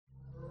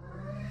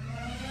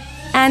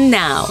And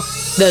now,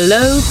 the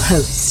Lowe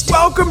Post.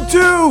 Welcome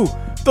to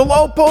the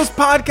Lowe Post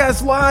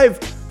podcast live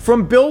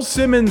from Bill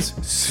Simmons'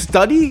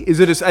 study. Is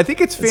it? I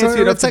think it's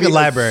fancy enough. It's like a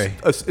library.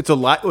 It's a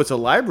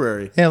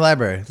library. Yeah,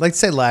 library. I'd like to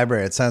say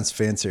library. It sounds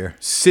fancier.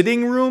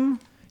 Sitting room.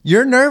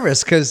 You're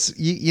nervous because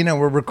you know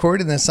we're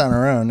recording this on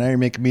our own. Now you're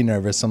making me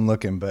nervous. I'm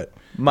looking, but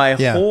my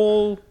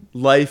whole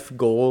life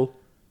goal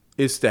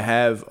is to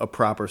have a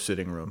proper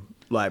sitting room.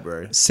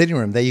 Library. Sitting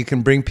room that you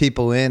can bring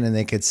people in and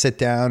they could sit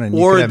down and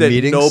you or could have that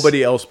meetings.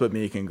 Nobody else but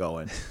me can go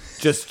in.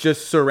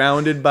 just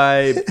surrounded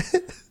by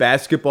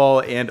basketball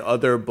and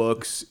other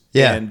books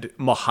and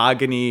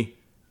mahogany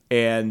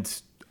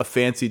and a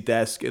fancy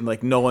desk and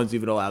like no one's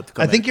even allowed to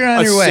come in. I think you're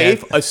on your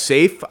way. A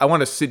safe. I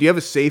want to sit. Do you have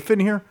a safe in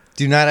here?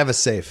 Do not have a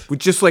safe. With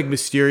just like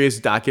mysterious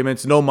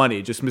documents, no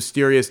money, just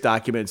mysterious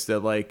documents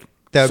that like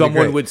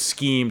someone would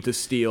scheme to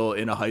steal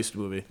in a heist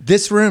movie.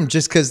 This room,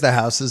 just because the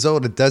house is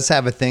old, it does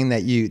have a thing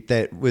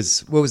that was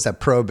what was that,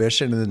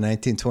 Prohibition in the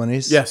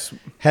 1920s? Yes.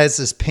 Has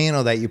this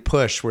panel that you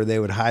push where they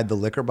would hide the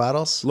liquor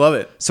bottles. Love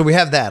it. So we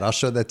have that. I'll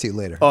show that to you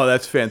later. Oh,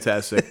 that's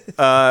fantastic.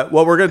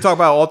 Well, we're going to talk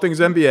about all things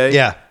NBA.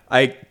 Yeah.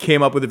 I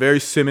came up with a very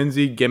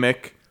Simmons-y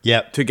gimmick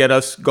to get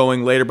us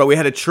going later, but we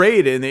had a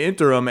trade in the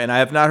interim, and I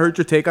have not heard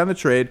your take on the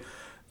trade.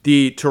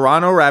 The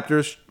Toronto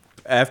Raptors,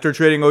 after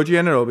trading OG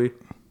Anunoby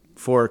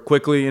for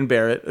Quickly and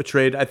Barrett, a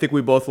trade I think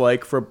we both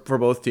like for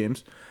both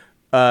teams,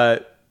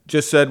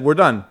 just said, we're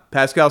done.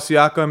 Pascal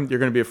Siakam, you're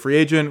going to be a free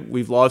agent.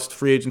 We've lost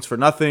free agents for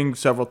nothing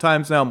several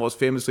times now, most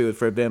famously with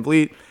Fred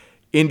VanVleet.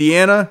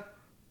 Indiana,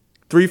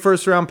 3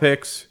 first-round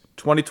picks,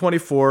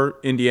 2024,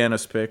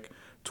 Indiana's pick.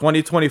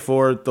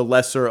 2024, the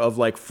lesser of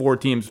like 4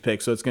 teams'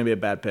 picks, so it's going to be a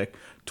bad pick.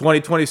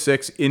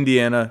 2026,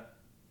 Indiana,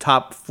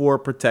 top 4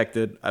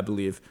 protected, I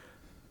believe.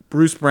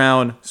 Bruce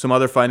Brown, some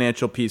other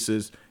financial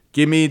pieces.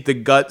 Give me the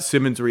gut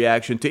Simmons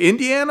reaction to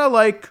Indiana.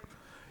 Like,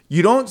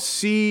 you don't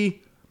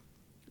see,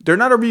 they're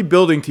not a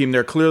rebuilding team.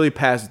 They're clearly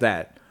past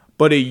that.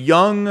 But a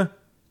young,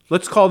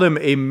 let's call them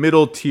a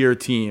middle tier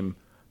team,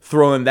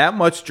 throwing that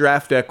much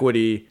draft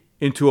equity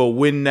into a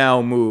win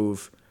now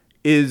move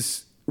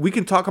is, we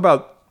can talk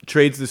about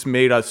trades this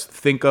made us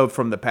think of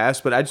from the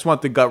past, but I just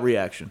want the gut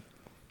reaction.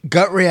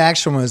 Gut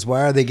reaction was,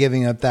 why are they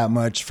giving up that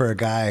much for a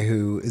guy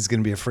who is going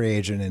to be a free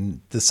agent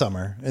in the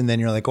summer? And then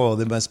you're like, oh,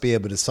 they must be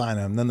able to sign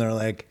him. Then they're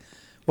like,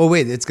 well,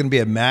 wait, it's going to be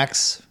a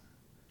max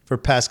for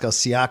Pascal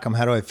Siakam.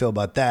 How do I feel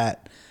about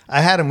that?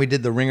 I had him. We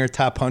did the Ringer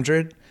Top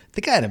 100. I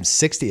think I had him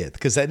 60th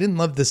because I didn't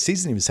love the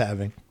season he was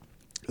having,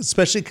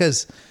 especially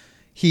because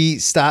he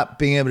stopped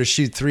being able to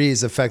shoot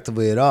threes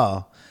effectively at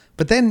all.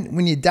 But then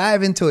when you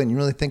dive into it and you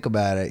really think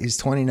about it, he's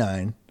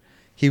 29.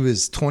 He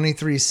was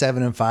 23,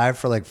 7, and 5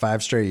 for like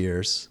 5 straight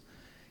years.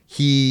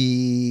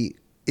 He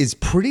is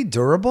pretty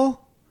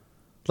durable.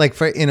 Like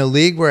in a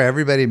league where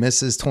everybody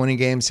misses 20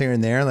 games here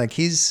and there, like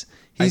he's.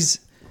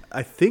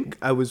 I think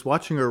I was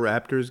watching a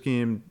Raptors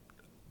game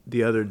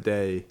the other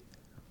day.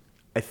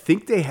 I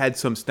think they had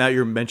some stat.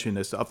 You're mentioning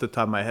this off the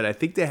top of my head. I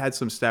think they had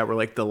some stat where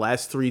like the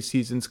last 3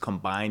 seasons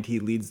combined, he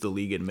leads the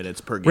league in minutes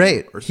per game.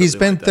 Right. He's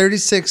been like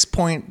 36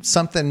 point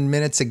something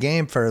minutes a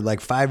game for like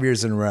 5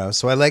 years in a row.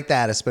 So I like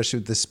that, especially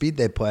with the speed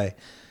they play.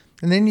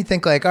 And then you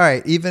think like, all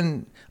right,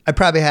 even I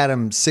probably had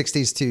him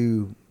 60s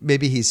to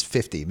maybe he's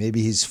 50,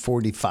 maybe he's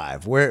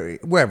 45,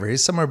 wherever.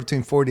 He's somewhere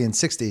between 40 and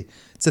 60.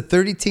 It's a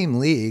 30-team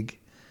league.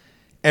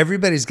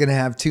 Everybody's going to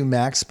have 2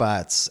 max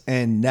spots,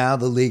 and now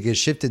the league has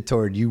shifted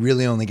toward you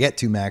really only get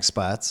 2 max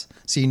spots,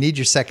 so you need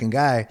your second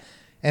guy.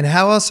 And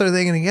how else are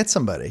they going to get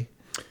somebody?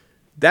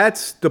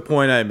 That's the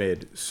point I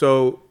made.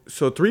 So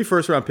 3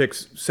 first-round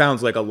picks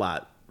sounds like a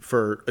lot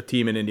for a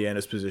team in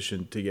Indiana's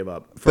position to give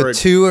up. But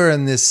 2 are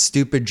in this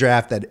stupid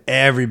draft that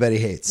everybody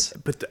hates.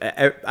 But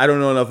I don't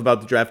know enough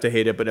about the draft to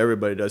hate it, but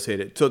everybody does hate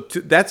it. So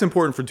that's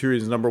important for 2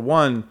 reasons. Number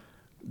one,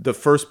 the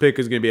first pick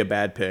is going to be a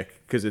bad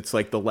pick because it's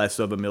like the less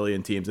of a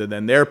million teams, and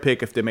then their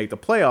pick, if they make the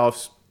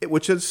playoffs,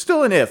 which is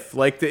still an if,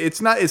 like it's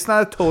not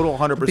a total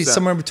 100%. It'll be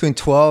somewhere between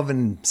 12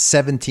 and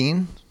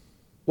 17.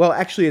 Well,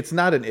 actually, it's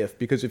not an if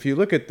because if you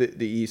look at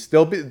the East,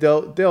 they're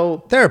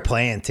a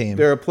play-in team.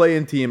 They're a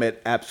play-in team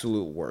at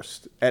absolute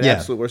worst.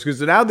 Absolute worst, because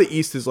now the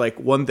East is like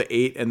 1 to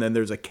 8, and then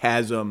there's a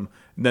chasm.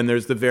 And then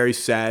there's the very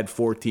sad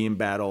 4-team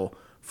battle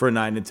for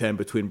 9 and 10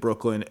 between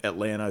Brooklyn,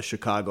 Atlanta,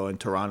 Chicago, and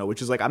Toronto,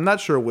 which is like, I'm not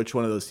sure which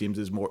one of those teams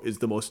is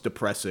the most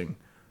depressing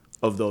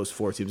of those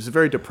 4 teams. It's a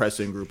very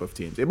depressing group of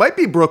teams. It might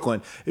be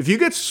Brooklyn. If you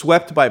get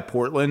swept by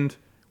Portland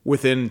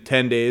within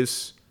 10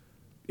 days,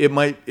 it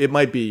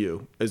might be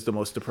you as the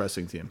most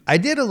depressing team. I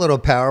did a little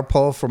power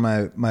poll for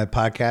my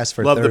podcast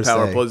for Thursday. Love the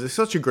power polls. It's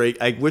such a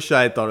great, I wish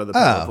I had thought of the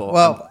power poll.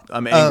 Well,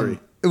 I'm angry.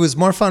 It was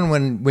more fun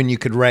when you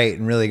could write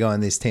and really go on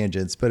these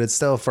tangents, but it's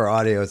still for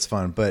audio. It's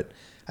fun, but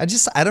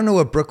I don't know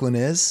what Brooklyn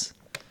is.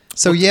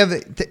 So you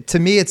have, to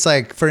me, it's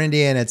like for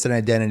Indiana, it's an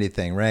identity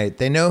thing, right?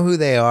 They know who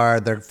they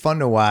are. They're fun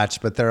to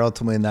watch, but they're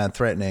ultimately not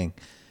threatening.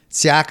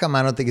 Siakam,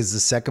 I don't think is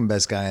the second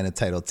best guy in a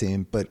title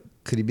team, but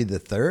could he be the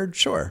third?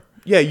 Sure.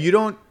 Yeah, you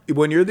don't.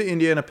 when you're the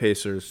Indiana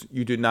Pacers,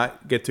 you do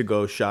not get to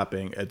go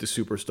shopping at the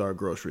superstar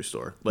grocery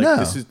store. Like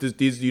No.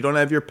 these you don't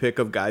have your pick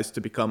of guys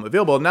to become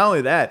available. Not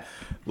only that,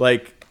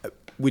 like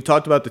we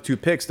talked about the 2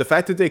 picks, the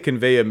fact that they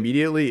convey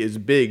immediately is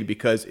big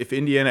because if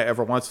Indiana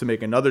ever wants to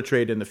make another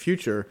trade in the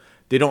future,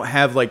 they don't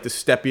have like the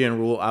Stepien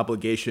rule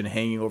obligation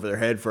hanging over their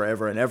head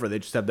forever and ever. They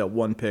just have that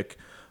 1 pick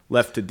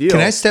left to deal.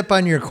 Can I step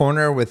on your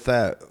corner with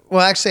that?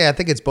 Well, actually, I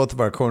think it's both of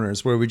our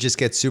corners where we just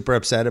get super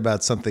upset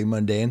about something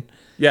mundane.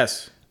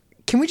 Yes.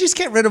 Can we just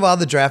get rid of all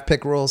the draft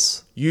pick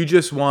rules? You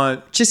just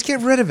want... Just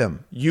get rid of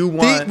them. You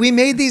want... We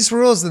made these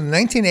rules in the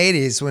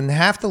 1980s when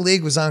half the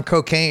league was on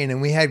cocaine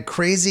and we had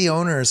crazy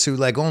owners who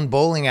like own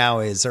bowling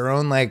alleys or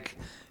own like,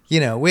 you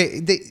know,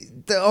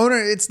 the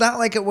owner, it's not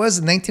like it was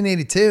in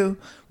 1982.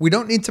 We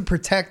don't need to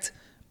protect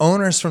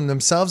owners from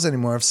themselves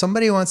anymore. If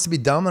somebody wants to be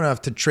dumb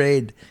enough to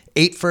trade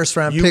 8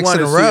 first-round picks in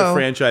a row... You want to see a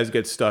franchise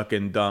get stuck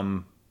in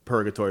dumb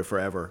purgatory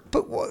forever.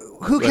 But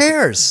who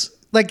cares?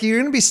 Like, you're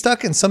going to be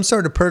stuck in some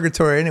sort of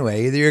purgatory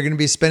anyway. Either you're going to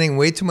be spending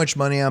way too much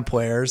money on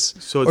players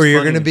or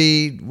you're going to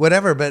be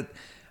whatever. But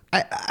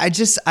I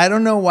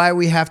don't know why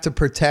we have to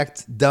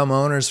protect dumb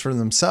owners from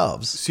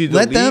themselves. See,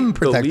 Let them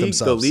protect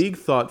themselves. The league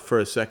thought for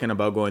a second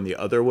about going the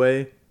other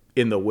way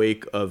in the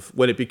wake of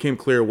when it became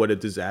clear what a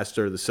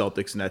disaster the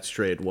Celtics-Nets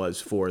trade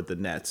was for the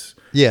Nets.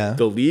 Yeah.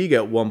 The league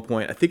at one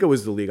point, I think it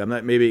was the league,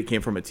 maybe it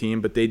came from a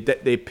team, but they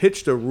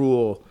pitched a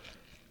rule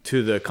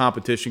to the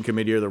competition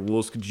committee or the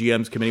rules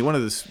GM's committee, one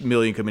of the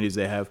million committees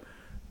they have,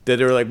 that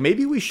they were like,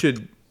 maybe we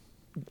should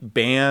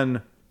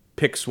ban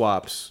pick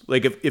swaps.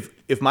 Like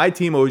if my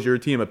team owes your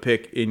team a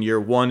pick in year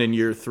 1 and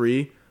year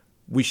 3,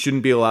 we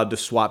shouldn't be allowed to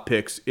swap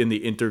picks in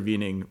the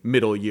intervening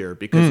middle year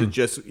because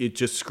it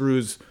just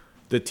screws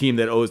the team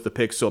that owes the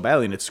pick so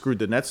badly, and it screwed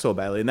the Nets so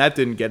badly, and that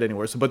didn't get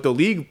anywhere. So, but the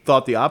league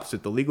thought the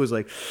opposite. The league was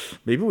like,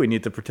 maybe we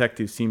need to protect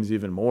these teams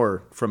even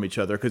more from each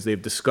other because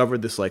they've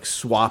discovered this like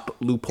swap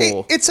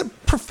loophole. It's a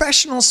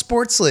professional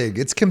sports league.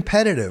 It's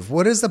competitive.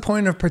 What is the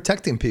point of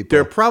protecting people?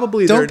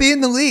 Don't be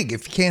in the league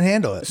if you can't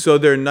handle it. So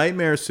their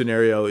nightmare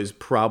scenario is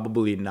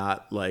probably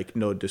not like,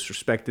 no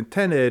disrespect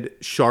intended,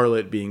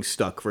 Charlotte being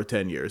stuck for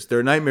 10 years.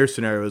 Their nightmare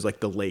scenario is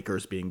like the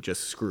Lakers being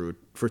just screwed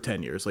for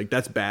 10 years. Like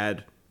that's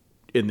bad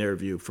in their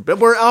view. But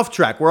we're off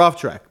track.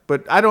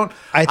 But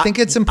I think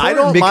it's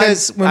important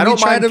because when I don't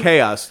mind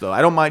chaos though.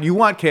 I don't mind. You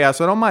want chaos.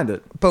 I don't mind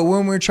it. But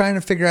when we're trying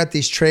to figure out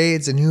these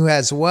trades and who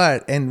has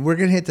what, and we're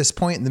going to hit this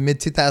point in the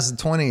mid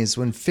 2020s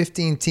when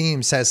 15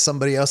 teams has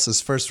somebody else's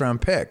first round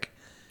pick.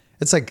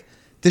 It's like,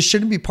 this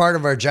shouldn't be part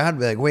of our job.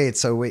 Be like,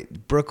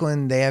 wait,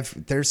 Brooklyn,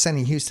 they're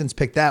sending Houston's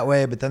pick that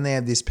way, but then they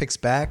have these picks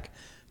back.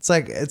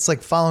 It's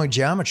like following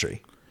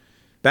geometry.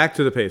 Back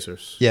to the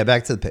Pacers. Yeah,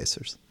 back to the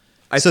Pacers.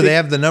 They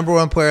have the number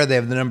 1 player, they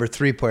have the number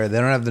 3 player, they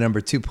don't have the number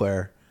 2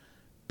 player,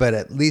 but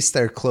at least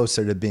they're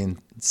closer to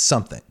being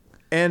something.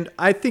 And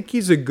I think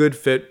he's a good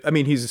fit. I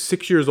mean, he's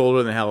 6 years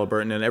older than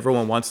Halliburton, and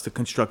everyone wants to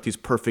construct these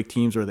perfect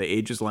teams where the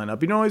ages line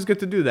up. You don't always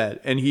get to do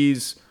that. And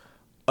he's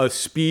a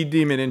speed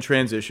demon in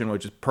transition,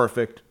 which is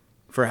perfect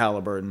for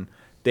Halliburton.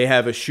 They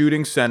have a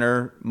shooting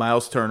center,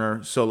 Miles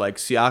Turner, so like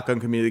Siakam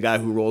can be the guy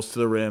who rolls to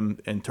the rim,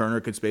 and Turner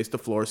can space the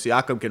floor.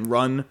 Siakam can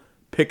run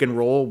pick and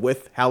roll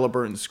with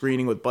Halliburton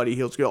screening with Buddy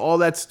Hield, all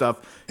that stuff.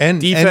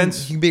 And defense.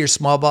 And he can be your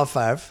small ball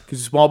 5.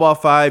 He's a small ball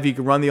 5. He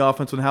can run the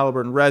offense when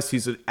Halliburton rests.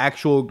 He's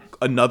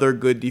another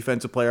good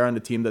defensive player on the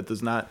team that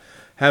does not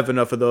have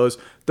enough of those.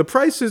 The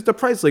price is the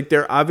price. Like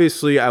they're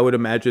obviously, I would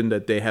imagine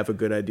that they have a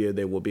good idea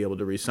they will be able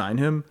to re-sign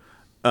him.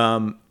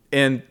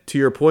 And to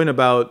your point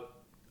about,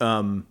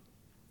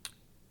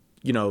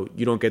 you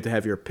don't get to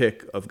have your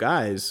pick of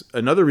guys.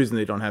 Another reason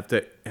they don't have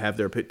to have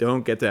their pick,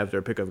 don't get to have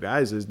their pick of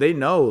guys is they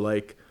know,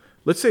 like,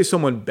 let's say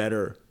someone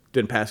better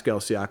than Pascal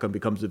Siakam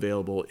becomes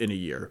available in a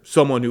year.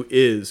 Someone who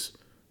is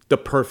the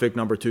perfect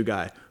number 2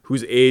 guy,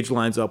 whose age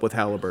lines up with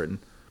Halliburton.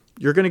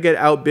 You're going to get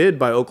outbid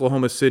by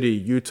Oklahoma City,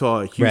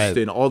 Utah,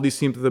 Houston, all these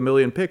teams with a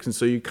million picks. And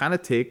so you kind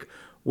of take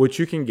what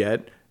you can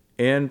get.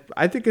 And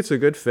I think it's a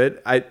good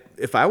fit.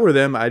 If I were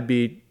them, I'd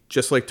be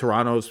just like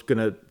Toronto's going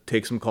to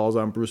take some calls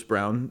on Bruce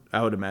Brown,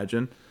 I would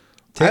imagine.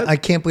 I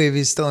can't believe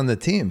he's still on the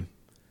team.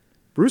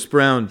 Bruce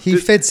Brown. He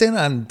fits in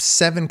on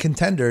 7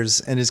 contenders,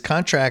 and his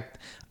contract,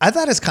 I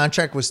thought his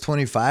contract was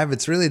 25.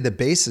 It's really the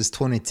base is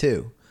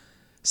 22.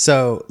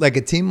 So like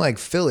a team like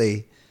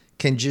Philly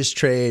can just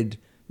trade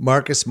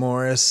Marcus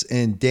Morris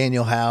and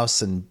Daniel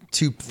House and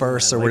 2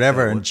 firsts or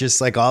whatever, and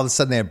just like all of a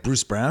sudden they have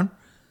Bruce Brown.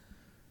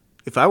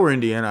 If I were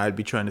Indiana, I'd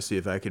be trying to see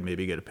if I could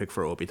maybe get a pick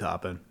for Obi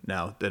Toppin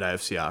now that I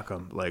have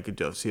Siakam. Like,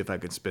 see if I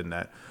can spin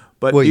that.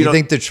 But well, you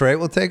think Detroit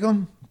will take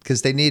him?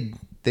 Because they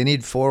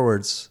need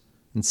forwards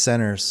and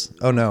centers.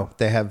 Oh no,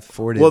 they have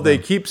 40. Well, they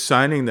keep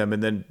signing them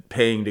and then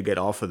paying to get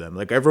off of them.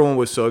 Like everyone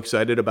was so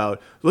excited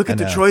about, look at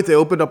Detroit. They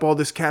opened up all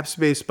this cap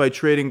space by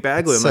trading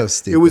Bagley. So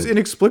stupid. It was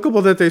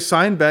inexplicable that they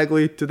signed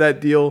Bagley to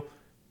that deal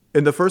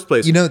in the first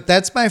place.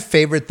 That's my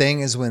favorite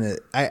thing is when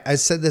I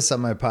said this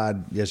on my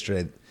pod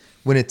yesterday.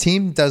 When a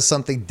team does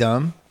something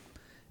dumb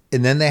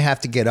and then they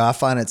have to get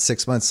off on it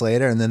 6 months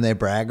later and then they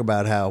brag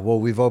about how, well,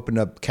 we've opened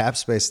up cap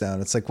space now.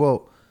 And it's like,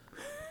 well,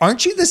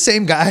 aren't you the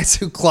same guys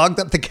who clogged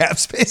up the cap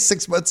space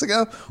 6 months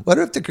ago? What do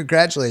I have to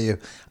congratulate you?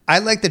 I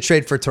like the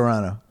trade for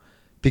Toronto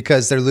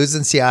because they're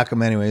losing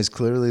Siakam anyways,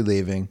 clearly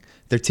leaving.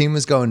 Their team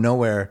was going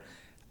nowhere.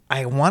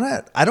 I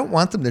don't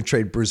want them to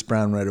trade Bruce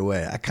Brown right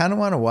away. I kind of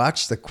want to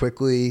watch the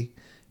Quickly,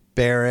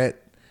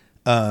 Barrett,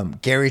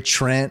 Gary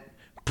Trent,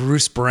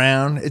 Bruce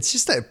Brown. It's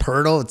just a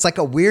Pirtle. It's like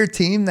a weird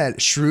team,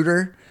 that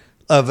Schroeder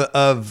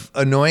of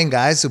annoying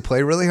guys who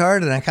play really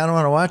hard, and I kind of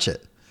want to watch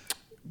it.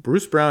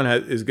 Bruce Brown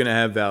is going to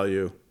have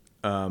value,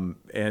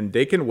 and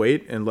they can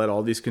wait and let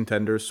all these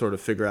contenders sort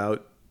of figure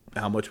out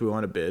how much we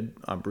want to bid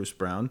on Bruce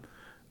Brown.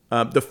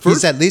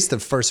 He's at least a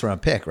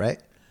first-round pick, right?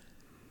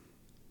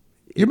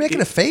 You're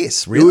making a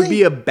face, really? It would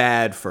be a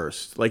bad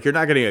first. Like, you're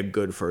not getting a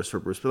good first for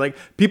Bruce. But, like,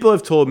 people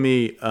have told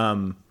me,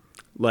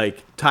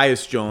 like,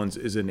 Tyus Jones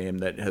is a name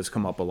that has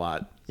come up a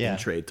lot in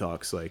trade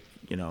talks. Like,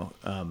 you know,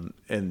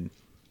 and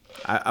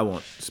I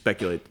won't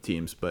speculate the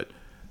teams, but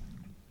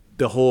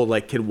the whole,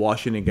 like, can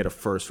Washington get a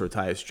first for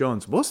Tyus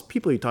Jones? Most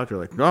people you talk to are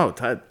like, no,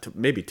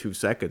 maybe 2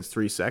 seconds,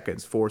 3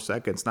 seconds, 4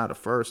 seconds, not a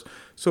first.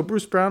 So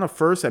Bruce Brown, a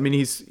first. I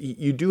mean,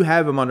 you do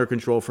have him under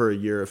control for a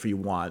year if you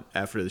want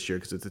after this year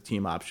because it's a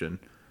team option,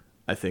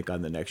 I think,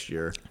 on the next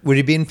year. Would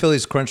he be in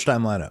Philly's crunch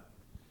time lineup?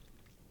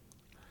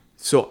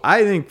 So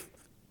I think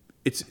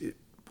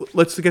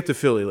let's get to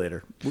Philly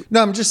later.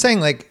 No, I'm just saying,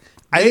 like,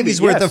 I think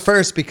he's worth the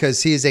first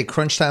because he is a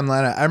crunch time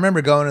lineup. I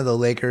remember going to the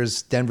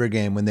Lakers-Denver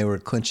game when they were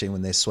clinching,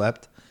 when they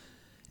swept,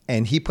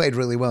 and he played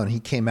really well, and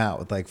he came out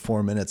with like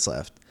 4 minutes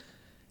left.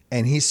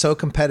 And he's so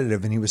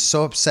competitive, and he was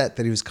so upset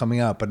that he was coming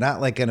out, but not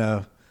like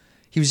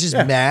he was just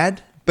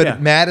mad,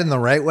 but mad in the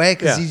right way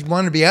because he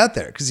wanted to be out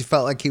there because he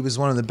felt like he was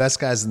one of the best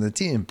guys in the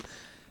team.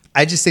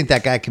 I just think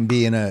that guy can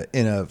be in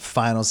a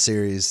final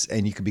series,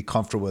 and you can be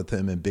comfortable with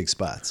him in big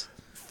spots.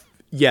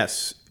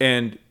 Yes,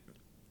 and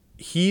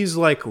he's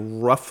like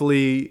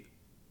roughly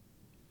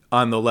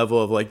on the level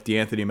of like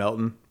DeAnthony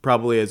Melton,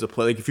 probably as a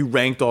player. Like if you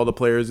ranked all the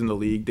players in the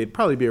league, they'd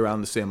probably be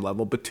around the same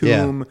level.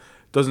 Batum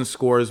doesn't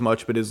score as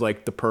much, but is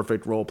like the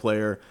perfect role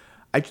player.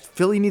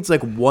 Philly needs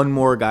like one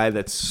more guy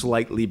that's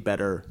slightly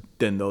better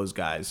than those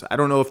guys. I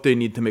don't know if they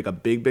need to make a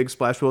big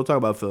splash. We'll talk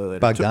about Philly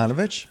later.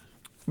 Bogdanovich?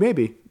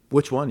 Maybe.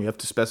 Which one? You have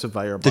to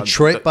specify your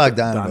Detroit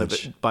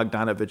Bogdanovich.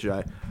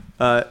 Bogdanovich.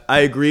 I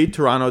agree.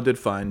 Toronto did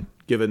fine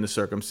given the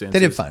circumstances. They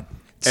did fine.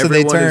 So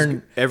they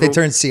turned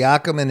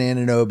Siakam and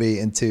Anunoby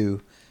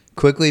into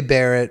Quickly,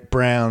 Barrett,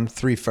 Brown,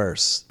 3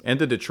 firsts. And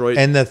the Detroit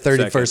and the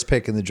 31st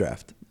pick in the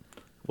draft.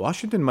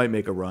 Washington might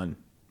make a run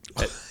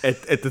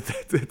at the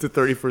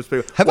 31st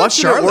pick. How about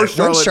Charlotte?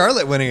 When's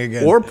Charlotte winning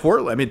again? Or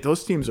Portland. I mean,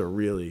 those teams are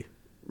really,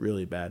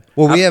 really bad.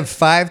 Well, we have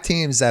 5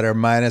 teams that are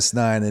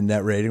 -9 in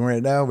net rating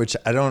right now, which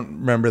I don't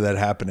remember that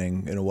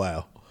happening in a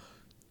while.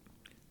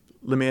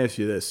 Let me ask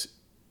you this.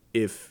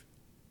 If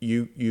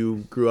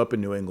you grew up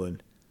in New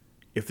England,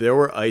 if there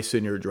were ice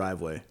in your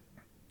driveway,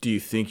 do you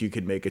think you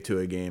could make it to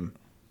a game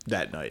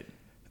that night?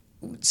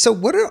 So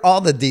what are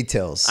all the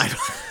details? I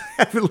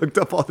haven't looked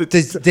up all the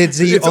details.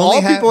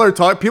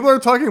 People are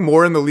talking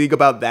more in the league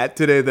about that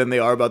today than they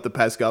are about the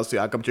Pascal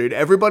Siakam trade.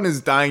 Everyone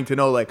is dying to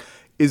know, like,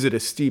 is it a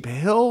steep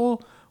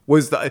hill?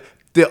 Was the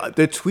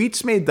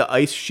tweets made the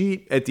ice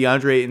sheet at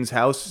DeAndre Ayton's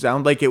house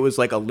sound like it was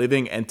like a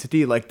living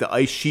entity, like the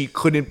ice sheet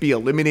couldn't be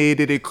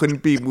eliminated, it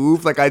couldn't be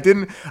moved. Like I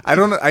don't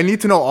know. I need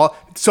to know all.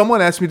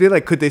 Someone asked me today,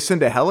 like, could they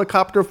send a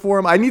helicopter for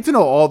him? I need to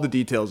know all the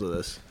details of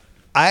this.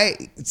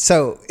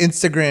 So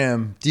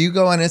Instagram, do you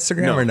go on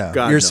Instagram or no?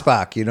 You're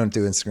Spock. You don't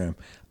do Instagram.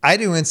 I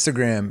do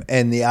Instagram,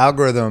 and the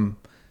algorithm,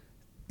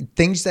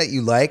 things that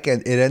you like,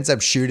 and it ends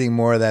up shooting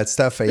more of that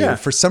stuff at you.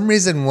 For some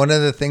reason, one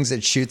of the things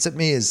that shoots at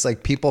me is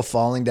like people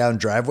falling down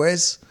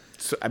driveways.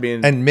 So, I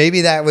mean, and maybe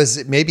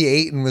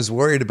Ayton was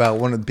worried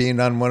about being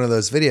on one of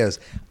those videos.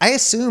 I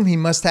assume he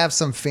must have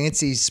some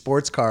fancy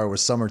sports car with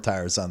summer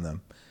tires on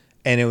them,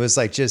 and it was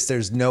like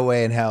there's no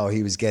way in hell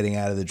he was getting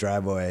out of the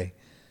driveway.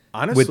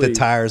 Honestly, with the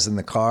tires in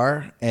the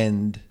car.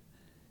 And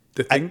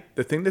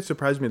the thing that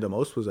surprised me the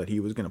most was that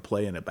he was going to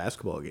play in a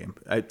basketball game.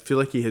 I feel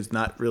like he has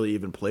not really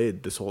even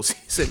played this whole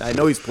season. I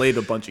know he's played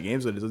a bunch of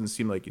games, but it doesn't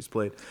seem like he's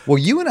played. Well,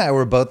 you and I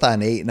were both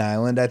on Ayton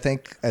Island, I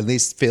think, at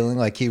least feeling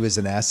like he was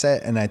an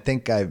asset, and I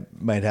think I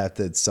might have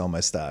to sell my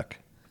stock.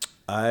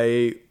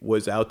 I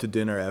was out to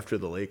dinner after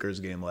the Lakers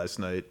game last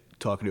night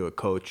talking to a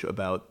coach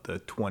about the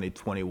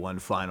 2021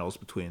 finals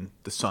between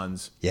the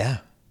Suns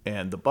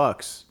and the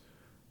Bucks.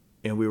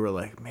 And we were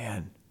like,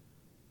 man,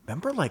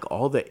 remember like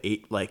all the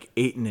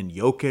Ayton and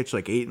Jokic?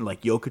 Like Ayton,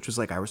 like Jokic was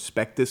like, I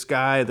respect this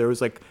guy. There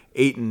was like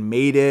Ayton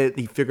made it.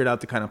 He figured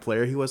out the kind of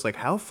player he was. Like,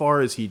 how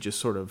far is he just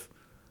sort of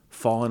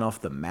fallen off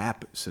the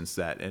map since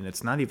that? And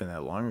it's not even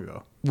that long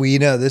ago.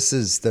 Well, this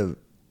is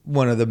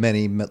one of the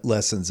many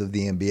lessons of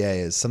the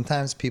NBA is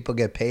sometimes people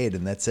get paid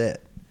and that's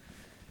it.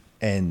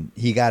 And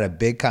he got a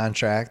big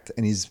contract,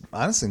 and he's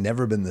honestly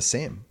never been the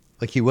same.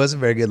 Like he wasn't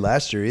very good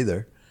last year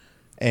either.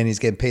 And he's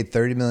getting paid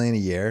 $30 million a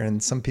year.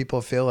 And some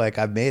people feel like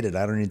I've made it.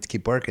 I don't need to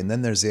keep working.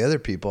 Then there's the other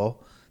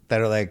people that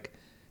are like,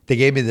 they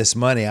gave me this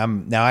money.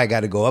 Now I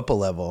got to go up a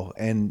level.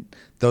 And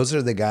those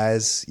are the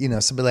guys,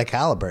 somebody like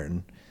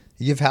Halliburton.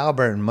 You give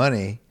Halliburton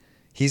money,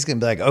 he's going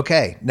to be like,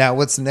 okay, now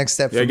what's the next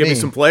step for me? Yeah, give me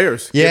some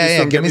players.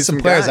 Give me some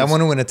players. Guys. I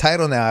want to win a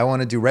title now. I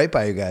want to do right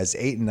by you guys.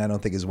 Ayton, I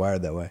don't think is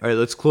wired that way. All right,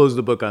 let's close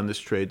the book on this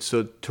trade.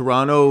 So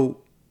Toronto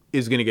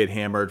is going to get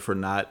hammered for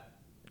not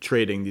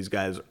trading these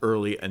guys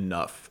early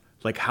enough.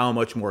 Like, how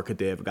much more could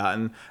they have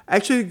gotten? I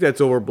actually think that's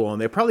overblown.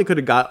 They probably could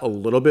have got a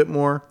little bit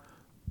more,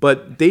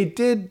 but they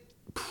did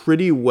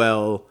pretty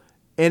well.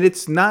 And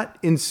it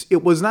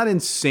was not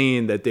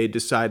insane that they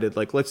decided,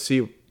 like, let's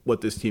see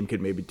what this team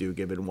could maybe do,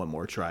 give it one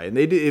more try. And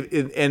they did.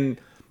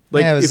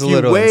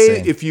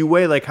 If you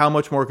weigh like how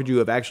much more could you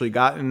have actually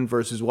gotten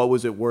versus what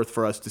was it worth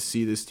for us to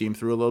see this team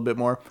through a little bit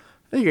more,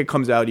 I think it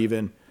comes out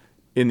even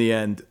in the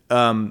end.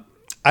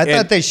 I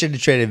thought they should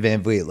have traded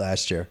Van Vliet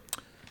last year.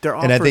 Their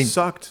offer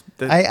sucked.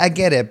 I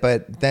get it,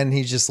 but then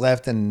he just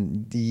left,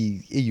 and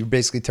you're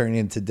basically turning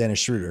into Dennis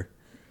Schroeder.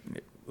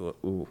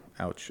 Ooh,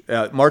 ouch.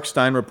 Mark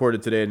Stein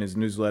reported today in his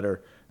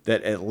newsletter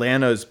that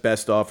Atlanta's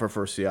best offer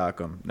for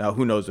Siakam. Now,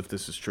 who knows if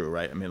this is true,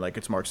 right? I mean, like,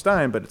 it's Mark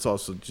Stein, but it's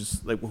also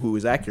just like who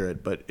is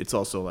accurate, but it's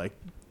also like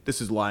this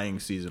is lying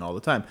season all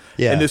the time.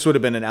 Yeah. And this would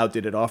have been an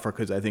outdated offer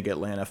because I think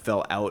Atlanta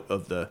fell out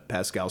of the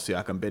Pascal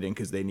Siakam bidding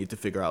because they need to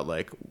figure out,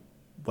 like,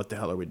 what the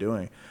hell are we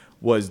doing?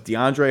 Was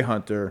DeAndre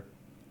Hunter,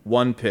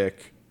 1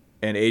 pick,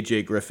 and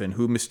AJ Griffin,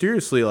 who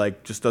mysteriously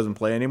like just doesn't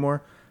play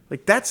anymore.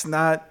 Like, that's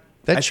not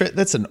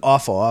that's an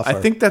awful offer. I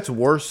think that's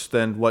worse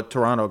than what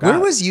Toronto got.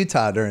 Where was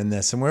Utah during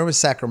this, and where was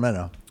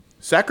Sacramento?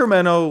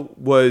 Sacramento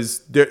was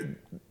there.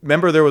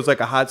 Remember, there was like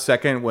a hot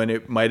second when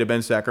it might have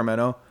been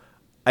Sacramento.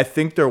 I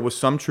think there was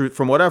some truth.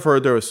 From what I've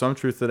heard, there was some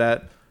truth to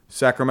that.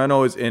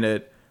 Sacramento is in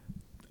it.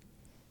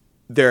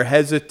 Their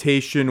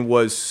hesitation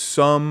was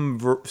some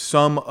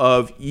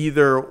of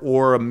either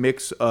or a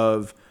mix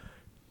of,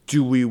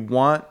 do we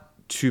want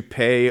to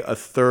pay a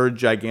third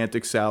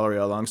gigantic salary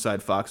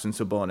alongside Fox and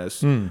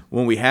Sabonis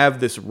when we have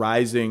this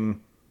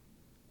rising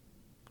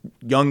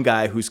young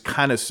guy who's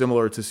kind of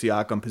similar to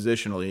Siakam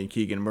positionally,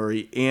 Keegan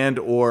Murray, and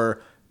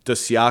or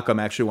does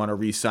Siakam actually want to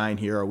re-sign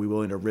here? Are we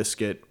willing to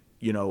risk it?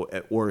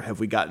 Or have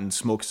we gotten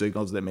smoke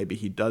signals that maybe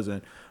he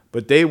doesn't?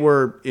 But they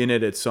were in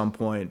it at some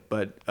point.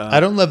 But I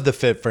don't love the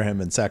fit for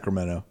him in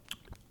Sacramento.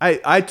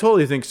 I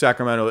totally think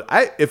Sacramento.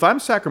 If I'm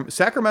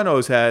Sacramento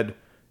has had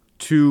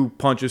 2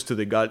 punches to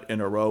the gut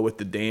in a row with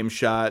the Dame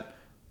shot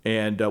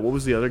and what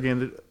was the other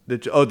game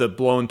the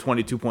blown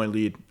 22-point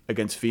lead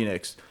against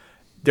Phoenix.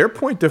 Their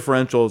point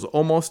differential is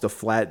almost a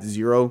flat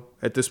 0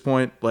 at this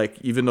point. Like,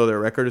 even though their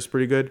record is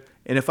pretty good.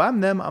 And if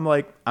I'm them, I'm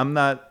like, I'm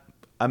not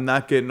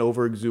getting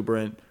over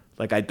exuberant.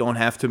 Like, I don't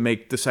have to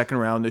make the second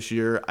round this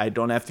year. I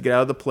don't have to get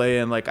out of the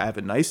play-in. Like, I have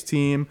a nice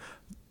team.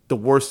 The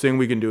worst thing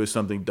we can do is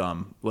something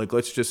dumb. Like,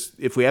 let's just,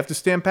 if we have to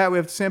stand pat, we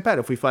have to stand pat.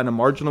 If we find a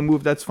marginal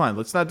move, that's fine.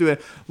 Let's not do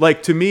it.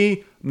 Like, to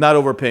me, I'm not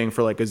overpaying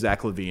for like a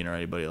Zach LaVine or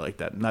anybody like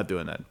that. I'm not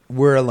doing that.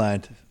 We're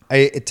aligned.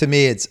 To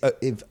me, it's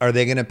are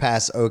they going to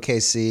pass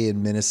OKC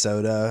and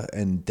Minnesota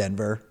and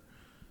Denver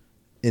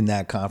in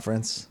that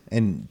conference?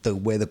 And the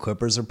way the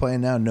Clippers are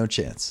playing now, no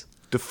chance.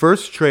 The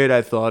first trade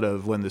I thought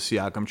of when the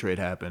Siakam trade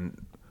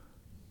happened,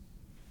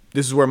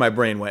 this is where my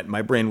brain went.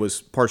 My brain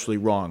was partially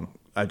wrong.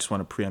 I just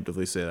want to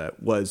preemptively say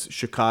that, was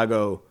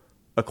Chicago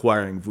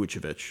acquiring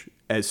Vucevic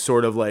as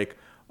sort of like,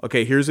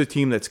 okay, here's a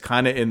team that's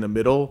kind of in the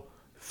middle,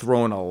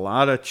 throwing a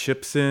lot of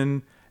chips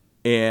in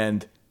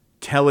and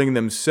telling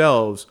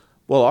themselves,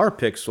 well, our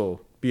picks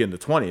will be in the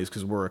 20s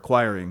because we're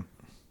acquiring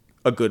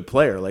a good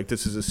player. Like,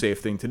 this is a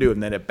safe thing to do.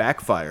 And then it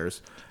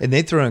backfires. And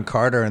they threw in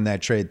Carter in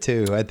that trade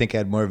too, who I think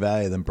had more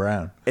value than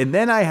Brown. And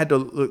then I had to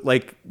look,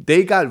 like,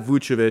 they got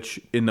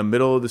Vucevic in the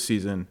middle of the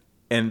season,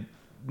 and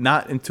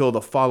not until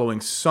the following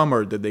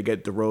summer did they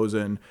get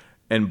DeRozan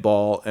and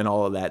Ball and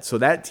all of that. So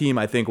that team,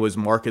 I think, was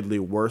markedly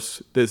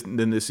worse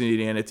than this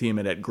Indiana team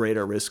and at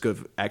greater risk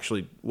of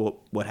actually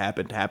what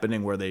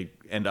happening, where they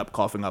end up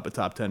coughing up a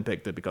top 10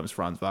 pick that becomes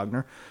Franz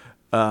Wagner.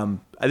 I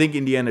think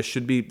Indiana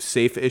should be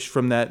safe-ish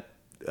from that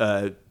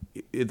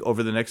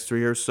over the next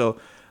 3 years.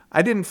 So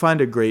I didn't find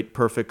a great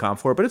perfect comp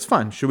for it, but it's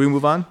fine. Should we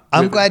move on?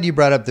 I'm glad you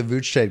brought up the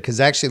Vooch trade because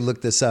I actually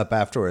looked this up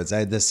afterwards. I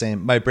had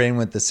my brain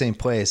went the same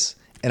place.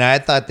 And I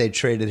thought they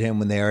traded him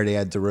when they already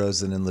had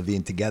DeRozan and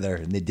LaVine together,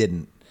 and they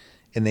didn't.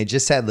 And they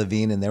just had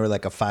LaVine, and they were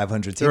like a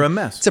 500 team. They're a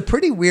mess. It's a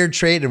pretty weird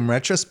trade in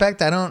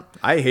retrospect.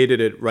 I hated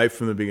it right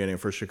from the beginning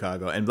for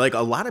Chicago. And, like,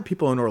 a lot of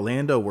people in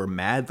Orlando were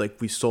mad. Like,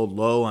 we sold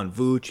Lowe on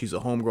Vooch. He's a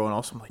homegrown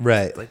also. I'm like,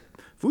 right. Like,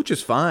 Vooch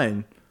is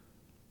fine.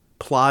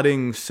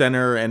 Plotting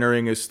center,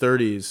 entering his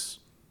 30s.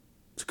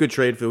 It's a good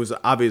trade. It was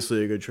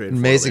obviously a good trade.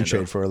 Amazing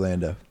trade for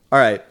Orlando. All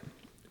right.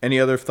 Any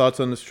other thoughts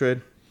on this trade?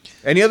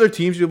 Any other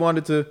teams you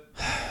wanted to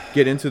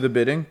get into the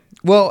bidding?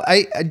 Well,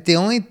 the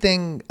only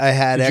thing I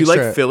had Did you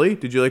like Philly?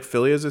 Did you like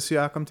Philly as a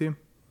Siakam team?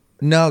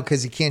 No,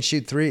 because he can't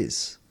shoot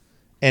threes.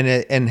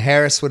 And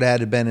Harris would have had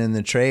to been in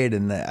the trade,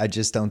 and I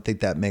just don't think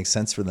that makes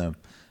sense for them.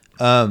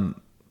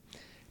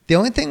 The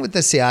only thing with the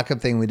Siakam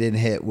thing we didn't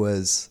hit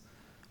was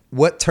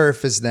what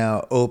turf is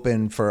now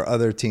open for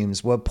other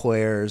teams, what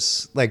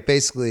players, like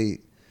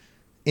basically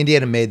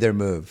Indiana made their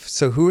move.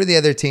 So who are the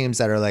other teams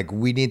that are like,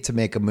 we need to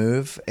make a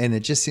move? And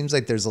it just seems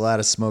like there's a lot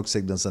of smoke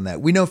signals on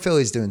that. We know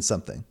Philly's doing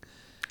something.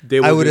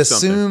 I would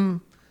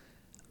assume,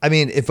 I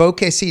mean, if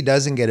OKC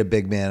doesn't get a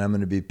big man, I'm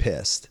going to be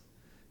pissed.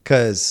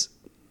 Because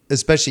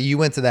especially you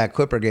went to that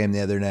Clipper game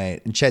the other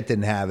night and Chet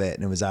didn't have it.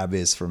 And it was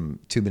obvious from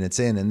 2 minutes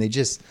in. And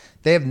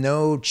they have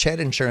no Chet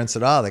insurance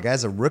at all. The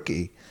guy's a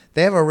rookie.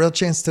 They have a real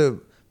chance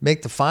to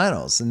make the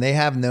finals. And they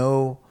have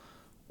no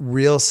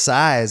real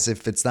size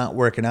if it's not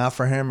working out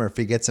for him or if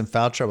he gets in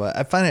foul trouble.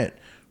 I find it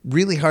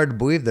really hard to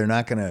believe they're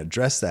not going to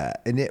address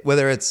that. And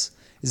whether is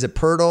it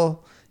Pirtle?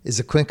 Is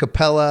it Quinn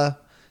Capella?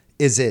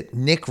 Is it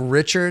Nick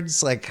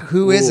Richards? Like,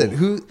 who is it?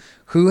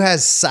 Who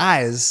has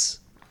size?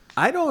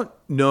 I don't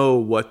know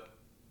what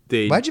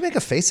they... Why'd you make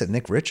a face at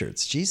Nick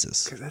Richards?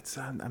 Jesus. Because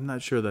I'm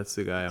not sure that's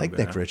the guy.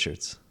 Nick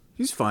Richards.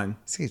 He's fine.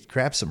 He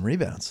grabs some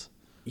rebounds.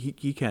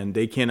 He can.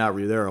 They cannot.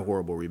 They're a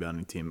horrible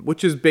rebounding team,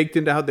 which is baked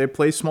into how they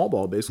play small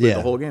ball basically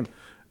the whole game.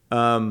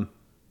 I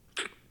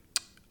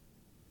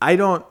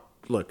don't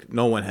look.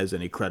 No one has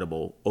any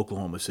credible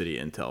Oklahoma City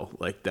intel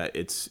like that.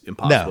 It's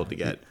impossible to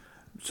get.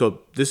 So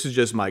this is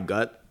just my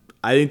gut.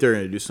 I think they're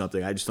going to do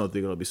something. I just don't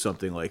think it'll be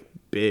something like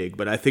big.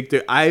 But I think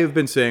I have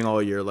been saying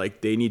all year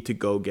like they need to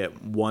go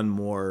get one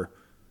more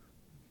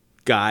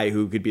guy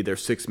who could be their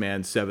 6th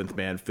man, 7th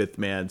man, 5th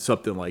man,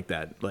 something like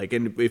that. Like,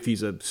 and if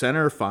he's a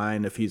center,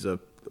 fine. If he's a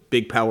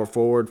big power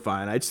forward,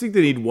 fine. I just think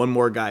they need one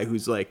more guy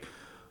who's like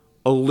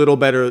a little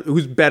better,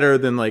 who's better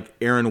than like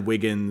Aaron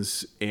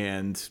Wiggins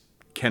and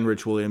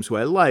Kenrich Williams, who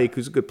I like,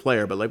 who's a good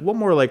player, but like one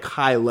more like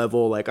high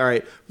level, like, all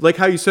right, like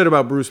how you said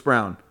about Bruce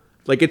Brown.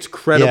 Like, it's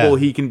credible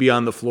he can be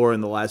on the floor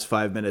in the last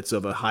 5 minutes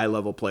of a high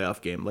level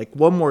playoff game. Like,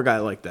 one more guy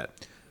like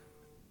that.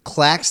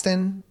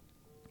 Claxton,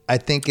 I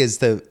think, is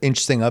the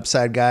interesting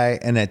upside guy,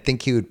 and I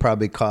think he would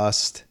probably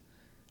cost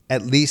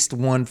at least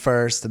 1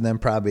 first and then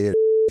probably a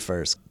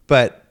first.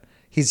 But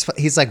he's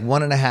like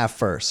 1.5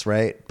 firsts,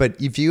 right?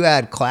 But if you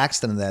add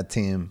Claxton to that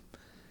team,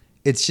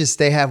 it's just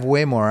they have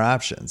way more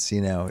options,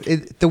 you know.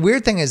 The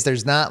weird thing is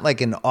there's not like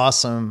an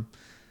awesome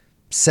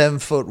 7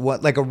 foot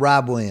like a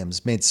Rob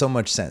Williams made so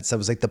much sense. That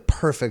was like the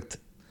perfect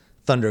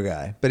Thunder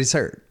guy, but he's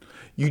hurt.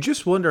 You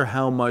just wonder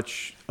how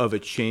much of a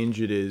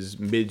change it is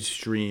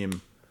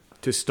midstream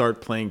to start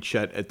playing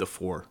Chet at the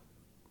 4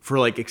 for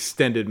like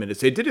extended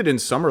minutes. They did it in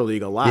Summer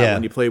League a lot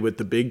when he played with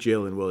the big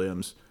Jalen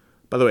Williams.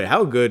 By the way,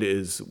 how good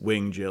is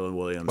wing Jalen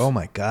Williams? Oh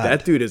my God.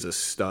 That dude is a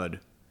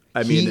stud.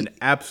 I mean, an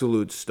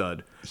absolute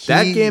stud.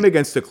 That game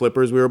against the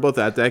Clippers, we were both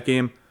at that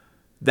game.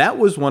 That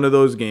was one of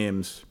those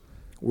games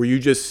where you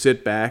just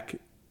sit back.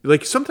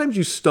 Like, sometimes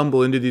you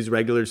stumble into these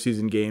regular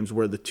season games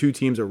where the two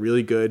teams are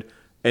really good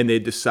and they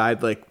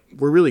decide, like,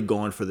 we're really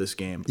going for this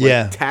game.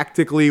 Like,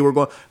 tactically, we're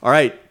going, all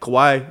right,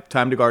 Kawhi,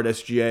 time to guard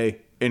SGA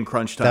in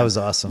crunch time. That was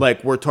awesome.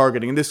 Like, we're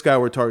targeting this guy,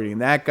 we're targeting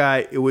that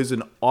guy. It was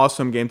an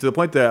awesome game to the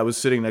point that I was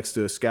sitting next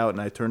to a scout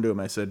and I turned to him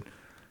and I said,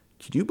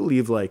 can you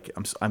believe, like,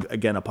 I'm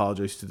again,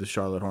 apologies to the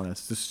Charlotte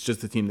Hornets. This is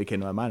just the team that came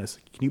to my mind. I was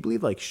like, can you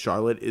believe, like,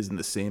 Charlotte is in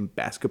the same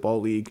basketball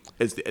league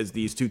as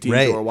these two teams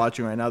who are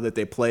watching right now, that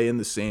they play in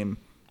the same,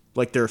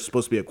 like, they're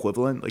supposed to be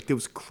equivalent? Like, it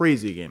was a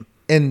crazy game.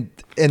 And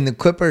the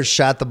Clippers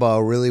shot the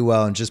ball really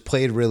well and just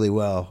played really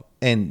well.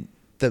 And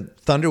the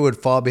Thunder would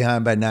fall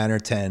behind by 9 or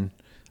 10.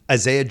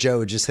 Isaiah Joe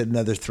would just hit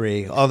another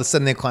 3. All of a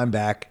sudden they climbed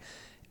back.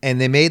 And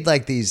they made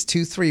like these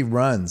 2-3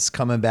 runs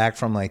coming back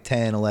from like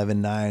 10,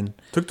 11, 9.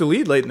 Took the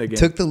lead late in the game.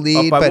 Took the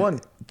lead, up by but 1.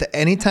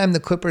 Anytime the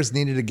Clippers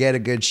needed to get a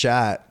good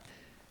shot,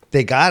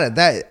 they got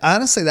it.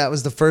 Honestly, that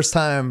was the first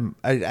time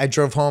I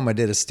drove home. I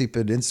did a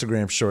stupid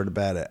Instagram short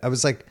about it. I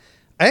was like,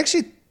 I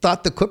actually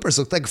thought the Clippers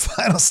looked like a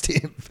finals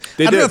team.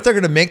 I don't know if they're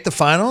going to make the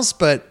finals,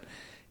 but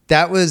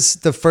that was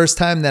the first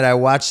time that I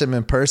watched them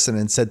in person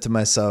and said to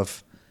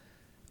myself,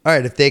 all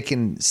right, if they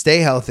can stay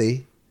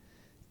healthy,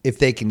 if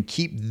they can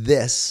keep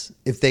this,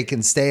 if they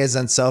can stay as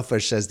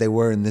unselfish as they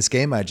were in this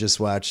game I just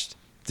watched,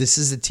 this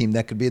is a team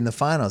that could be in the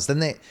finals. Then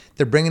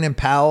they're bringing in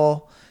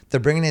Powell. They're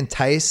bringing in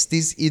Tice.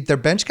 Their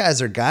bench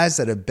guys are guys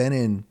that have been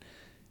in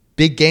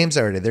big games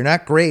already. They're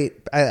not great.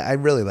 I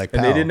really like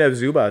Powell. And they didn't have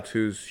Zubac,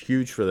 who's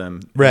huge for them.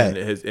 Right.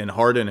 And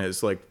Harden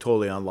has like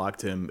totally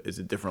unlocked him as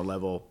a different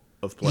level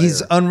of player.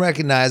 He's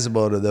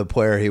unrecognizable to the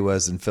player he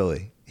was in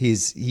Philly.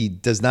 He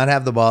does not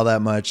have the ball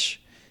that much.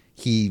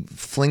 He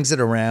flings it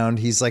around.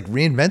 He's like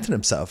reinvented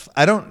himself.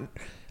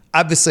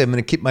 Obviously I'm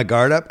going to keep my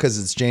guard up because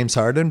it's James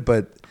Harden,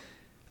 but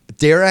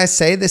dare I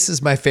say this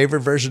is my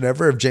favorite version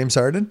ever of James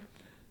Harden?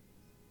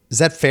 Is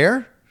that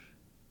fair?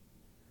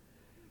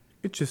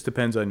 It just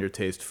depends on your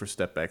taste for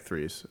step back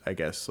threes, I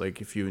guess. Like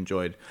if you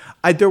enjoyed,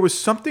 there was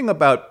something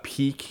about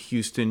peak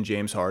Houston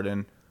James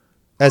Harden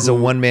as a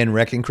one-man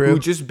wrecking crew who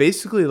just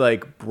basically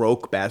like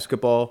broke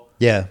basketball.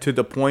 Yeah. To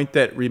the point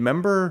that,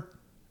 remember,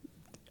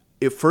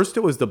 at first it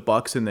was the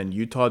Bucks and then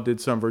Utah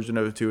did some version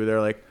of it too. Where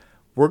they're like,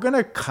 we're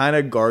gonna kind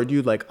of guard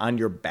you like on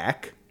your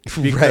back,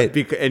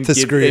 and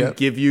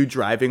give you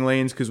driving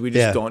lanes because we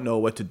just don't know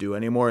what to do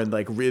anymore. And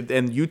like,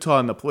 and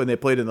Utah when they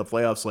played in the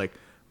playoffs,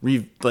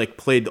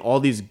 played all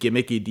these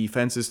gimmicky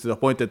defenses to the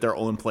point that their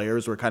own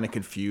players were kind of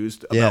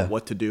confused about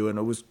what to do. And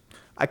it was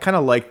I kind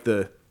of like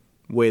the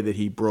way that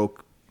he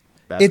broke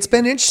basketball. It's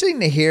been interesting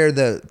to hear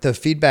the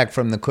feedback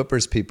from the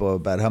Clippers people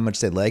about how much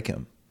they like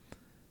him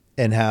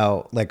and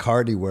how like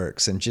hard he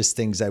works and just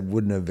things I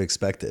wouldn't have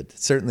expected.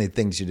 Certainly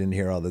things you didn't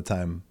hear all the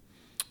time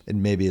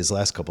and maybe his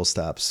last couple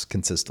stops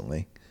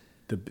consistently.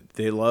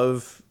 They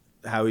love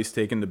how he's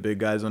taking the big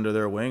guys under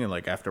their wing and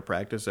like after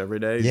practice every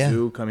day. Yeah.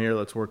 Zoo, come here,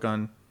 let's work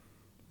on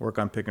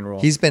pick and roll.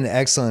 He's been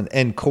excellent.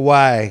 And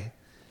Kawhi,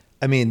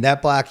 I mean,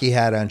 that block he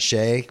had on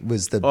Shea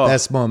was the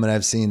best moment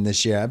I've seen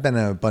this year. I've been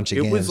in a bunch of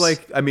games. It was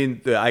like, I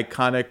mean, the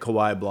iconic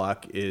Kawhi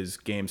block is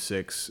Game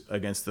 6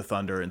 against the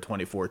Thunder in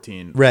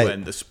 2014. Right.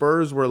 When the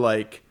Spurs were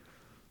like,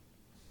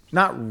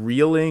 not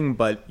reeling,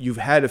 but you've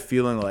had a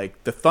feeling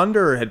like the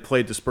Thunder had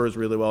played the Spurs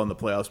really well in the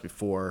playoffs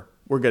before.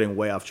 We're getting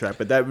way off track.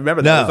 But that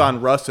was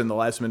on Russ in the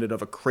last minute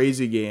of a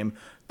crazy game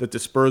that the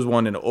Spurs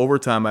won in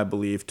overtime, I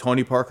believe.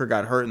 Tony Parker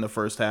got hurt in the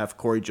first half.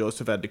 Corey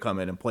Joseph had to come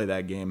in and play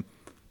that game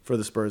for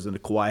the Spurs,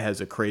 and Kawhi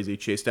has a crazy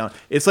chase down.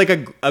 It's like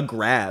a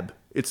grab.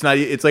 It's not.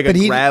 It's like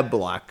grab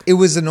block. It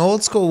was an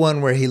old school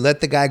one where he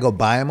let the guy go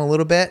by him a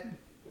little bit.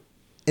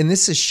 And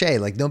this is Shea.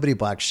 Like nobody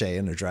blocked Shea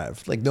in a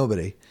drive. Like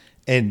nobody.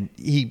 And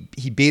he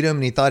beat him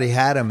and he thought he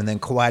had him. And then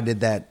Kawhi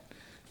did that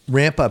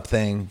ramp up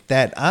thing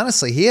that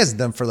honestly he hasn't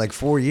done for like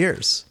 4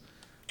 years.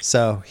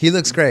 So he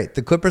looks great.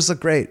 The Clippers look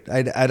great.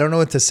 I don't know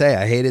what to say.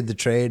 I hated the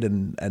trade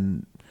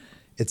and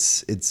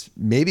it's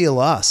maybe a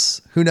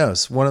loss. Who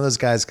knows? One of those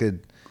guys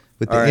could,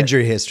 with the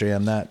injury history,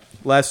 I'm not.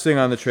 Last thing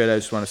on the trade, I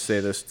just want to say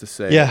this to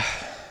say. Yeah.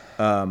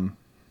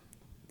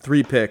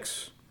 3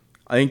 picks.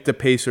 I think the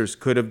Pacers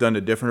could have done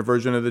a different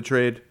version of the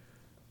trade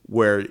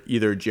where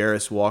either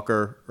Jarris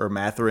Walker or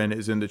Mathurin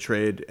is in the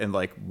trade and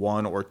like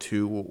 1 or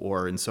 2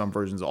 or in some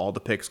versions all the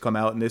picks come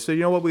out and they say,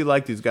 you know what, we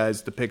like these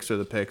guys. The picks are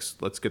the picks.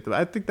 Let's get them.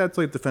 I think that's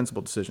like a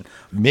defensible decision.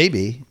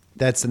 Maybe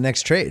that's the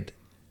next trade.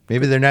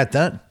 Maybe they're not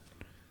done.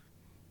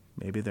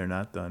 Maybe they're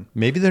not done.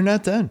 Maybe they're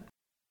not done.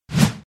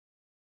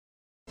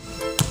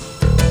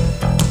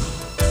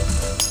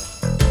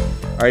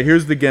 All right,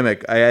 here's the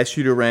gimmick. I asked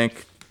you to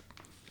rank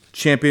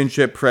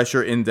championship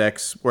pressure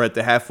index. We're at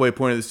the halfway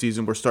point of the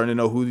season. We're starting to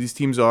know who these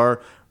teams are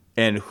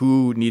and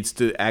who needs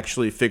to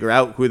actually figure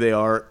out who they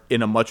are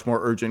in a much more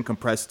urgent,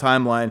 compressed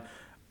timeline.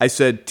 I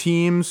said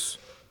teams,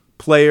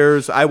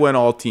 players. I went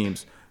all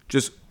teams.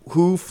 Just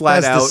who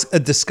flat out. A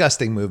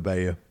disgusting move by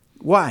you.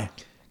 Why?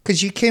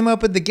 Because you came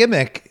up with the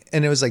gimmick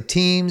and it was like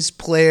teams,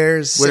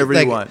 players. Whatever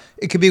you want.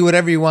 It could be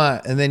whatever you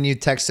want. And then you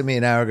texted me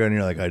an hour ago and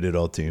you're like, I did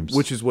all teams.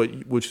 Which is what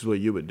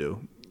you would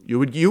do.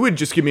 You would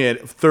just give me a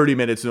 30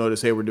 minutes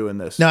notice. Hey, we're doing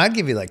this. No, I'd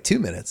give you like 2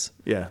 minutes.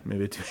 Yeah,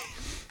 maybe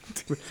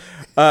 2.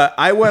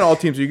 I went all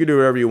teams. So you can do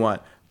whatever you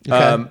want.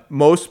 Okay.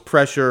 Most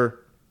pressure,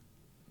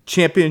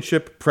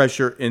 championship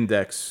pressure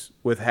index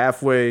with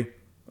halfway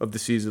of the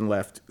season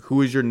left.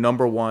 Who is your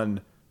number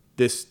one?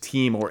 This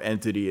team or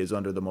entity is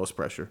under the most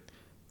pressure.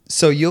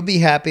 So you'll be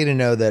happy to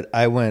know that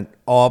I went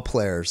all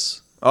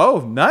players. Oh,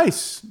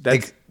 nice.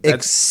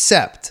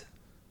 Except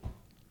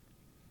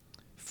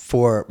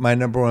for my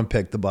number one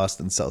pick, the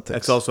Boston Celtics.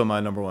 That's also my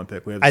number one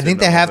pick. I think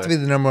they have to be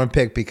the number one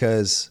pick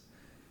because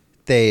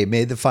they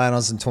made the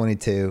finals in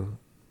 22.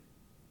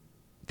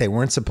 They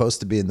weren't supposed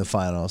to be in the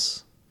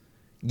finals,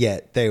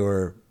 yet they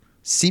were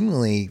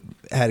seemingly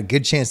had a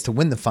good chance to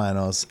win the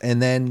finals.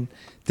 And then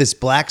this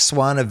black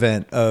swan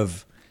event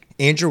of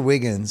Andrew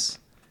Wiggins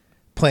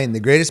playing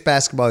the greatest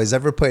basketball he's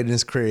ever played in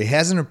his career. He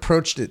hasn't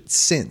approached it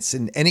since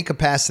in any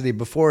capacity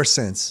before or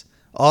since.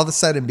 All of a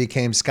sudden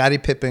became Scottie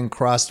Pippen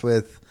crossed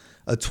with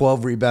a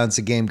 12 rebounds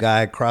a game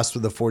guy, crossed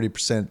with a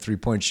 40%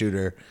 three-point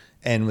shooter,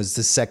 and was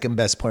the second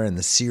best player in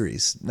the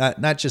series.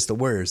 Not just the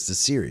Warriors, the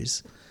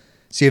series.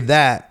 So you have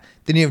that.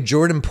 Then you have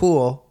Jordan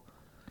Poole,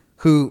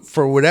 who,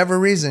 for whatever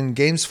reason,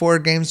 games 4,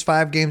 games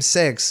 5, game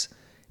 6,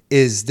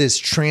 is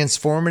this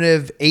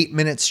transformative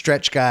 8-minute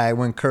stretch guy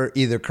when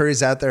either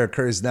Curry's out there or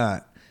Curry's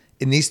not.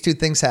 And these two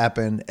things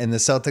happen, and the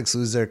Celtics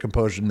lose their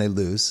composure and they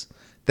lose.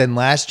 Then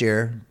last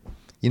year,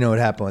 you know what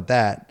happened with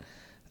that.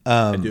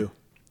 I do.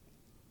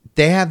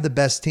 They have the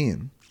best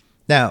team.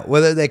 Now,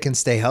 whether they can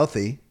stay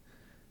healthy,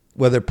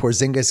 whether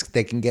Porzingis,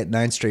 they can get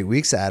 9 straight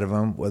weeks out of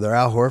him, whether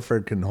Al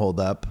Horford can hold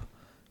up,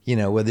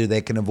 whether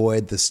they can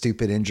avoid the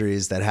stupid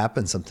injuries that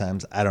happen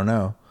sometimes, I don't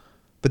know.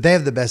 But they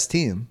have the best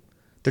team.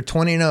 They're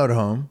 20-0 at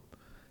home.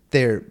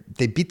 They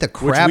beat the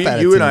crap out of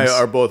teams. You and I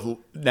are both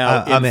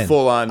now in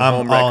full-on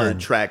home record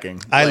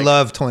tracking. I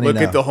love 20-0. Look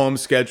at the home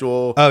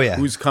schedule. Oh, yeah.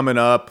 Who's coming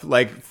up.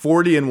 Like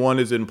 40-1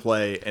 is in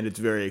play, and it's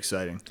very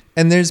exciting.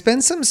 And there's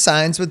been some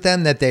signs with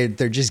them that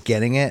they're just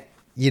getting it.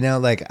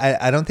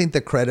 I don't think the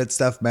credit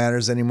stuff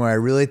matters anymore. I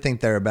really think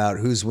they're about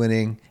who's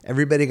winning.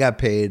 Everybody got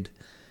paid.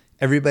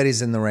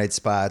 Everybody's in the right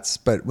spots.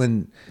 But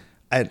when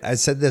I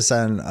said this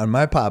on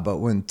my pod, but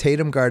when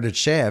Tatum guarded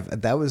Shea,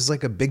 that was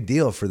like a big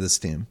deal for this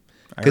team.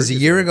 Because a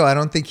year ago, I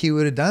don't think he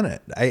would have done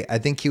it. I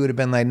think he would have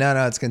been like,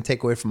 no, it's going to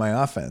take away from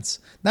my offense.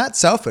 Not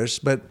selfish,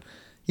 but,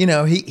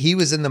 he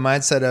was in the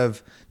mindset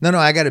of, no,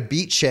 I got to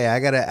beat Shea. I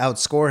got to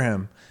outscore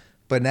him.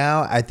 But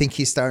now I think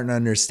he's starting to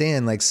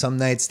understand, like, some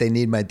nights they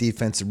need my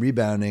defensive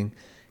rebounding.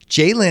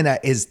 Jalen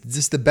is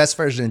just the best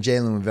version of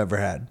Jalen we've ever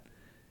had.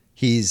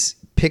 He's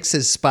picks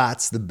his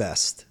spots the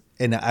best.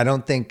 And I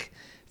don't think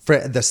for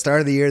the start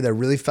of the year, there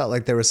really felt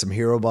like there was some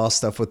hero ball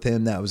stuff with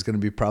him that was going to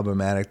be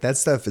problematic. That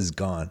stuff is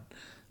gone.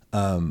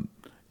 And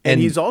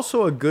he's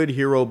also a good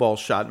hero ball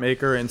shot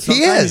maker. And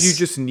sometimes you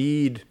just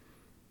need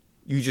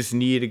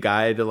a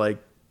guy to like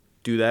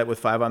do that with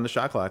 5 on the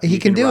shot clock. He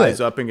can do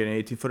rise it. up and get an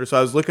 18-footer. So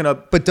I was looking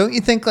up. But don't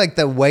you think like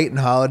the White and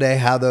Holiday,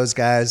 how those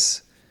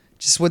guys,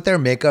 just what their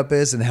makeup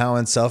is and how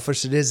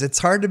unselfish it is? It's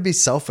hard to be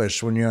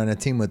selfish when you're on a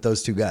team with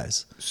those two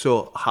guys.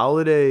 So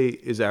Holiday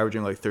is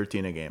averaging like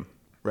 13 a game,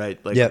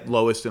 right? Like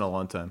lowest in a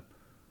long time.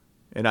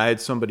 And I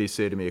had somebody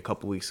say to me a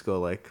couple weeks ago,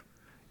 like,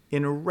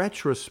 in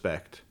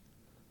retrospect,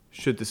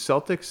 do the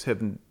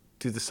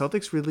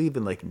Celtics really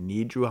even like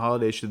need Drew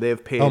Holiday? Should they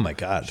have paid? Oh my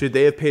God! Should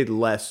they have paid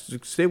less?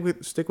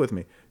 Stick with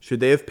me. Should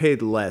they have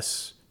paid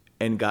less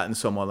and gotten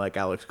someone like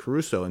Alex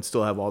Caruso and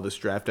still have all this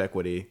draft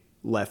equity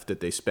left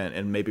that they spent,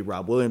 and maybe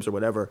Rob Williams or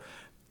whatever?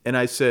 And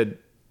I said,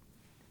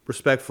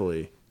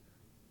 respectfully,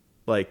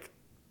 like,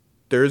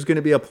 there's going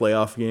to be a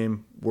playoff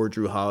game where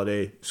Drew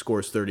Holiday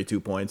scores 32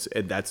 points,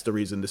 and that's the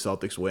reason the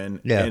Celtics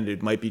win. Yeah. And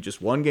it might be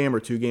just one game or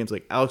 2 games.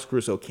 Like, Alex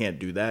Caruso can't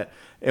do that.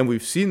 And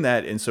we've seen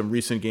that in some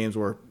recent games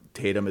where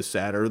Tatum is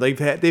sat, or they've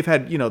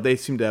had, you know, they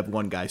seem to have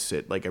one guy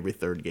sit like every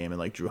third game, and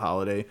like Drew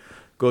Holiday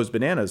goes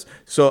bananas.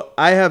 So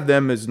I have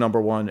them as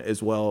number 1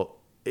 as well.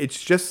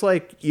 It's just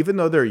like, even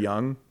though they're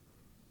young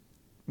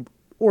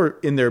or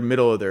in their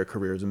middle of their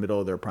careers, the middle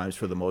of their primes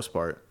for the most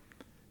part,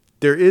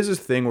 there is this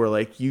thing where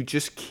like you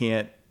just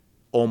can't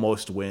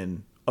almost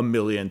win a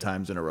million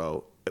times in a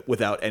row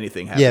without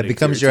anything happening. Yeah, it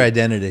becomes your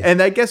identity.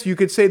 And I guess you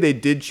could say they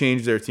did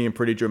change their team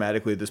pretty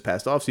dramatically this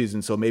past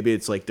offseason. So maybe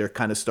it's like they're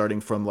kind of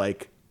starting from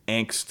like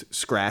angst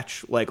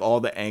scratch, like all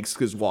the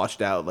angst is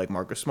washed out. Like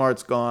Marcus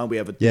Smart's gone. We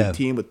have a new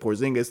team with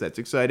Porzingis. That's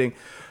exciting.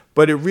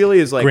 But it really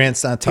is like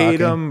Grant's not Tatum,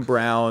 talking.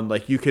 Brown.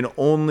 Like you can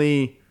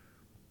only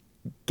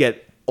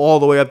get all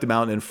the way up the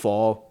mountain and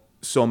fall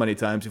so many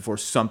times before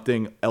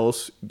something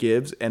else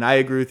gives. And I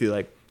agree with you.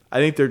 Like, I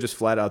think they're just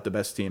flat out the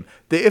best team.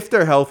 The if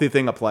they're healthy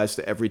thing applies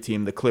to every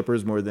team, the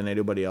Clippers more than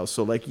anybody else.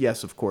 So, like,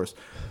 yes, of course.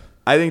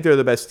 I think they're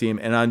the best team.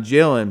 And on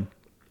Jalen,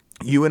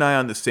 you and I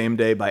on the same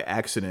day by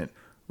accident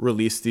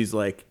released these,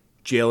 like,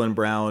 Jalen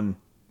Brown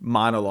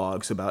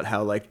monologues about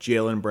how, like,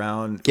 Jalen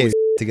Brown Get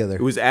together.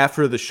 It was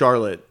after the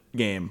Charlotte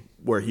game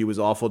where he was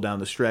awful down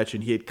the stretch,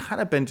 and he had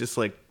kind of been just,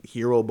 like,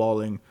 hero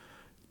balling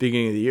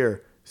beginning of the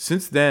year.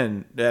 Since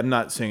then, I'm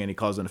not saying any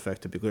cause and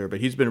effect to be clear, but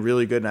he's been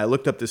really good. And I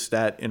looked up this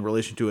stat in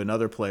relation to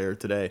another player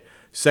today.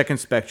 Second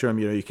Spectrum,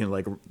 you know, you can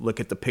like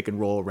look at the pick and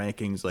roll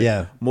rankings,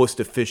 like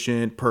most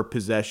efficient per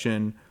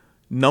possession.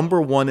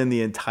 Number 1 in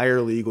the entire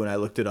league when I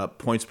looked it up,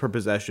 points per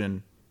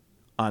possession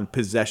on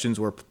possessions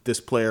where this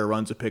player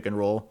runs a pick and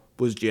roll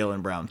was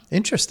Jalen Brown.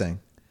 Interesting.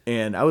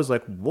 And I was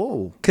like,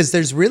 whoa. Because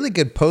there's really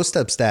good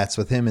post-up stats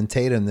with him and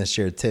Tatum this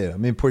year, too. I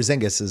mean,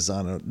 Porzingis is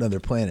on another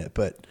planet,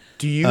 but...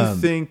 Do you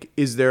think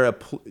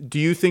do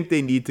you think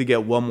they need to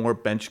get one more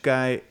bench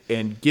guy?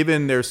 And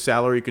given their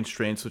salary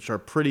constraints, which are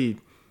pretty...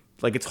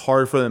 Like, it's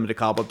hard for them to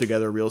cobble up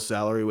together a real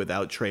salary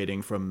without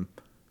trading from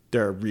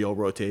their real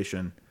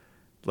rotation.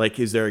 Like,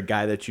 is there a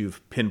guy that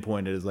you've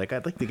pinpointed as, like,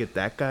 I'd like to get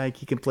that guy?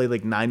 He can play,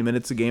 like, 9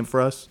 minutes a game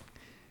for us?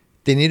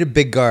 They need a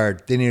big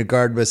guard. They need a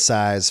guard with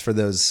size for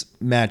those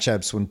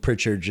matchups when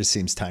Pritchard just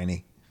seems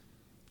tiny.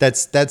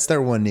 That's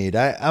their one need.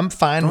 I'm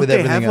fine with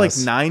everything else. Don't they have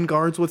like 9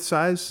 guards with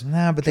size?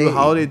 Nah, but Drew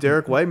Holiday,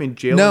 Derek White. I mean,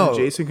 Jalen and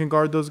Jason can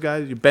guard those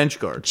guys. You bench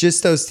guard.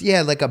 Just those,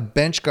 like a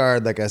bench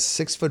guard, like a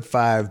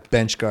 6'5"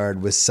 bench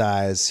guard with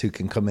size who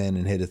can come in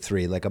and hit a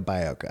 3, like a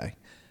buyout guy.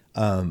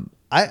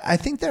 I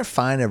think they're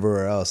fine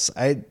everywhere else.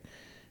 I'm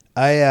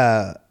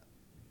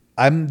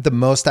the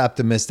most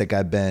optimistic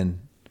I've been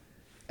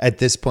at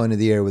this point of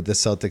the year with the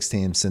Celtics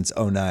team since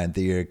 2009,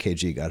 the year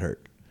KG got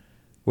hurt,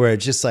 where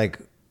it's just like,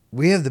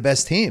 we have the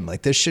best team.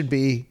 Like this should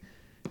be,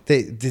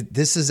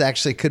 this is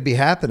actually could be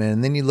happening.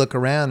 And then you look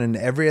around and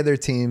every other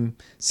team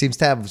seems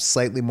to have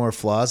slightly more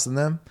flaws than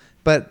them,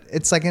 but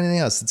it's like anything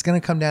else. It's going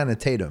to come down to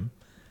Tatum.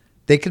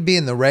 They could be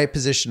in the right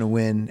position to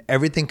win.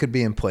 Everything could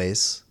be in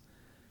place.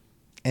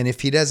 And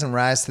if he doesn't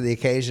rise to the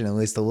occasion, at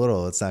least a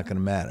little, it's not going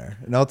to matter.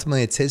 And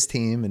ultimately, it's his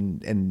team,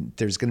 and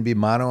there's going to be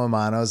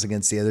mano-a-manos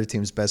against the other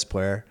team's best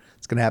player.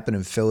 It's going to happen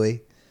in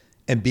Philly.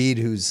 Embiid,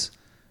 who's,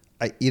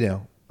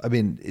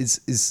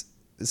 is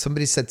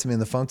somebody said to me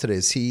on the phone today,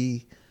 is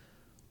he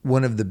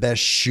one of the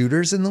best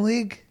shooters in the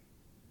league?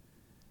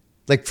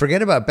 Like,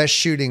 forget about best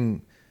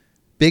shooting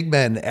big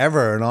men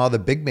ever and all the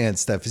big man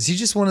stuff. Is he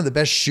just one of the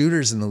best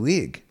shooters in the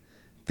league?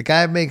 The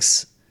guy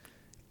makes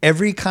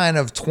every kind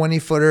of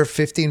 20-footer,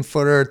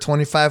 15-footer,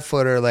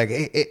 25-footer,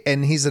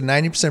 and he's a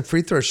 90%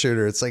 free throw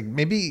shooter. It's like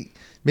maybe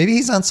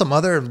he's on some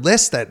other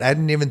list that I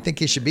didn't even think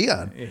he should be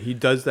on. He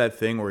does that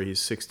thing where he's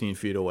 16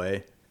 feet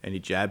away and he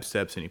jab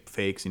steps and he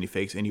fakes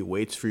and he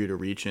waits for you to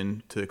reach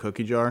into the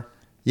cookie jar.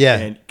 Yeah.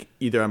 And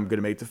either I'm going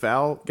to make the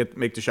foul,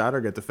 make the shot, or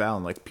get the foul.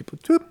 And like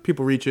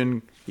people reach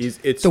in.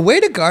 It's the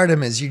way to guard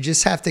him is you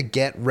just have to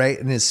get right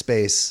in his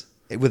space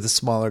with a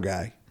smaller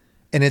guy.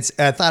 And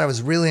I thought it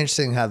was really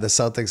interesting how the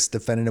Celtics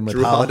defended him with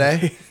Drew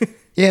Holiday.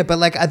 Yeah, but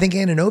like I think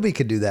Anunoby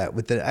could do that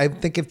with I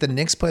think if the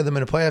Knicks play them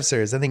in a playoff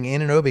series, I think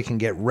Anunoby can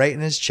get right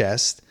in his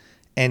chest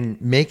and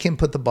make him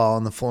put the ball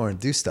on the floor and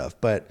do stuff.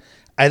 But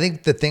I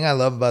think the thing I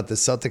love about the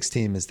Celtics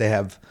team is they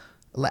have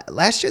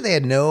last year they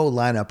had no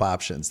lineup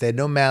options. They had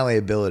no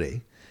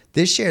malleability.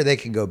 This year they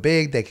can go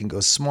big, they can go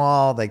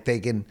small, like they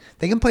can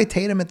play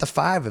Tatum at the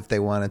 5 if they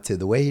wanted to.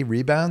 The way he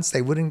rebounds,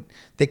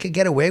 they could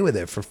get away with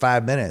it for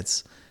 5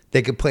 minutes.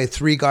 They could play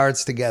 3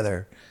 guards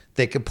together.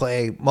 They could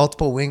play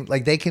multiple wing.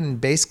 Like they can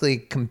basically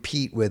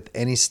compete with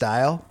any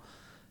style.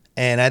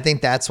 And I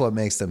think that's what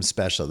makes them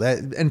special.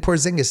 And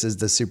Porzingis is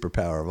the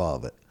superpower of all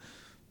of it.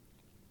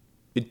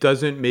 It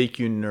doesn't make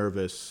you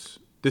nervous.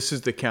 This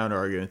is the counter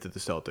argument to the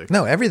Celtics.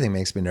 No, everything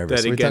makes me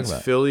nervous. That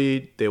against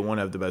Philly, they won't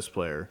have the best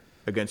player.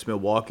 Against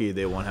Milwaukee,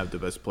 they won't have the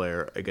best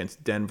player.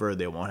 Against Denver,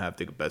 they won't have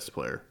the best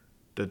player.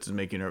 That doesn't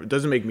make you nervous. It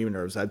doesn't make me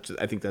nervous. I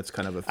think that's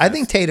kind of a. I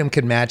think Tatum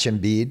could match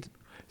Embiid.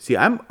 See,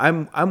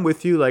 I'm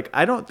with you. Like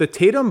the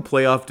Tatum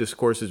playoff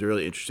discourse is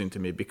really interesting to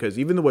me because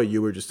even the way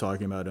you were just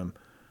talking about him,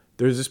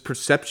 there's this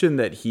perception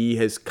that he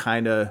has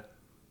kind of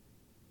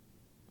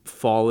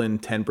fallen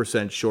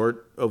 10%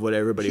 short of what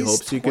everybody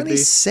hopes he could be.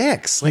 He's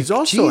 26. He's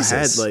also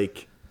had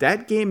like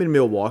that game in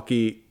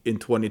Milwaukee in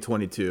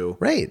 2022,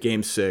 right?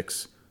 Game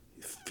 6.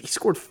 He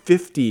scored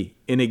 50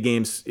 in a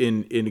game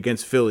in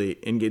against Philly.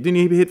 Didn't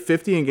he hit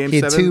 50 in Game 7?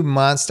 He had 2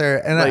 monster,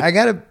 and like, I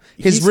gotta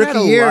his rookie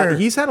year.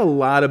 He's had a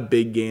lot of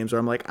big games where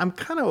I'm like, I'm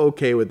kind of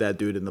okay with that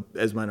dude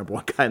as my number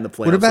 1 guy in the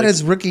playoffs. What about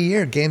his rookie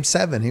year, Game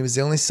 7? He was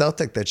the only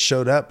Celtic that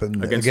showed up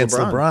against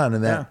LeBron,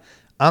 and that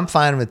I'm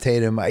fine with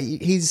Tatum.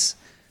 He's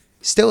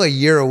still a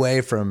year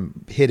away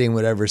from hitting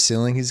whatever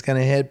ceiling he's going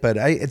to hit, but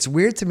it's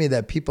weird to me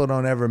that people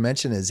don't ever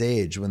mention his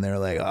age when they're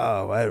like,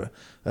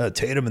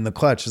 Tatum in the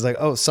clutch. It's like,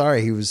 oh,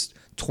 sorry, he was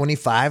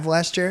 25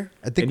 last year.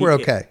 I think we're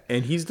okay.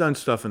 And he's done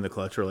stuff in the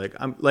clutch where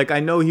I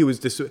know he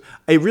was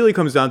it really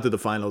comes down to the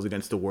finals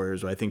against the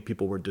Warriors where I think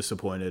people were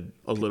disappointed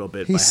a little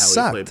bit by how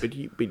sucked.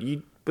 he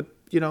played. But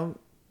you know,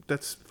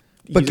 he's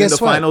in the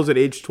finals at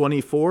age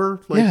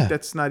 24.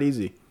 That's not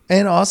easy.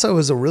 And also it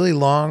was a really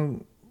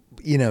long,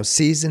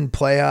 season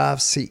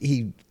playoffs.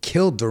 He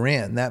killed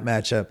Durant in that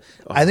matchup.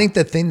 I think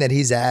the thing that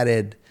he's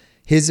added,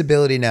 his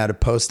ability now to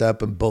post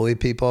up and bully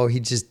people, he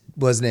just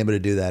wasn't able to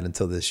do that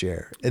until this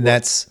year. And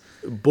that's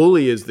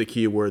bully is the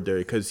key word there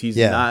because he's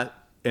not,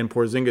 and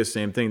Porzingis,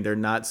 same thing. They're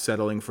not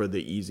settling for the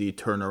easy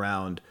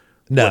turnaround,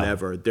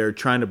 whatever. They're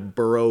trying to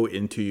burrow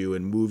into you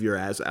and move your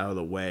ass out of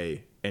the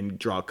way and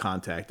draw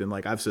contact. And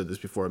like I've said this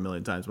before a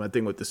million times, my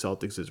thing with the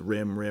Celtics is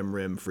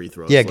rim, free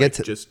throws. Yeah,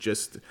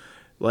 just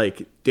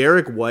like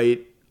Derek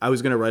White. I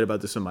was going to write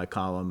about this in my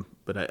column,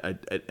 but I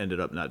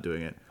ended up not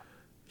doing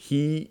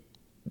it.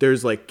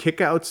 There's like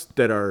kickouts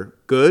that are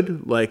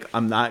good. Like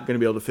I'm not going to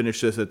be able to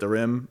finish this at the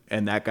rim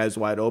and that guy's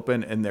wide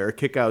open. And there are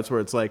kickouts where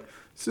it's like,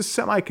 this is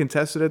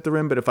semi-contested at the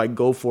rim, but if I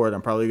go for it,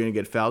 I'm probably going to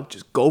get fouled.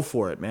 Just go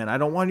for it, man. I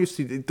don't want you to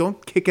see,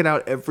 don't kick it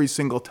out every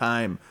single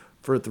time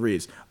for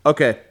threes.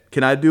 Okay.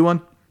 Can I do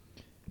one?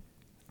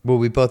 Well,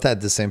 we both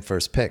had the same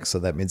first pick, so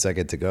that means I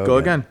get to go. Go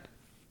again.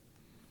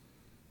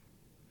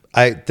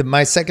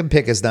 My second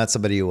pick is not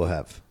somebody you will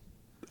have.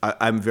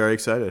 I'm very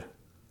excited.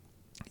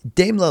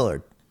 Dame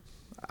Lillard.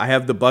 I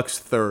have the Bucks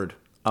third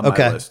on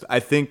my list. I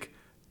think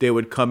they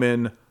would come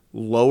in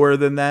lower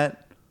than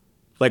that.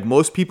 Like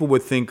most people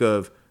would think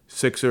of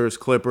Sixers,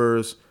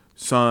 Clippers,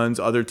 Suns,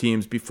 other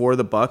teams before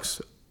the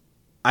Bucks.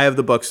 I have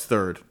the Bucks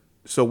third.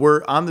 So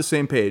we're on the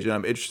same page, and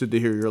I'm interested to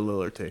hear your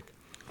Lillard take.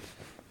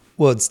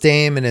 Well, it's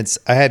Dame, and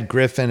I had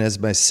Griffin as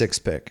my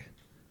 6th pick.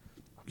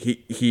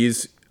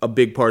 He's a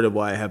big part of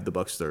why I have the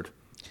Bucks third.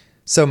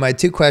 So my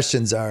 2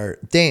 questions are,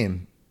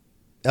 Dame,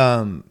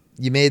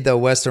 you made the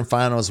Western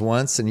Finals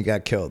once and you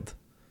got killed.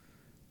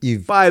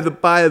 By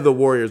the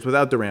Warriors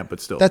without Durant, but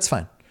still. That's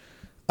fine.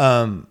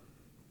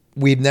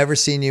 We've never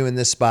seen you in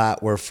this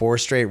spot where 4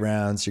 straight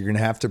rounds, you're going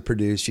to have to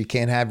produce. You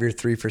can't have your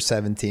 3 for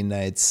 17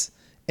 nights,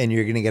 and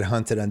you're going to get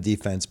hunted on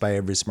defense by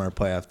every smart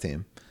playoff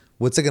team.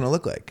 What's it going to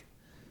look like?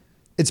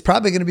 It's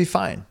probably going to be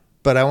fine,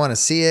 but I want to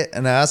see it.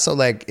 And I also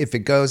like if it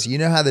goes, you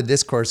know how the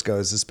discourse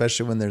goes,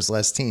 especially when there's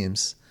less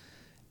teams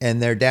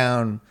and they're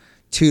down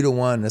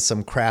 2-1 to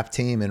some crap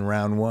team in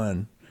round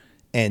 1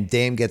 and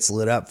Dame gets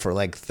lit up for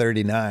like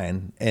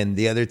 39 and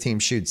the other team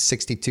shoots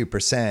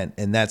 62%.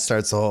 And that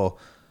starts the whole,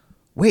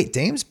 wait,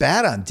 Dame's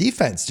bad on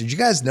defense. Did you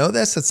guys know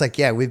this? It's like,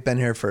 yeah, we've been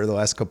here for the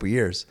last couple of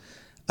years.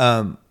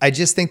 I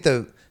just think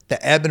the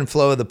ebb and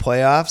flow of the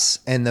playoffs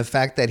and the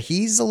fact that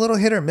he's a little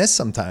hit or miss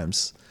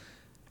sometimes,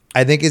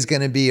 I think is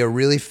going to be a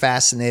really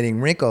fascinating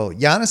wrinkle.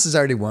 Giannis has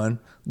already won.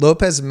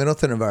 Lopez and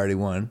Middleton have already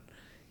won.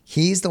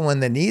 He's the one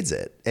that needs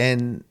it.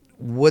 And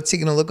what's he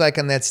going to look like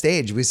on that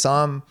stage? We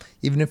saw him,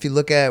 even if you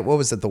look at,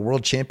 the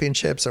World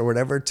Championships or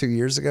whatever, 2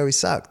 years ago, he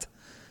sucked.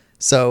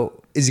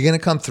 So is he going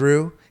to come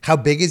through? How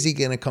big is he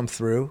going to come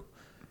through?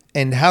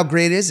 And how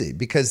great is he?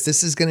 Because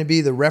this is going to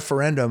be the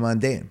referendum on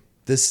Dame,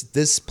 this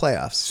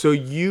playoffs. So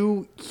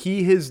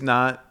he has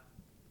not,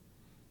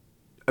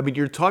 I mean,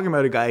 you're talking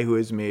about a guy who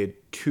has made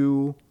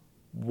 2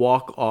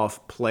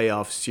 walk-off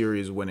playoff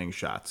series winning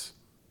shots.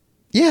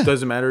 Yeah.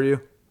 Doesn't matter to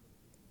you?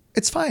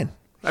 It's fine.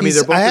 I mean,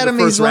 they're both in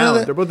the first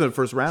round. They're both in the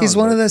first round. He's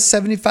one of the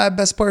 75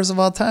 best players of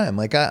all time.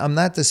 Like, I'm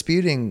not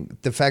disputing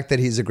the fact that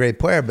he's a great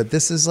player, but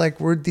this is like,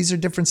 these are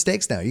different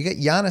stakes now. You got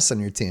Giannis on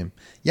your team.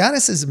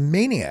 Giannis is a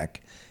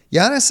maniac.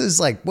 Giannis is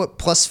like, what,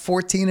 plus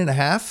 14 and a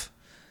half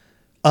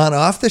on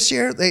off this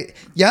year?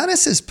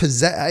 Giannis is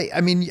possessed.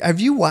 I mean, have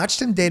you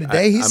watched him day to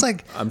day?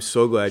 I'm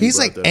so glad he's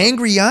like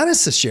angry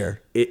Giannis this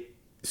year.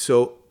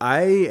 So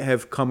I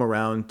have come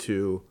around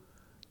to,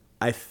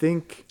 I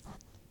think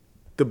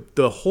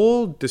the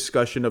whole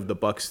discussion of the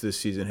Bucks this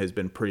season has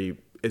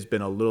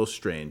been a little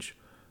strange.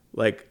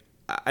 Like,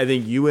 I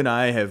think you and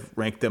I have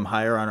ranked them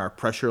higher on our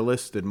pressure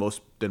list than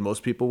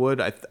most people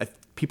would.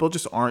 People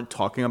just aren't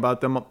talking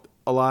about them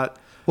a lot.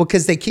 Well,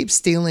 because they keep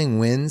stealing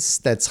wins.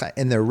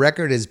 And their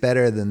record is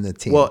better than the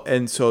team. Well,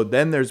 and so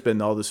then there's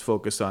been all this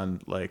focus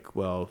on like,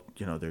 well,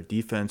 their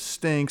defense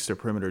stinks. Their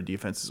perimeter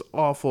defense is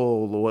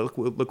awful.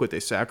 Look what they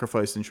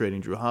sacrificed in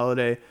trading Drew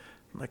Holiday.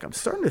 Like, I'm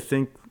starting to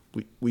think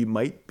we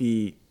might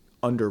be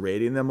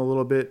underrating them a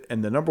little bit.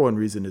 And the number one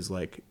reason is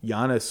like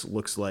Giannis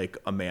looks like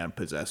a man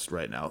possessed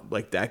right now.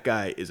 Like, that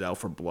guy is out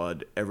for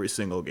blood every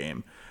single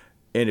game.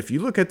 And if you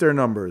look at their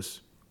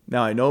numbers,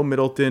 now I know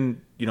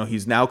Middleton,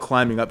 he's now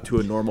climbing up to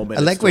a normal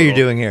minutes. I like what you're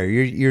doing here.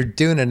 You're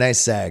doing a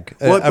nice zag.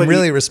 I'm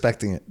really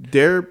respecting it.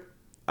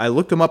 I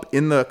looked them up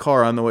in the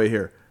car on the way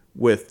here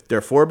with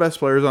their four best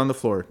players on the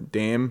floor,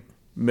 Dame,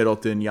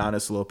 Middleton,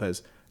 Giannis,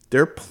 Lopez.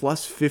 They're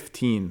plus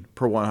 15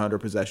 per 100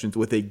 possessions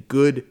with a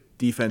good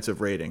defensive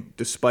rating,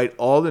 despite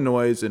all the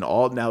noise and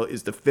all. Now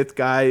is the fifth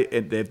guy,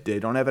 and they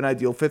don't have an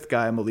ideal fifth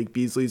guy. Malik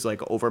Beasley's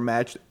like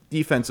overmatched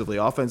defensively.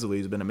 Offensively,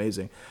 he's been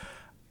amazing.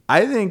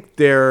 I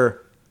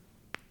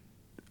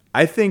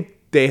think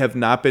they have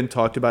not been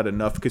talked about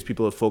enough because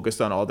people have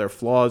focused on all their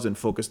flaws and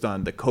focused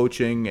on the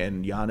coaching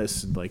and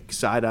Giannis like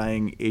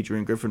side-eyeing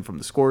Adrian Griffin from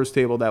the scorers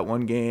table that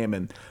one game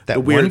and the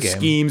weird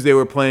schemes they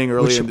were playing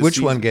early in the season. Which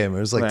one game?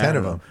 It was like 10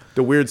 of them.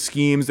 The weird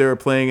schemes they were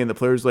playing and the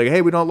players were like,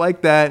 hey, we don't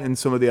like that, and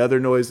some of the other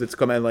noise that's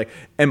come in. Like,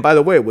 and by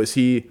the way, was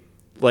he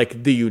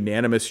like the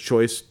unanimous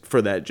choice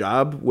for that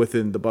job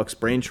within the Bucks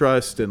brain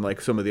trust and like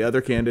some of the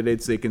other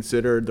candidates they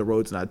considered, the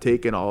road's not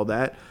taken, all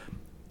that?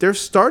 They're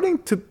starting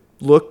to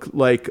look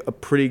like a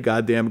pretty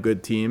goddamn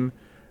good team.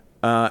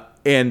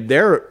 And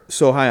they're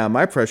so high on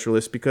my pressure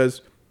list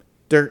because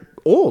they're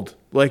old.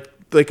 Like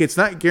it's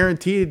not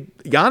guaranteed.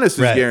 Giannis is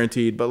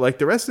guaranteed, but like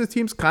the rest of the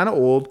team's kind of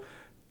old.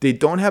 They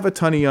don't have a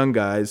ton of young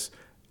guys.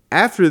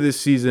 After this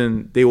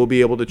season, they will be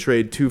able to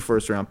trade 2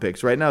 first-round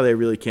picks. Right now, they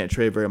really can't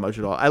trade very much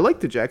at all. I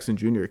like the Jackson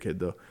Jr. kid,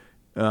 though.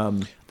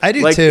 I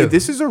do, too.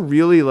 This is a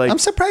really, like... I'm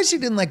surprised you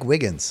didn't like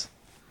Wiggins.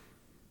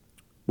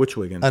 Which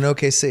Wiggins? On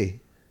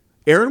OKC.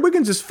 Aaron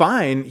Wiggins is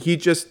fine. He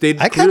just...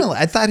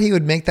 I thought he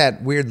would make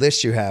that weird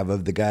list you have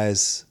of the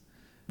guys...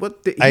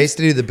 I used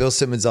to do the Bill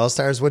Simmons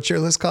All-Stars. What's your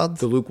list called?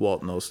 The Luke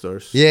Walton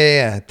All-Stars.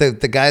 Yeah.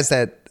 The guys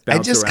that... I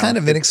just kind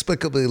of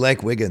inexplicably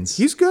like Wiggins.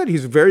 He's good.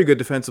 He's a very good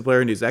defensive player,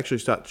 and he's actually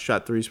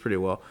shot threes pretty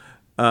well.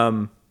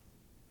 I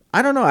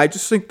don't know. I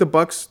just think the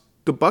Bucks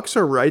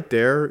are right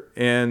there,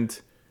 and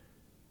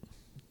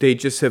they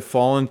just have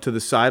fallen to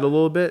the side a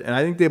little bit. And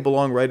I think they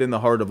belong right in the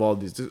heart of all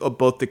these,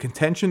 both the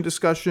contention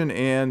discussion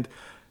and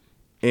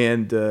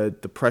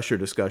the pressure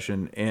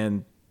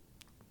discussion.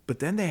 But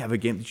then they have a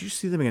game. Did you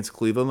see them against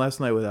Cleveland last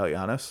night without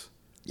Giannis?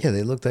 Yeah,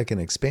 they looked like an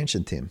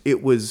expansion team.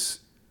 It was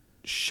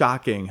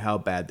shocking how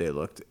bad they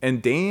looked.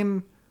 And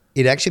Dame...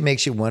 It actually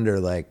makes you wonder,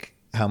 like,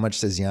 how much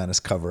does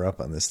Giannis cover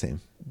up on this team?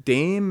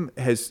 Dame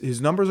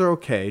his numbers are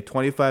okay,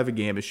 25 a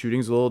game. His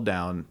shooting's a little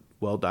down,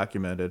 well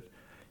documented.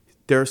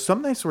 There are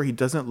some nights where he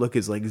doesn't look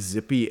as like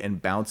zippy and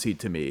bouncy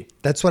to me.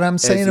 That's what I'm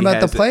saying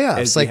about the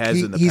playoffs. Like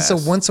he's a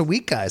once a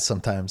week guy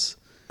sometimes.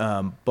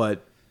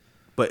 But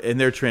in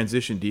their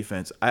transition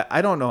defense,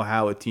 I don't know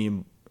how a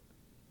team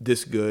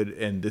this good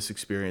and this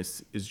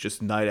experienced is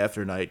just night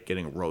after night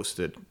getting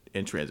roasted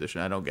in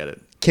transition. I don't get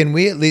it. Can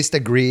we at least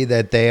agree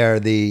that they are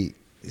the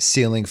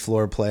ceiling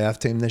floor playoff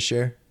team this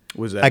year?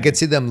 I could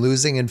see them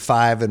losing in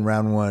 5 in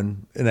round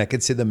 1, and I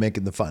could see them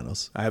making the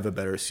finals. I have a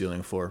better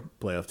ceiling floor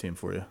playoff team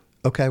for you.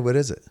 Okay, what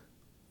is it?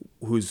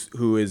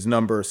 Who is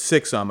number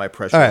 6 on my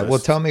pressure list? All right, list. well,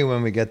 tell me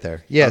when we get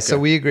there. Yeah, okay. So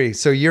we agree.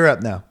 So you're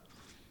up now.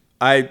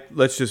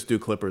 Let's just do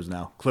Clippers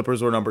now.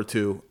 Clippers were number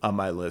 2 on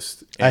my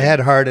list. I had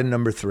Harden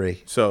number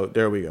 3. So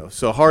there we go.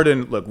 So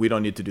Harden, look, we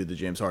don't need to do the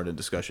James Harden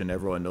discussion.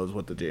 Everyone knows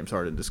what the James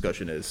Harden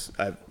discussion is.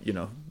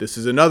 This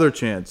is another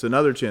chance.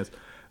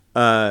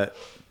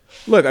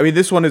 Look, I mean,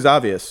 this one is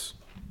obvious.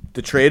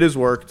 The trade has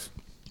worked.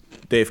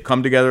 They've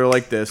come together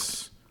like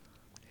this.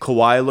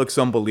 Kawhi looks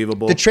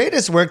unbelievable. The trade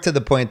has worked to the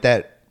point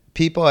that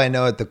people I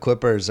know at the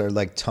Clippers are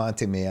like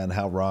taunting me on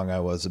how wrong I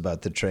was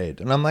about the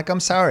trade. And I'm like, I'm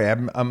sorry.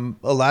 I'm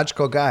a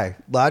logical guy.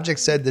 Logic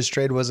said this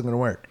trade wasn't going to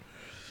work.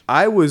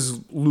 I was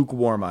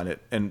lukewarm on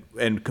it. And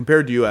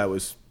compared to you, I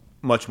was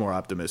much more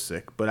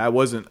optimistic. But I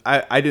wasn't.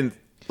 I didn't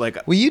like.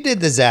 Well, you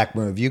did the Zach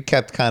move. You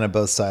kept kind of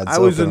both sides. I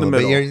was in the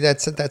middle.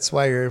 That's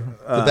why you're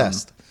the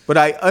best. But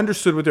I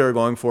understood what they were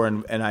going for,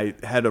 and I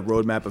had a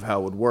roadmap of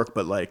how it would work.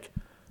 But like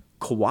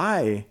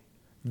Kawhi,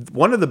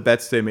 one of the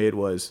bets they made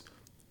was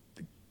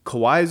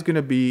Kawhi is going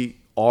to be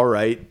all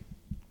right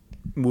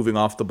moving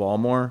off the ball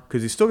more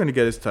because he's still going to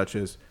get his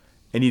touches,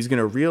 and he's going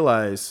to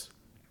realize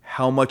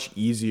how much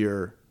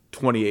easier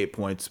 28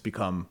 points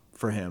become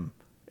for him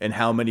and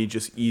how many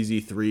just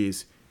easy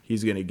threes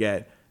he's going to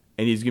get.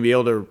 And he's going to be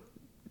able to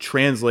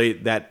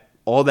translate that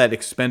all that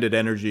expended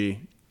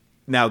energy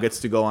now gets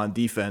to go on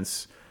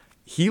defense.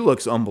 He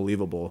looks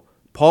unbelievable.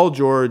 Paul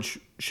George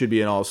should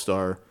be an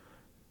all-star.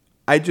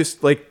 I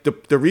just like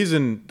the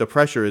reason the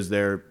pressure is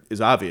there is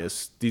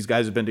obvious. These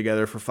guys have been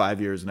together for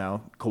 5 years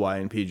now,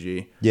 Kawhi and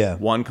PG. Yeah.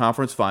 1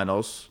 conference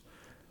finals,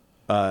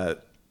 3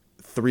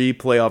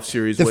 playoff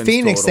series wins The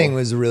Phoenix total. thing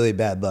was really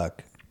bad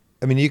luck.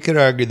 I mean, you could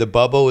argue the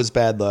bubble was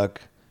bad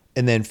luck,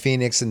 and then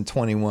Phoenix in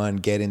 21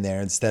 getting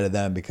there instead of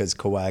them because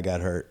Kawhi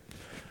got hurt.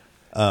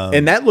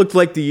 And that looked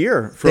like the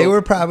year. They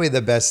were probably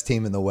the best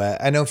team in the West.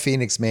 I know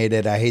Phoenix made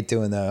it. I hate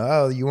doing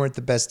you weren't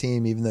the best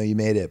team even though you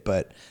made it.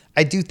 But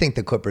I do think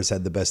the Clippers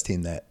had the best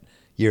team that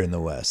year in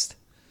the West.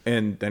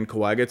 And then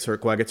Kawhi gets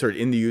hurt. Kawhi gets hurt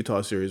in the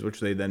Utah series,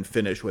 which they then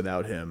finish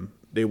without him.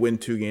 They win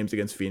 2 games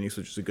against Phoenix,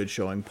 which is a good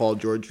showing. Paul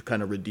George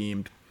kind of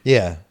redeemed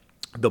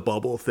the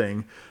bubble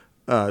thing,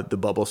 the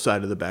bubble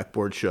side of the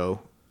backboard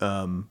show.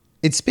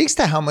 It speaks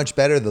to how much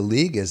better the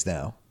league is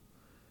now.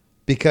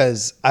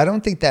 Because I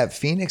don't think that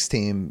Phoenix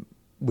team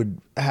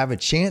would have a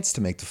chance to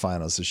make the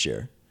finals this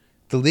year.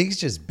 The league's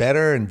just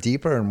better and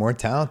deeper and more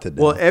talented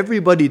now. Well,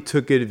 everybody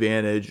took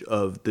advantage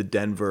of the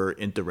Denver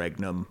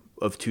interregnum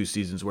of 2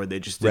 seasons where they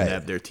just didn't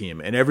have their team.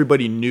 And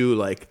everybody knew,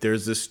 like,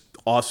 there's this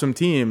awesome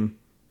team.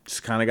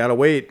 Just kind of got to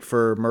wait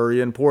for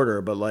Murray and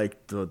Porter. But,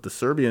 like, the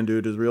Serbian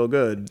dude is real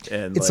good.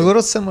 And it's a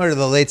little similar to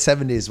the late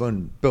 70s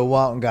when Bill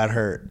Walton got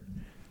hurt.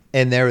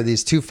 And there were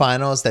these 2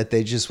 finals that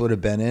they just would have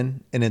been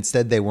in, and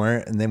instead they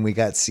weren't. And then we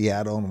got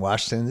Seattle and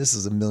Washington. This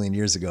is a million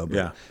years ago.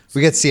 But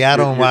we got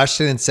Seattle and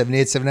Washington in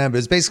 78, 79. But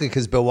it's basically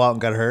because Bill Walton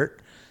got hurt.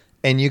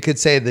 And you could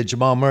say that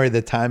Jamal Murray,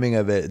 the timing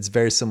of it, it's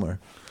very similar.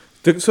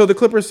 So the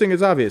Clippers thing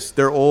is obvious.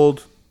 They're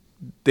old.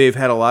 They've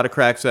had a lot of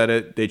cracks at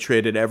it. They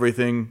traded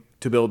everything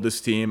to build this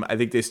team. I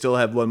think they still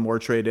have one more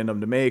trade in them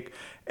to make.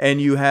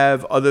 And you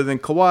have, other than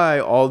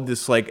Kawhi, all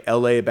this like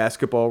LA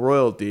basketball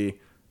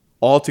royalty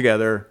all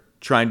together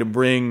trying to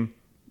bring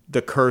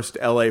the cursed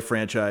LA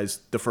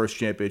franchise the first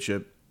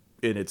championship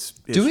in its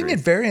history. Doing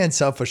it very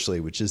unselfishly,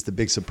 which is the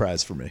big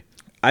surprise for me.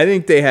 I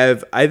think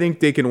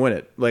they can win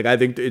it. Like, I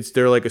think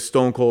they're like a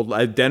stone cold.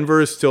 Denver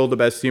is still the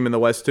best team in the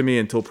West to me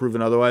until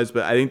proven otherwise.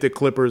 But I think the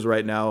Clippers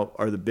right now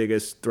are the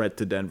biggest threat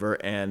to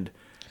Denver. And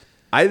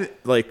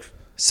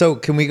So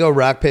can we go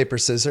rock, paper,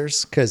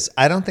 scissors? Because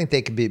I don't think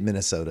they can beat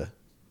Minnesota.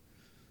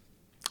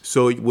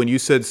 So when you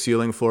said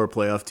ceiling floor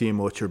playoff team,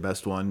 what's your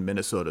best one?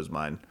 Minnesota's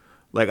mine.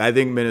 Like, I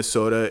think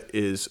Minnesota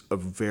is a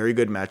very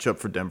good matchup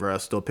for Denver. I'll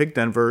still pick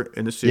Denver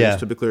in the series,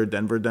 to be clear.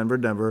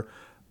 Denver.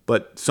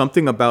 But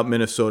something about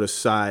Minnesota's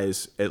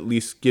size at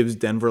least gives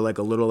Denver like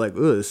a little like,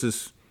 ooh, this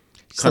is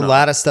it's a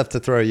lot of stuff to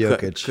throw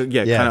Jokic.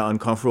 Kind of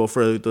uncomfortable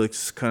for like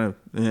kind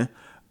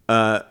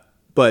of.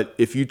 But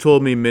if you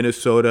told me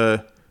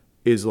Minnesota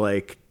is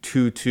like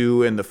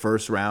 2-2 in the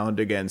first round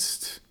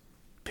against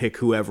pick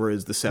whoever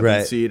is the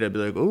 7th seed, I'd be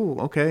like, oh,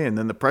 okay. And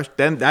then the pressure.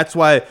 Then that's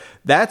why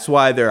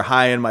they're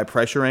high in my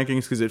pressure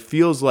rankings, because it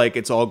feels like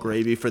it's all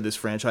gravy for this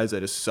franchise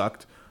that has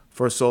sucked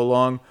for so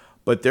long.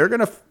 But they're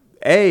gonna.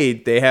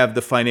 They have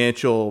the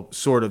financial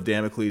sort of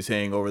Damocles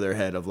hanging over their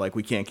head of like,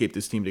 we can't keep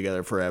this team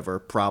together forever.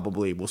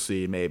 Probably, we'll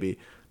see, maybe.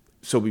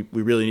 So we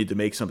really need to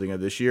make something of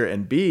this year.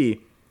 And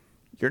B,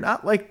 you're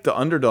not like the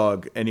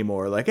underdog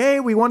anymore. Like, hey,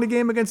 we won a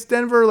game against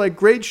Denver. Like,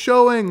 great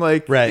showing.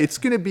 Like, it's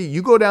going to be,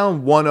 you go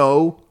down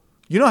 1-0.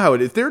 You know how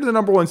it is. If they're the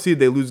number 1 seed,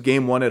 they lose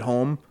game 1 at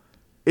home.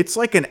 It's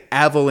like an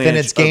avalanche. Then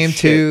it's game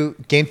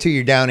 2. Game 2,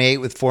 you're down 8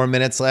 with 4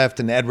 minutes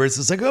left. And Edwards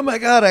is like, oh my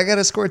God, I got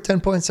to score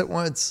 10 points at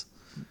once.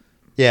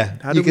 Yeah,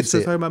 how did we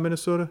start talking about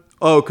Minnesota?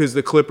 Oh, because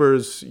the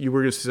Clippers. You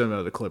were just saying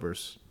about the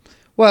Clippers.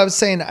 Well, I was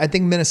saying I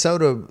think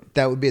Minnesota,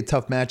 that would be a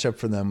tough matchup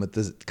for them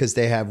because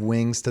they have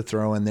wings to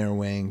throw in their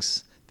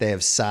wings. They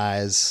have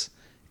size,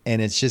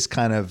 and it's just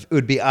kind of, it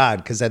would be odd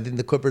because I think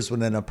the Clippers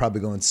would end up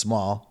probably going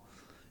small,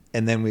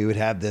 and then we would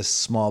have this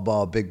small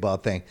ball, big ball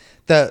thing.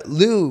 The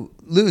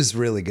Lou's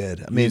really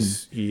good. I mean,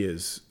 he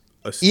is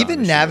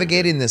even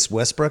navigating this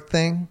Westbrook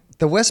thing.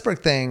 The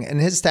Westbrook thing, and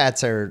his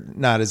stats are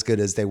not as good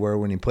as they were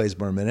when he plays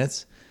more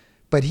minutes,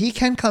 but he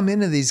can come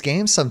into these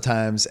games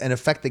sometimes and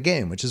affect the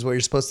game, which is what you're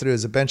supposed to do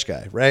as a bench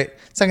guy, right?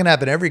 It's not going to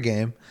happen every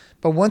game,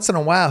 but once in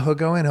a while he'll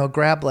go in, he'll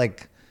grab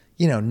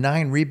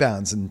 9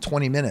 rebounds in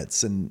 20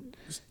 minutes and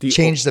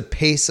change the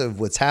pace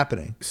of what's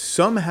happening.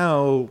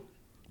 Somehow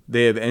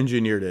they have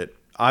engineered it,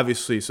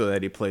 obviously so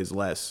that he plays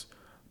less,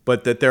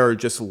 but that there are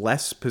just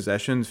less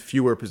possessions,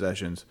 fewer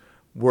possessions,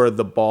 where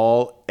the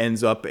ball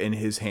ends up in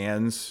his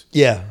hands.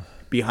 Yeah.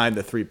 Behind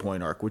the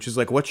 3-point arc, which is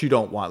like what you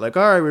don't want. Like,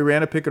 all right, we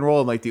ran a pick and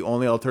roll, and like the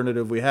only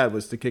alternative we had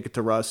was to kick it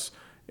to Russ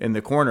in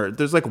the corner.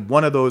 There's like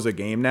one of those a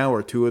game now,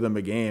 or 2 of them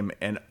a game,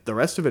 and the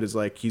rest of it is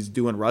like he's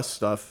doing Russ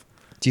stuff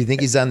Do you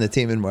think he's on the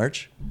team in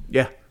March?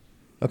 Yeah.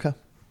 Okay.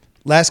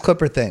 Last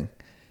Clipper thing.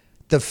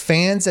 The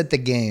fans at the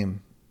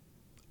game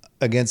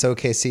against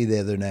OKC the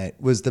other night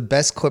was the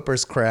best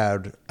Clippers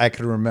crowd I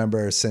could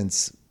remember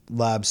since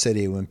Lob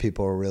City when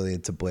people were really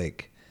into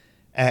Blake.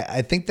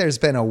 I think there's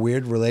been a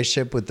weird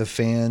relationship with the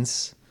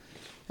fans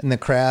and the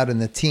crowd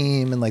and the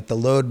team and like the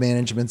load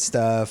management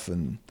stuff.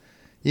 And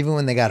even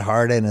when they got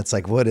Harden, it's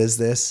like, what is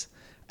this?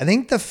 I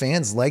think the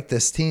fans like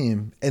this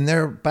team. And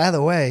they're, by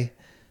the way,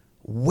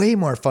 way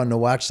more fun to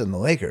watch than the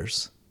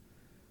Lakers.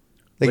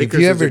 Like Lakers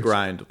if you ever, is a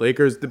grind.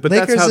 Lakers, but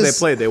Lakers that's how is, they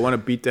play. They want to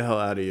beat the hell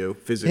out of you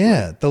physically.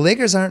 Yeah, the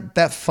Lakers aren't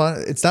that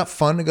fun. It's not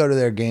fun to go to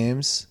their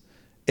games.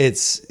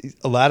 It's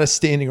a lot of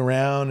standing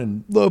around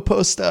and low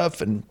post stuff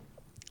and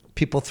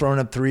people throwing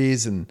up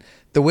threes. And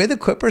the way the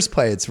Clippers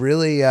play, it's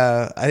really,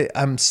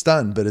 I'm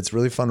stunned, but it's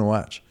really fun to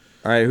watch.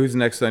 All right, who's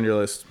next on your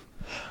list?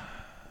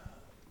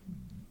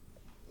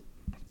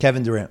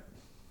 Kevin Durant.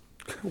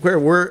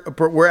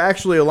 We're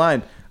actually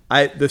aligned.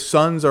 The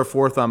Suns are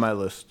fourth on my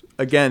list.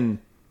 Again,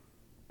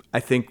 I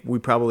think we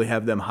probably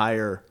have them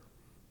higher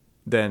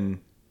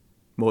than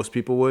most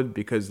people would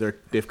because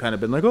they've kind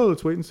of been like, oh,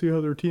 let's wait and see how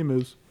their team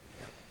is.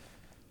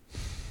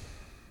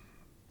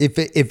 If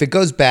it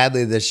goes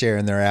badly this year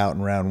and they're out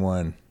in round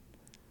one,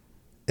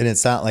 and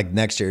it's not like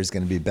next year is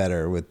going to be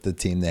better with the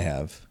team they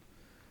have,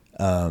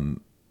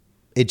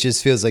 it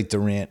just feels like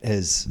Durant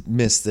has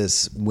missed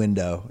this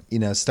window. You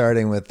know,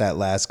 starting with that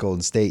last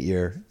Golden State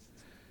year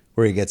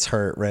where he gets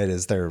hurt right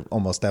as they're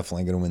almost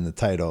definitely going to win the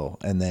title,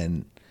 and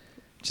then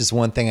just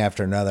one thing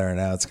after another, and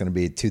now it's going to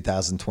be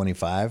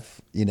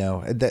 2025. You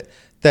know,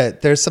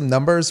 that there's some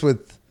numbers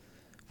with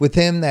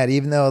him that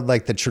even though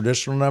like the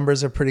traditional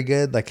numbers are pretty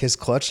good, like his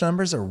clutch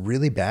numbers are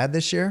really bad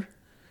this year.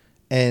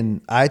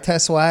 And eye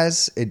test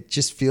wise, it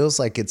just feels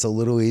like it's a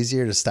little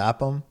easier to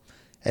stop him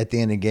at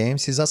the end of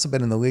games. He's also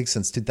been in the league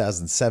since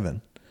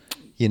 2007,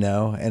 you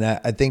know, and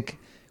I think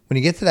when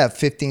you get to that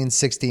 15,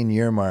 16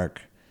 year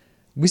mark,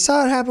 we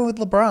saw it happen with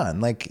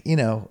LeBron. Like, you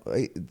know,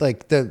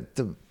 like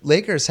the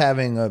Lakers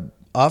having a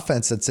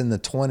offense that's in the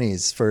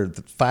 20s for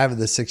the 5 of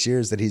the 6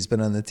 years that he's been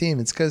on the team.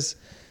 It's because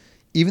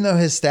even though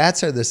his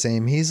stats are the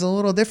same, he's a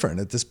little different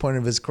at this point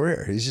of his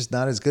career. He's just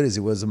not as good as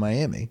he was in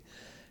Miami.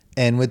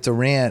 And with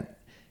Durant,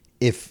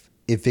 if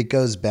it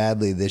goes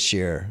badly this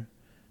year,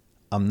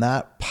 I'm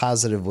not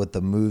positive what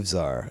the moves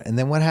are. And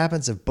then what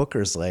happens if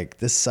Booker's like,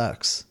 this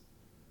sucks?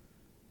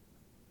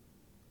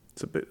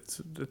 It's a bit.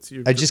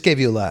 I just gave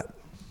you a lot.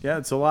 Yeah,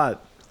 it's a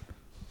lot.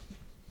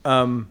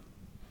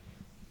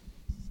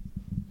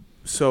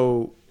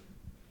 So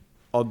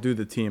I'll do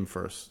the team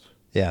first.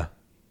 Yeah.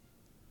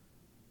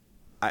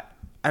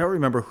 I don't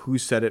remember who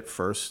said it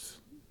first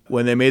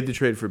when they made the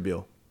trade for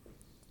Beal.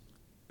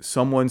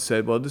 Someone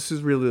said, well, this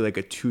is really like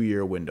a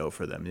 2-year window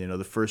for them. You know,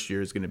 the first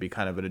year is going to be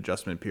kind of an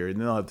adjustment period,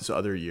 and then they'll have this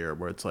other year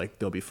where it's like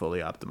they'll be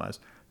fully optimized.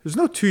 There's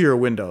no 2-year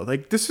window.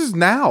 Like, this is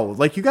now.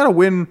 Like, you got to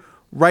win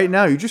right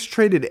now. You just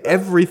traded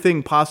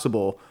everything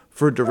possible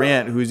for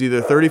Durant, who's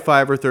either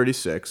 35 or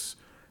 36.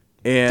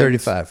 And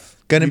 35.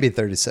 Going to be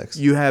 36.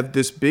 You have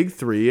this big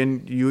three,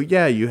 and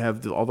you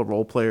have all the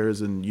role players,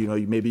 and, you know,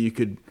 maybe you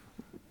could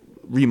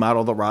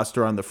remodel the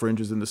roster on the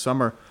fringes in the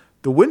summer.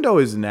 The window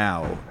is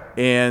now,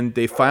 and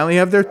they finally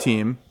have their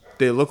team.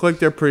 They look like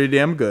they're pretty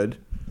damn good.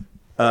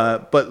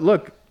 But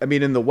look, I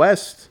mean, in the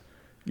West,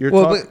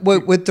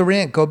 with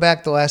Durant, go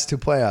back the last 2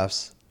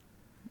 playoffs.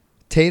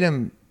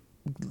 Tatum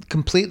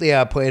completely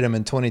outplayed him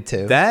in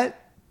 22.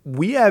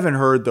 We haven't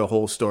heard the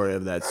whole story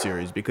of that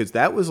series because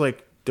that was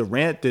like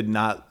Durant did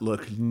not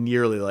look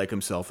nearly like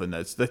himself in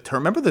that.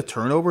 Remember the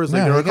turnovers?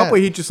 Like there were a couple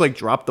where he just like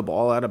dropped the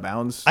ball out of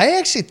bounds. I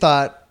actually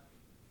thought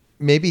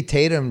maybe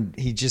Tatum,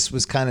 he just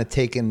was kind of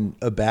taken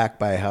aback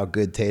by how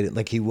good Tatum,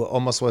 like he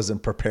almost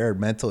wasn't prepared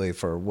mentally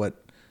for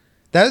what.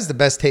 That was the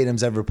best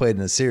Tatum's ever played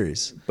in a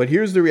series. But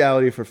here's the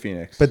reality for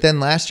Phoenix. But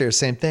then last year,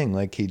 same thing.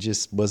 Like he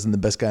just wasn't the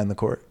best guy on the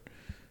court.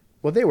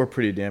 Well, they were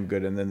pretty damn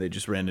good, and then they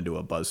just ran into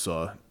a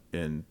buzzsaw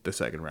in the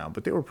second round.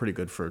 But they were pretty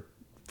good for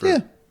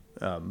the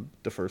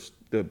first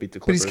to beat the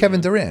Clippers. But he's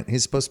Kevin Durant.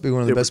 He's supposed to be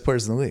one of the best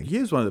players in the league. He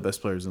is one of the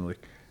best players in the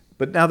league.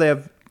 But now they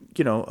have,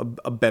 you know,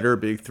 a better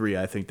big three,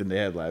 I think, than they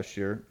had last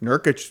year.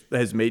 Nurkic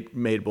has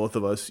made both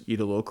of us eat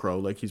a little crow.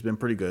 Like, he's been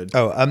pretty good.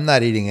 Oh, I'm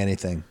not eating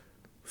anything.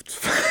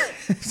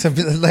 So,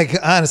 like,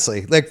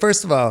 honestly, like,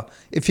 first of all,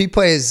 if he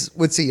plays,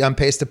 what's he on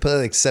pace to play,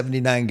 like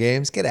 79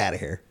 games? Get out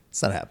of here.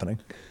 It's not happening.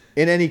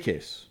 In any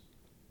case,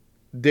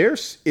 they're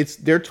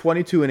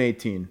 22 and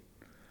 18.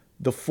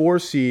 The 4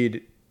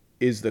 seed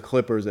is the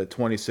Clippers at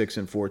 26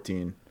 and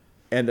 14.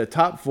 And the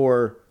top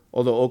 4,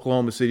 although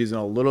Oklahoma City's in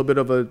a little bit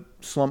of a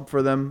slump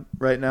for them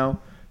right now,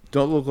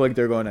 don't look like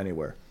they're going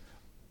anywhere.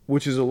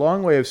 Which is a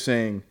long way of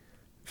saying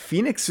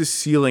Phoenix's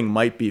ceiling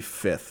might be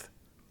 5th.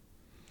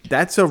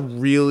 That's a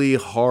really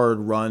hard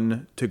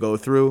run to go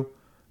through.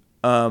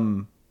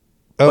 I'll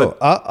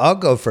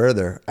go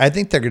further. I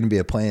think they're going to be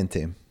a playing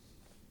team.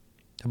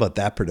 How about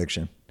that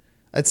prediction?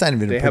 That's not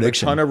even a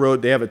prediction.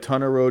 They have a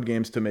ton of road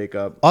games to make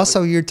up.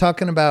 Also, you're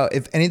talking about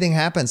if anything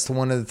happens to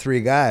one of the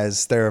 3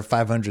 guys, they're a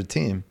 500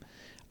 team.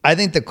 I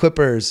think the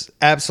Clippers,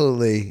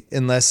 absolutely,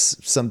 unless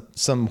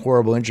some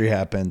horrible injury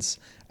happens,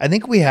 I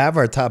think we have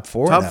our top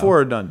four Top now.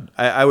 four are done.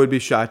 I would be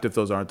shocked if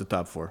those aren't the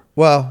top four.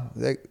 Well,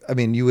 I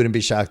mean, you wouldn't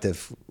be shocked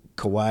if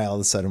Kawhi all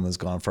of a sudden was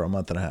gone for a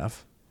month and a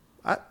half.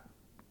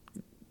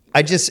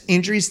 I just,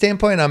 injury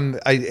standpoint,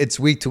 it's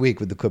week to week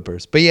with the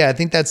Clippers. But yeah, I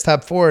think that's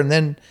top four. And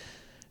then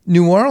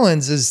New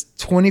Orleans is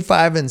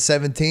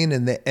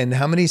 25-17, and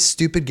how many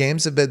stupid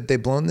games have they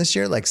blown this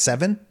year? Like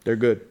 7? They're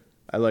good.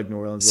 I like New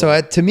Orleans.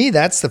 So to me,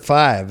 that's the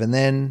 5. And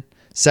then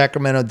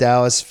Sacramento,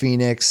 Dallas,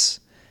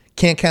 Phoenix.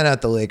 Can't count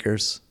out the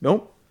Lakers.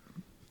 Nope.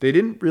 They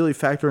didn't really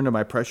factor into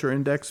my pressure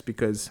index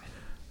because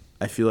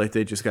I feel like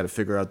they just got to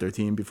figure out their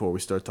team before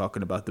we start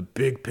talking about the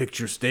big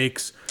picture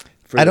stakes.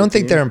 I don't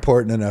think they're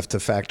important enough to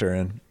factor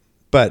in.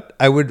 But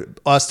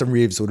Austin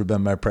Reeves would have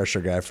been my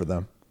pressure guy for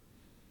them.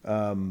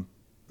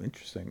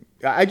 Interesting.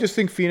 I just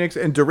think Phoenix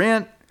and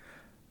Durant,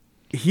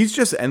 he's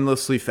just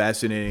endlessly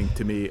fascinating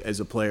to me as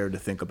a player to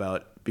think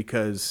about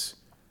because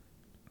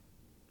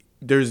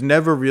there's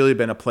never really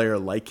been a player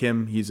like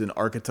him. He's an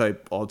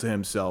archetype all to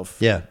himself.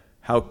 Yeah.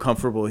 How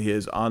comfortable he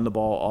is on the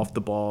ball, off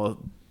the ball,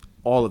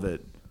 all of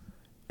it.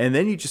 And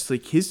then you just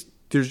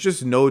there's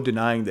just no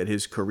denying that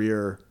his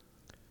career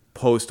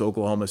post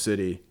Oklahoma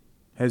City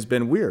has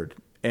been weird.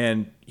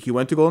 And he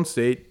went to Golden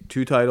State,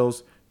 2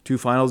 titles, 2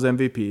 finals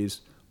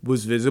MVPs,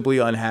 was visibly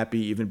unhappy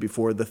even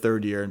before the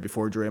 3rd year and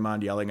before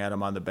Draymond yelling at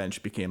him on the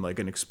bench became like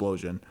an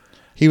explosion.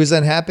 He was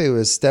unhappy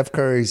with Steph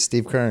Curry,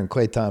 Steve Kerr, and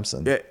Klay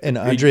Thompson, and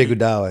Andre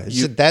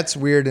Iguodala. That's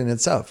weird in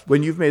itself.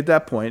 When you've made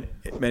that point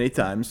many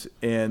times,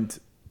 and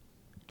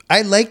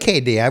I like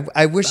KD.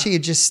 I wish he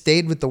had just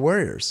stayed with the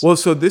Warriors. Well,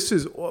 so this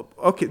is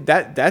okay.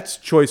 That's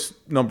choice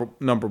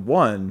number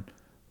 1,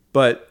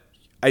 but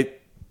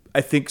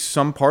I think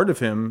some part of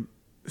him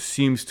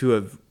seems to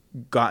have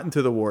gotten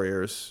to the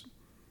Warriors,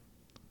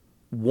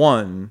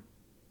 won,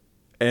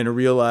 and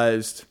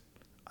realized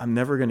I'm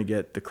never going to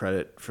get the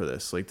credit for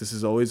this. Like this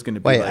is always going to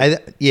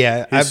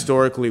be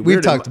historically weird.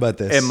 We've talked about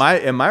this. And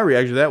my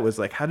reaction to that was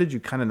like, how did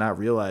you kind of not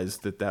realize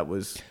that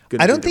was going to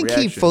be I don't the think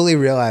reaction? he fully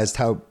realized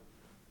how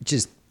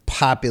just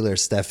popular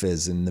Steph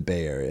is in the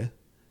Bay Area.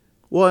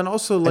 Well, and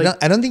also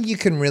like I don't think you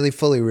can really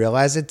fully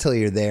realize it till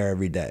you're there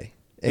every day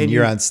and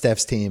you're on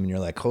Steph's team and you're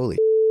like, holy.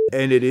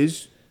 And it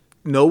is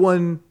no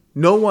one,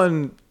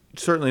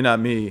 certainly not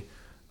me,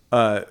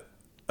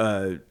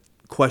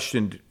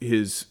 questioned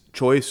his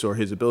choice or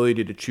his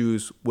ability to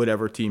choose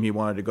whatever team he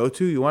wanted to go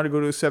to. You want to go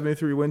to a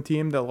 73-win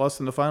team that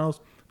lost in the finals?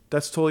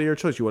 That's totally your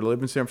choice. You want to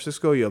live in San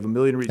Francisco? You have a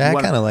million reasons. I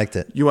kind of liked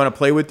it. You want to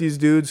play with these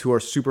dudes who are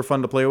super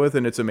fun to play with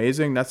and it's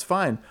amazing? That's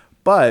fine.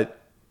 But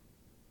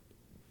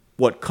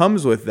what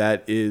comes with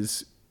that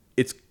is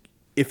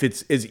if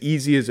it's as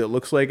easy as it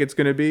looks like it's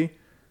going to be,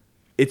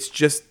 it's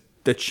just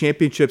the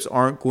championships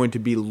aren't going to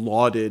be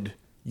lauded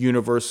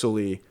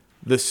universally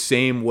the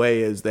same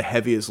way as the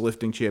heaviest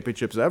lifting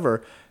championships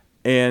ever.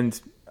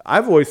 And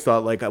I've always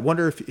thought, like, I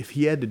wonder if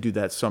he had to do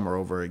that summer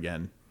over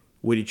again,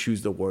 would he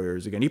choose the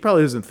Warriors again? He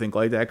probably doesn't think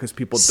like that because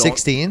people don't.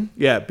 16?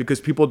 Yeah,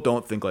 because people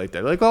don't think like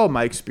that. Like, oh,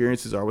 my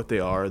experiences are what they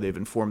are. They've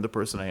informed the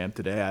person I am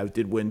today. I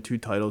did win 2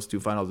 titles,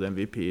 2 finals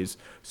MVPs,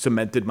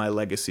 cemented my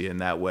legacy in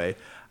that way.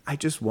 I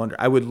just wonder.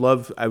 I would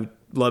love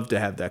to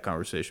have that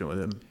conversation with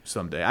him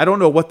someday. I don't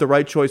know what the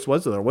right choice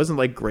was, though. It wasn't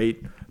like gret.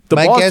 The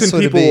My Boston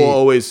people will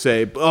always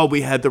say, "Oh,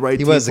 we had the right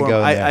team."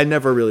 I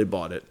never really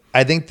bought it.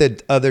 I think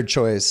the other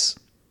choice,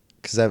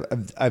 because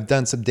I've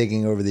done some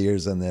digging over the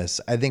years on this,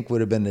 I think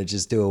would have been to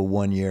just do a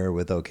 1 year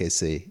with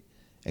OKC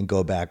and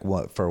go back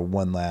for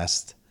one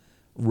last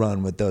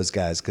run with those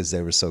guys because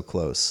they were so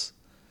close,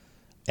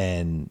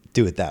 and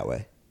do it that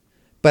way.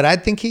 But I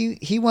think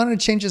he wanted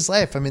to change his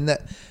life. I mean,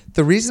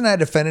 the reason I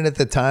defended at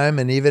the time,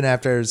 and even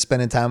after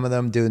spending time with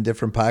him doing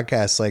different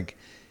podcasts, like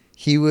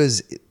he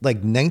was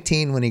like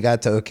 19 when he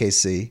got to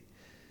OKC.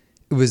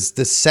 It was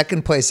the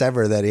second place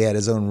ever that he had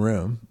his own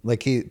room.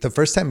 Like the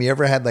first time he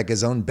ever had like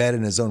his own bed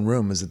in his own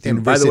room was at the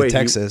University of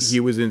Texas. He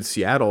was in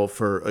Seattle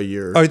for a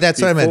year. Oh,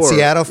 that's what I meant.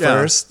 Seattle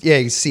first.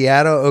 Yeah,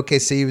 Seattle,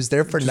 OKC. He was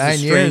there for 9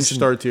 years. Strange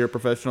start to your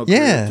professional career.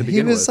 Yeah, to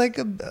begin he was with. like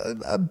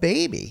a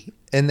baby.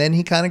 And then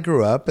he kind of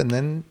grew up, and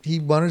then he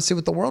wanted to see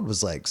what the world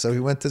was like. So he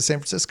went to San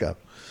Francisco.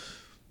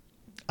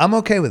 I'm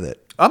okay with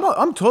it.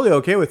 I'm totally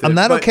okay with it. I'm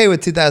not okay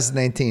with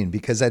 2019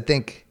 because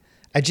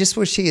I just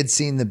wish he had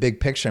seen the big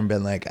picture and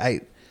been like,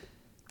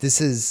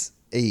 this is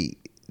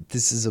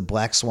a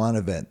black swan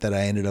event that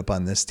I ended up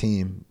on this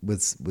team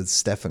with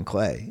Steph and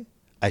Klay.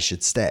 I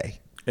should stay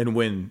and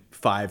win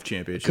 5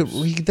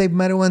 championships. They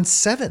might have won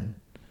 7.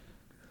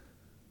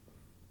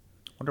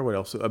 Wonder what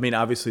else. I mean,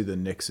 obviously the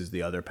Knicks is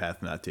the other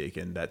path not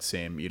taken. That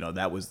same,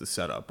 that was the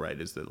setup,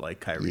 right? Is that like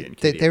Kyrie and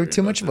KD they were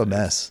too much of a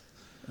mess.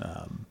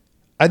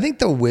 I think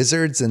the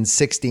Wizards in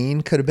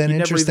 16 could have been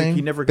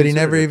interesting, but he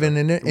never even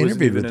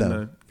interviewed with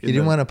them. He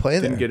didn't want to play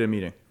there. Didn't get a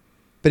meeting.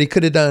 But he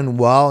could have done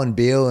Wall and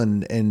Beal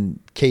and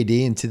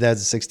KD in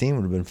 2016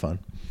 would have been fun.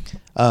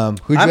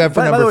 Who'd you have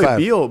for number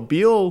 5?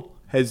 Beal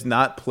has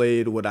not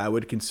played what I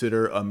would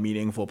consider a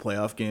meaningful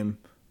playoff game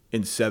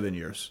in 7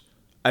 years.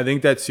 I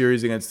think that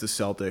series against the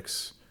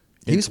Celtics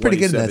He was pretty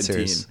good in that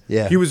series.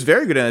 Yeah. He was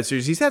very good in that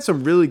series. He's had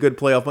some really good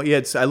playoff.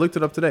 I looked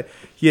it up today.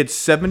 He had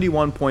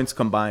 71 points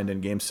combined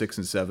in Game 6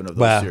 and 7 of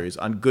those series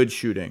on good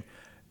shooting.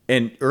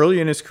 And early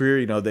in his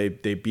career, they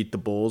beat the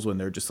Bulls when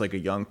they're just like a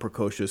young,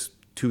 precocious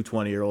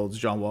 220-year-olds,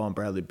 John Wall and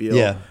Bradley Beal.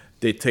 Yeah.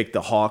 They take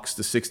the Hawks,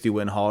 the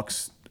 60-win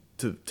Hawks,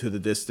 to the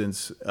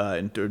distance. I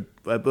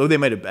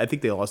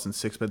think they lost in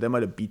 6, but they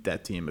might have beat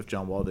that team if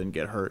John Wall didn't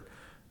get hurt.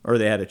 Or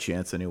they had a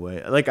chance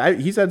anyway.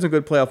 He's had some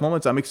good playoff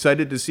moments. I'm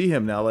excited to see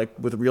him now,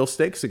 with real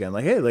stakes again.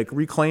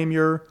 Reclaim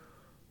your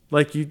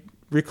legacy,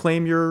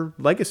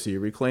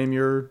 reclaim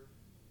your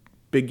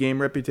big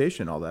game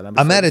reputation, all that.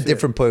 I'm at a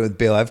different point with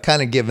Beal. I've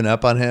kind of given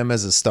up on him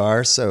as a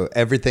star, so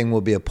everything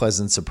will be a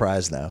pleasant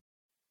surprise now.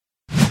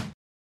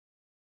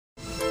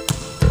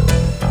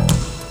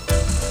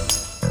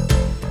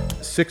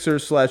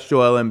 Sixers /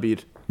 Joel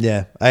Embiid.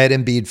 Yeah, I had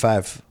Embiid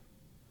 5.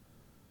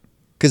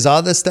 Because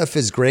all this stuff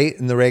is great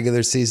in the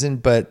regular season,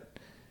 but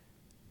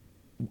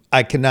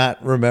I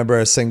cannot remember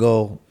a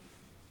single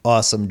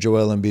awesome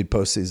Joel Embiid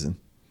postseason.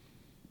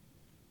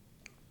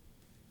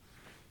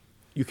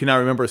 You cannot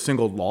remember a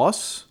single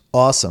loss?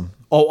 Awesome.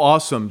 Oh,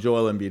 awesome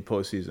Joel Embiid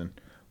postseason.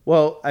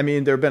 Well, I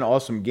mean, there have been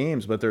awesome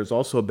games, but there's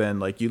also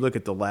been, you look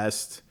at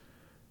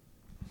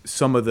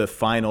some of the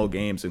final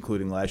games,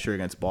 including last year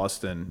against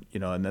Boston,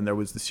 and then there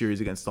was the series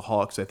against the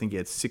Hawks. I think he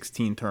had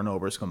 16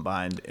 turnovers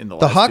combined in the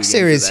last 2 games. The Hawks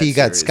series, he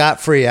got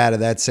scot-free out of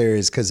that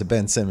series because of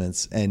Ben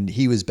Simmons, and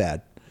he was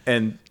bad.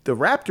 And the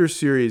Raptors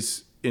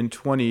series in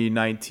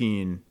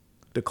 2019,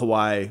 the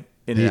Kawhi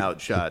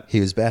in-and-out shot. He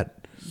was bad.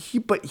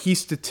 But he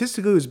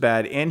statistically was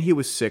bad, and he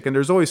was sick, and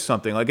there's always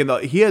something.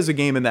 He has a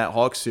game in that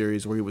Hawks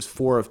series where he was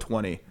 4 of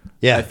 20,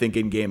 I think,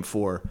 in Game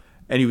 4.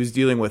 And he was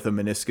dealing with a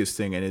meniscus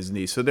thing in his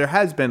knee. So there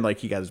has been,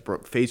 he got his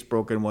face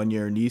broken 1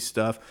 year, knee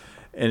stuff.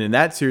 And in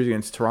that series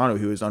against Toronto,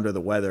 he was under the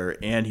weather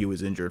and he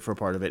was injured for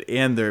part of it.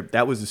 And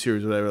that was the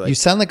series where they were you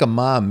sound like a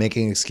mom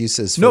making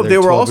excuses for no, their they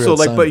were also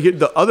son. but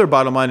the other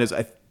bottom line is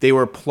they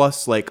were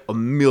plus $1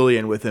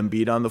 million with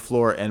Embiid on the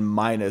floor and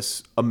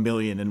minus $1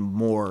 million and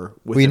more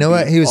with Embiid. You know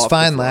what? He was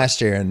fine floor.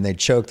 Last year and they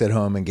choked at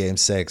home in Game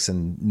 6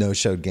 and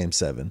no-showed Game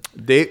 7.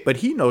 But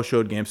he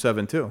no-showed Game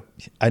 7 too.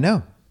 I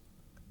know.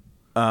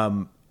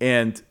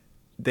 And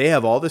they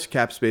have all this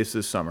cap space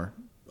this summer,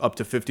 up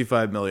to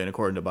 $55 million,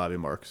 according to Bobby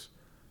Marks.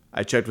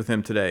 I checked with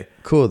him today.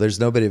 Cool. There's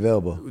nobody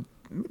available.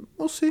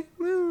 We'll see.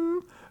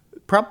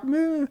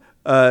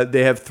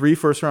 They have 3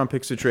 first-round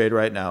picks to trade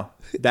right now.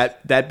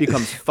 That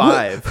becomes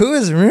 5. Who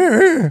is?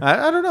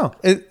 I don't know.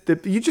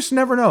 You just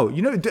never know.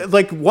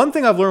 One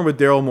thing I've learned with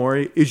Daryl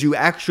Morey is you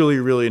actually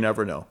really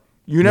never know.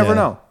 You never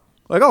know.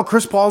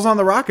 Chris Paul's on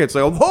the Rockets.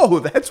 Whoa,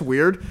 that's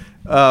weird.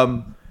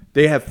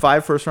 They have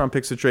 5 first-round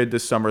picks to trade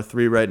this summer,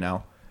 3 right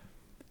now.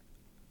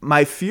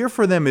 My fear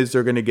for them is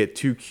they're going to get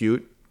too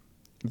cute.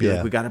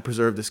 We got to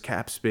preserve this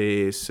cap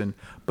space,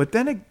 but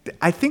then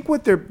I think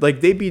what they're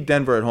they beat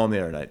Denver at home the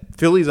other night.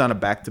 Philly's on a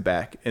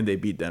back-to-back, and they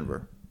beat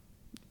Denver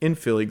in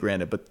Philly,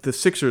 granted, but the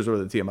Sixers were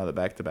the team on the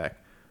back-to-back.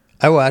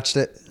 I watched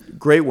it.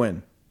 Great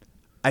win.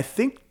 I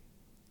think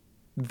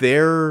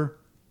the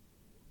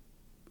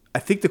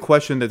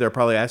question that they're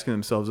probably asking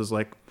themselves is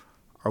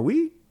are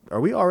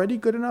we already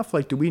good enough?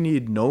 Do we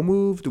need no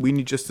move? Do we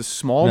need just a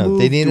small move?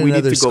 They need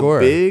another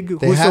scorer. Big?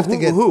 They have to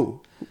get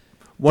who?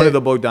 One of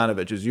the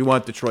Bogdanoviches. You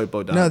want Detroit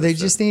Bogdanovich. No, they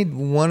just need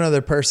one other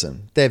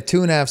person. They have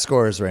 2.5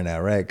 scorers right now,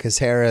 right? Because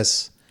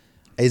Harris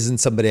isn't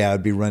somebody I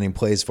would be running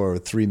plays for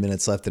with 3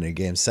 minutes left in a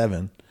Game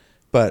 7.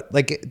 But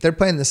they're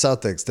playing the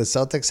Celtics. The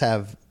Celtics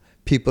have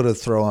people to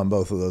throw on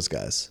both of those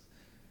guys.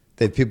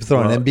 They have people to throw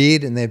on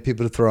Embiid, and they have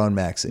people to throw on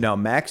Maxey. Now,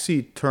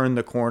 Maxey turned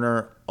the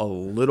corner a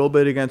little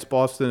bit against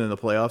Boston in the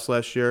playoffs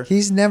last year.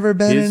 He's never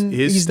been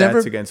his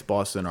stats against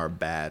Boston are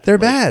bad. They're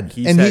bad.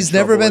 And he's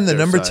never been the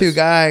number 2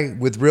 guy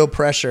with real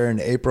pressure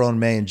in April and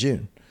May and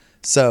June.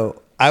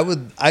 So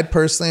I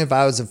personally, if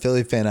I was a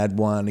Philly fan, I'd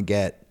want to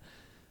get,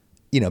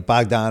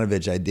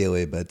 Bogdanovich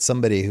ideally, but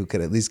somebody who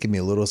could at least give me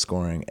a little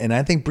scoring. And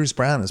I think Bruce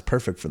Brown is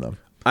perfect for them.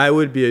 I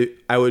would be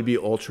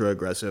ultra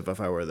aggressive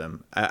if I were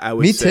them. I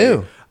would Me say,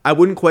 too. I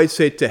wouldn't quite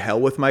say to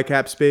hell with my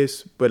cap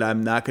space, but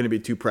I'm not going to be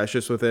too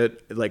precious with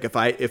it.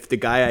 If the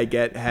guy I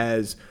get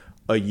has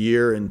a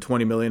year and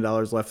 $20 million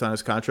left on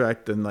his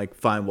contract, then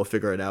fine, we'll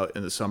figure it out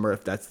in the summer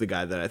if that's the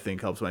guy that I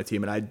think helps my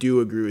team. And I do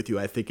agree with you.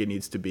 I think it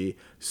needs to be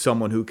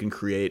someone who can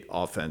create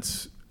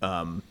offense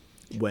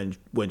when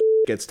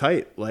gets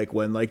tight,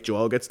 when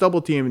Joel gets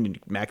double teamed and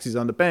Maxey's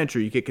on the bench,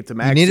 or you kick it to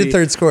Maxey. You need a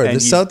third scorer. The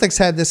Celtics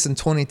had this in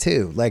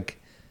 22.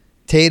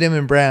 Tatum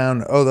and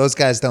Brown, those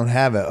guys don't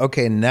have it.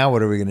 Okay, now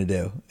what are we going to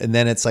do? And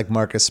then it's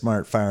Marcus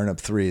Smart firing up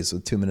threes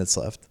with 2 minutes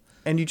left.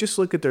 And you just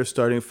look at their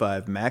starting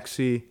 5: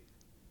 Maxey,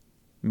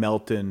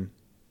 Melton,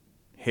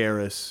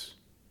 Harris,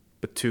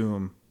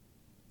 Batum,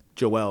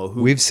 Joel.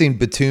 We've seen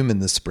Batum in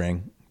the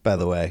spring, by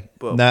the way.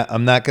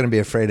 I'm not going to be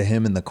afraid of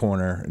him in the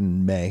corner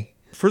in May.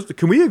 First,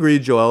 can we agree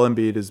Joel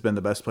Embiid has been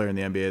the best player in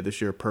the NBA this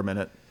year per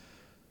minute?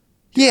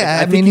 Yeah,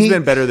 I think he's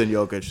been better than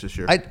Jokic this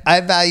year.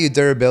 I value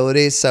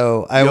durability,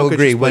 so I will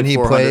agree when he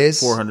plays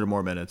 400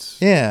 more minutes.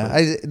 Yeah,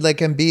 I like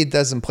Embiid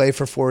doesn't play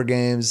for 4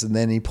 games and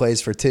then he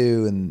plays for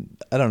 2, and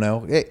I don't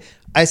know.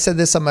 I said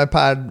this on my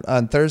pod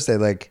on Thursday.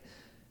 Like,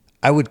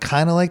 I would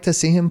kind of like to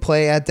see him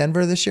play at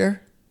Denver this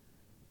year.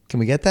 Can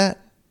we get that?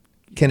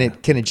 Can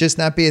it just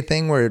not be a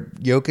thing where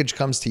Jokic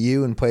comes to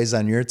you and plays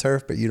on your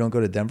turf, but you don't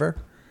go to Denver?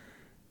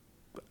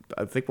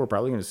 I think we're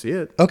probably going to see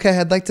it. Okay,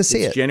 I'd like to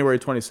see it. January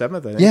 27th, I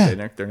think. Yeah.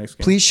 Their next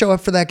game. Please show up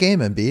for that game,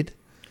 Embiid.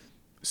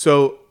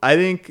 So I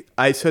think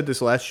I said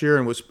this last year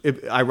and was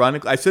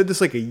ironic. I said this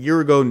like a year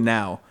ago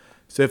now.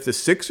 So if the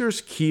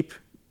Sixers keep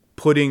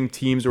putting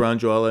teams around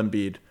Joel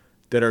Embiid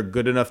that are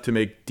good enough to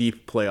make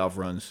deep playoff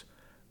runs,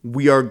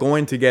 we are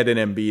going to get an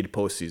Embiid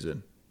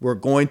postseason. We're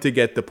going to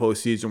get the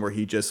postseason where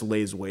he just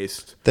lays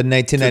waste. The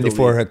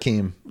 1994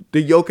 Hakeem.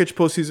 The Jokic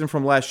postseason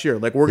from last year.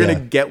 Like, we're going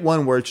to get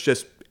one where it's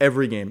just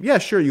every game. Yeah,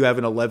 sure, you have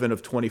an 11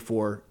 of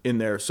 24 in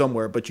there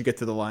somewhere, but you get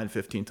to the line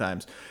 15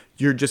 times.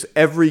 You're just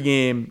every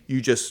game,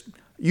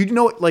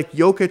 like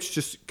Jokic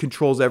just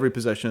controls every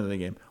possession of the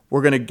game.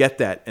 We're going to get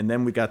that. And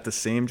then we got the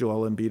same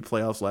Joel Embiid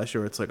playoffs last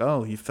year. It's like,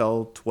 oh, he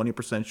fell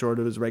 20% short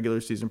of his regular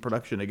season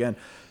production again.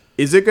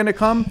 Is it going to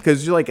come?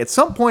 Because you're like, at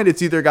some point,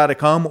 it's either got to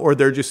come or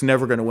they're just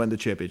never going to win the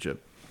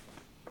championship.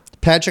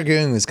 Patrick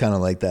Ewing was kind of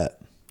like that.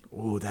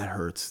 Oh, that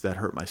hurts. That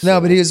hurt my soul.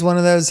 No, but he was one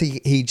of those.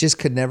 He just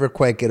could never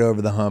quite get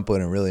over the hump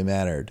when it really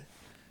mattered.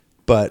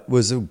 But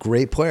was a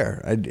great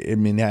player. I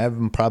mean, I have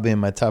him probably in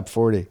my top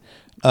 40.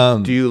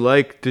 Do you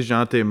like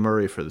DeJounte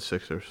Murray for the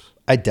Sixers?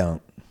 I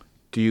don't.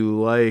 Do you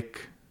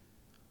like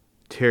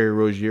Terry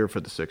Rozier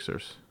for the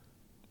Sixers?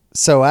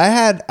 So I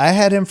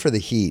had him for the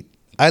Heat.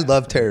 I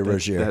love Terry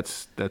Rozier.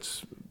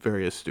 That's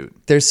very astute.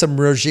 There's some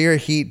Rozier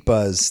Heat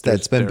buzz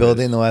that's been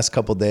building the last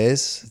couple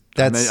days.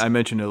 I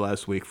mentioned it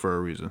last week for a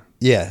reason.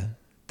 Yeah,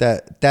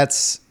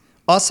 that's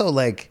also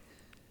like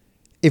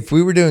if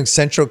we were doing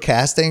central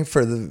casting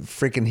for the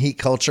freaking Heat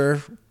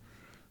culture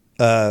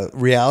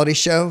reality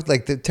show,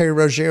 like the Terry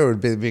Rozier would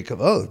be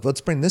oh,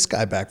 let's bring this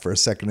guy back for a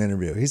second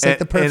interview. He's like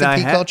the perfect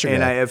Heat culture guy.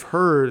 And I have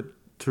heard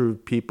through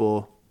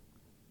people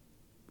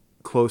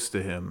close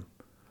to him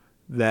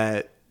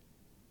that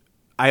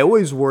I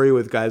always worry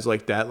with guys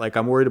like that. Like,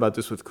 I'm worried about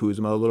this with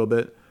Kuzma a little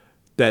bit,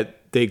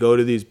 that they go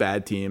to these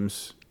bad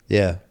teams.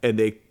 Yeah. And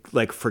they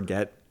like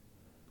forget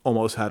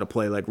almost how to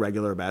play like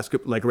regular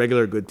basketball, like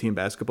regular good team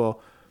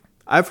basketball.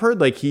 I've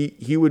heard like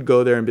he would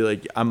go there and be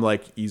like, I'm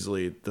like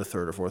easily the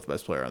 3rd or 4th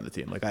best player on the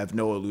team. Like, I have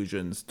no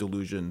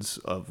delusions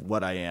of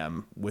what I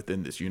am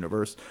within this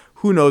universe.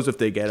 Who knows if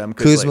they get him?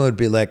 Kuzma would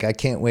be like, I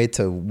can't wait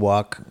to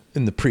walk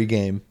in the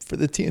pregame for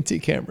the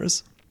TNT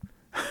cameras.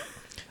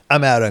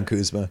 I'm out on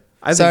Kuzma.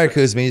 Sorry,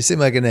 Kuzma. You seem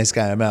like a nice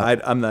guy. I'm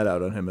out. I'm not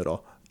out on him at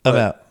all. I'm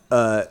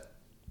out.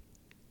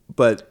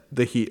 But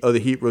the Heat,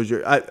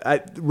 Rozier.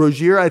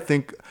 Rozier, I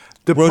think.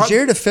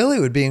 Rozier to Philly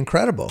would be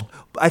incredible.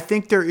 I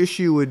think their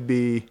issue would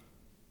be,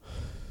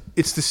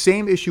 it's the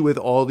same issue with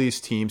all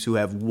these teams who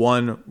have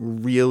one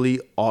really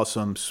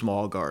awesome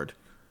small guard.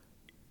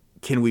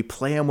 Can we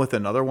play him with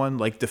another one?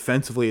 Like,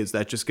 defensively, is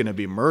that just going to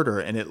be murder?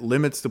 And it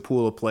limits the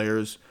pool of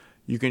players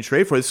you can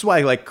trade for. This is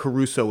why, like,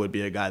 Caruso would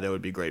be a guy that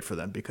would be great for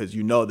them, because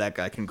you know that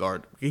guy can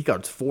guard. He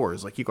guards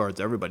 4s. Like, he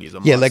guards everybody. He's a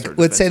monster. Like,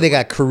 let's say they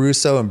got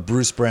Caruso and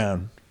Bruce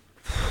Brown.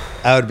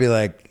 I would be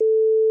like,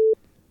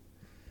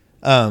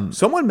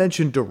 someone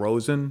mentioned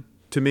DeRozan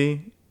to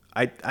me.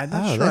 I'm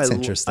not sure. That's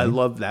interesting. I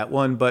love that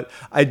one, but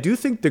I do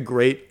think the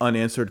great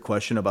unanswered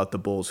question about the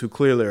Bulls, who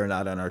clearly are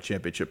not on our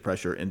championship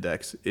pressure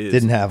index, is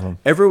didn't have them.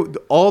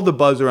 All the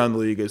buzz around the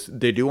league is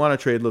they do want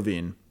to trade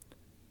LaVine.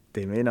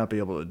 They may not be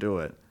able to do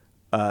it.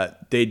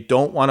 They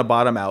don't want to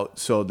bottom out,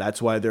 so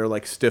that's why they're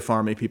like stiff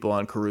arming people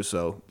on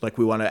Caruso. Like,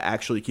 we want to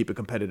actually keep a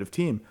competitive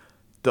team.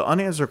 The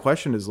unanswered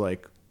question is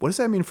like, what does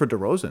that mean for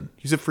DeRozan?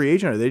 He's a free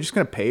agent. Are they just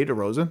going to pay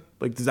DeRozan?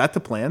 Like, is that the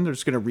plan? They're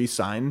just going to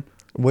re-sign?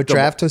 What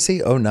draft was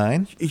he?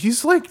 09?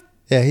 He's like...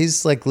 Yeah,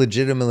 he's like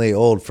legitimately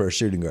old for a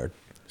shooting guard.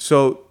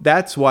 So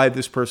that's why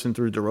this person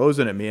threw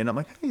DeRozan at me. And I'm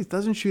like, hey, he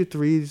doesn't shoot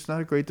threes. He's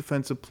not a great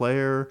defensive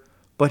player.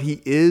 But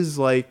he is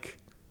like...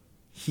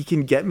 He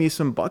can get me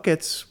some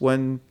buckets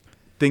when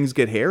things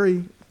get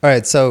hairy. All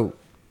right, so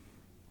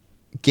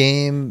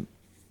Game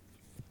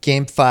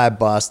 5,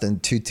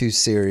 Boston, 2-2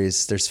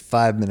 series. There's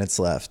 5 minutes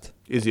left.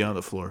 Is he on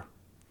the floor?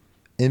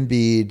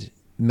 Embiid,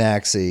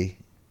 Maxey,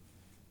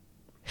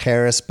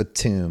 Harris,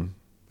 Batum.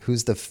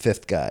 Who's the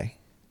 5th guy?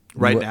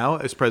 Right now,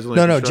 as president?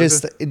 No,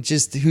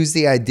 just who's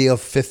the ideal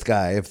 5th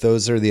guy if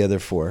those are the other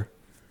 4?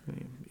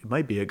 It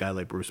might be a guy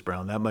like Bruce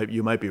Brown.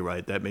 You might be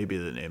right. That may be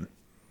the name.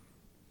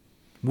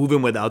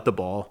 Moving without the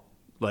ball.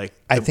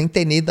 I think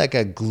they need like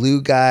a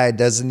glue guy,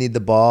 doesn't need the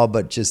ball,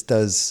 but just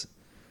does.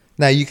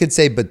 Now, you could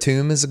say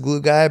Batum is a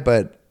glue guy,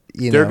 but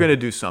they're going to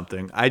do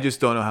something. I just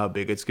don't know how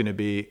big it's going to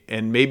be.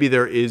 And maybe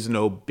there is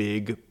no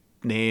big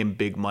name,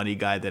 big money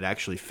guy that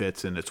actually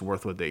fits and it's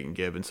worth what they can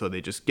give. And so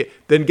they just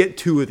get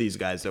 2 of these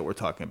guys that we're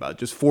talking about.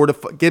 Just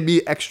give me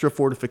extra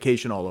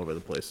fortification all over the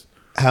place.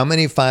 How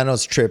many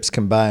finals trips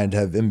combined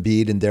have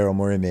Embiid and Daryl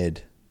Morey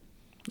made?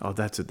 Oh,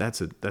 that's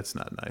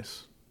not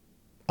nice.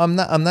 I'm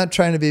not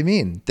trying to be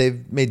mean.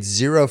 They've made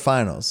 0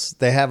 finals.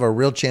 They have a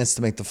real chance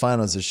to make the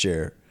finals this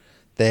year.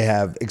 They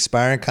have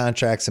expiring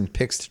contracts and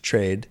picks to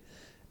trade,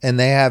 and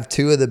they have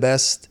two of the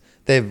best.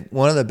 They have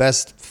one of the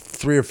best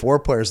 3 or 4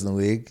 players in the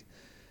league,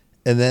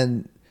 and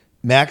then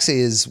Maxey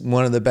is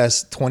one of the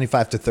best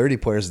 25 to 30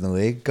 players in the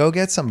league. Go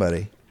get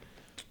somebody,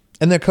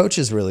 and their coach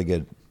is really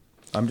good.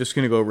 I'm just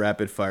gonna go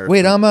rapid fire.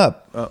 Wait, I'm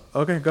up. Oh,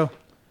 okay, go.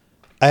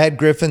 I had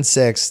Griffin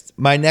 6th.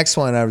 My next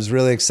one I was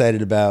really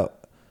excited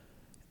about,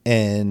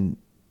 and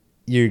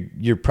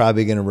you're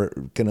probably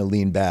gonna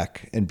lean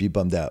back and be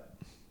bummed out.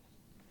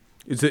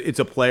 It's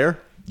a player?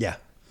 Yeah.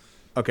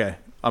 Okay.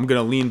 I'm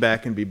gonna lean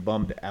back and be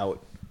bummed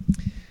out.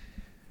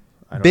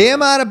 Bam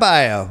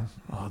Adebayo.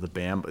 Oh, the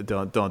Bam!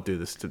 Don't do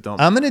this. Don't.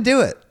 I'm gonna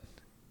do it.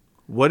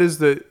 What is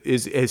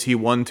has he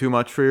won too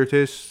much for your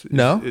taste?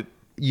 No.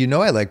 You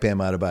know I like Bam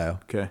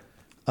Adebayo. Okay.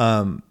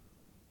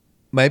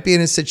 Might be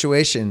in a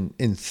situation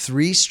in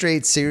 3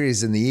 straight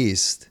series in the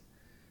East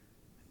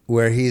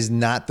where he's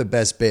not the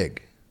best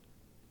big.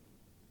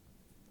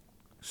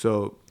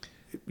 So,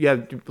 yeah,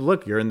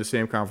 look, you're in the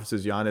same conference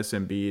as Giannis,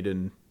 Embiid,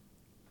 and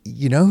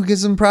you know who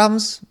gives him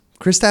problems?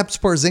 Kristaps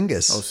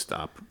Porzingis. Oh,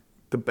 stop.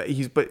 But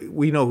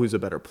we know who's a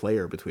better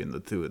player between the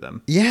two of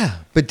them. Yeah,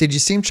 but did you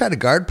see him try to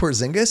guard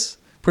Porzingis?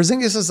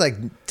 Porzingis is like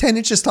 10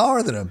 inches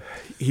taller than him.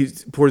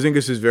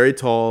 Porzingis is very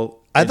tall.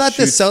 I thought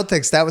the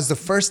Celtics, that was the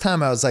first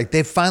time I was like,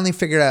 they finally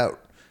figured out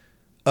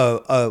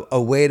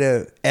a way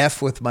to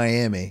F with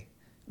Miami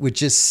with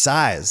just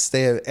size.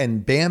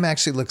 And Bam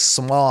actually looks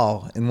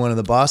small in one of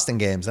the Boston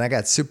games, and I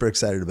got super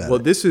excited about it. Well,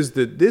 this is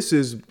the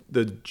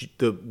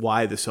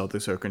why the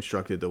Celtics are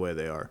constructed the way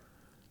they are.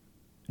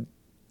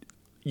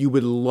 You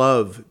would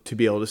love to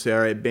be able to say,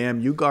 all right,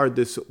 Bam, you guard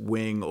this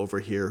wing over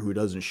here who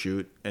doesn't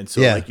shoot, and so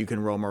like you can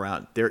roam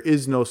around. There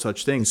is no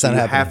such thing. So you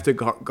have to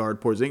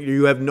guard Porzingis.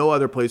 You have no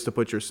other place to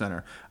put your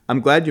center. I'm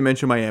glad you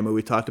mentioned Miami.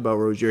 We talked about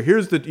Rozier.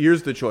 Here's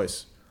the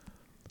choice.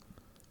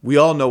 We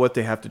all know what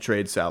they have to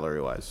trade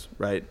salary-wise,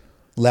 right?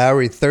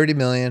 Lowry, $30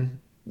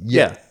 million.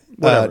 Yeah.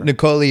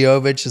 Nikola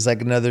Jovic is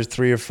like another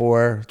 3 or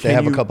 4. They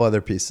have a couple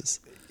other pieces.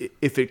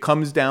 If it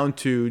comes down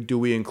to, do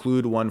we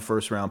include 1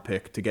 first-round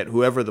pick to get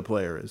whoever the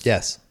player is?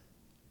 Yes.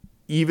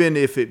 Even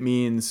if it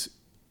means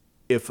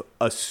if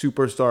a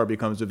superstar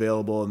becomes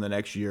available in the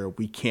next year,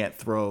 we can't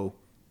throw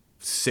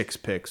 6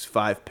 picks,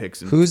 5 picks.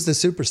 Who's the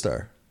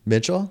superstar?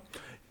 Mitchell?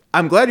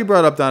 I'm glad you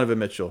brought up Donovan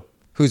Mitchell.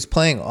 Who's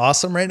playing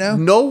awesome right now?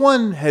 No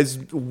one has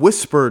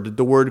whispered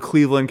the word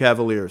Cleveland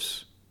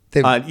Cavaliers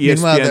on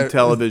ESPN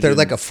television. They're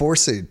like a 4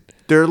 seed.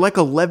 They're like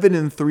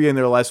 11-3 in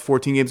their last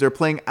 14 games. They're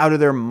playing out of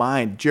their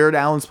mind. Jared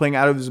Allen's playing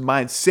out of his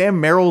mind. Sam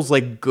Merrill's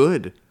like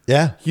good.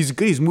 Yeah. He's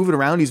good. He's moving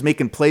around. He's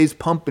making plays,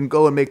 pump and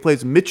go and make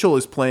plays. Mitchell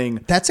is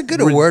playing. That's a good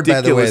award,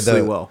 by the way,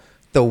 though. Well.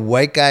 The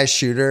white guy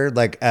shooter,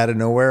 like out of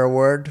nowhere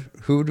award.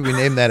 Who do we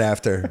name that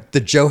after? The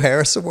Joe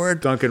Harris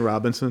Award? Duncan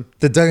Robinson.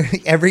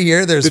 Every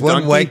year there's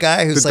one white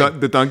guy who's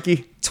the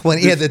donkey.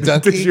 20, the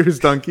donkey. This year's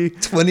donkey.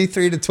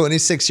 23 to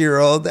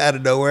 26-year-old out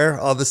of nowhere,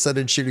 all of a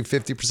sudden shooting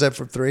 50%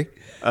 from 3.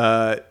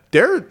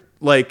 They're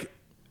like,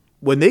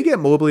 when they get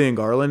Mobley and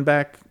Garland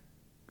back,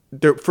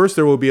 there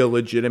will be a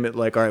legitimate,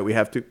 like, all right, we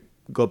have to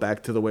go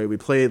back to the way we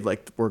played.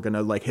 Like, we're going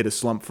to like hit a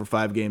slump for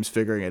 5 games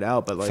figuring it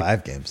out. But like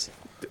 5 games.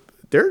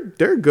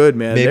 They're good,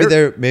 man.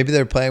 Maybe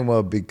they're playing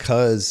well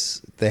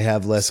because they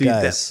have less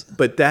guys.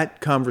 But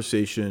that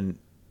conversation,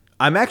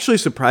 I'm actually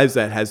surprised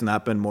that has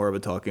not been more of a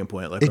talking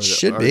point. Like, it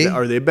should be.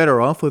 Are they better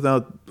off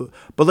without?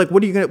 But like,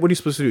 what are you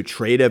supposed to do?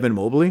 Trade Evan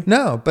Mobley?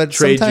 No, but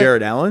trade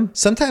Jared Allen.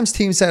 Sometimes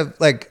teams have,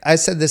 like I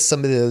said this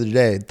somebody the other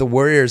day. The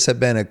Warriors have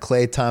been a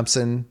Klay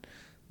Thompson,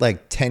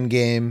 like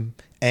 10-game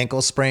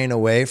ankle sprain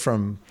away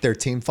from their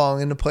team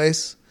falling into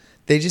place.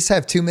 They just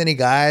have too many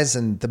guys,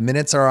 and the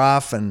minutes are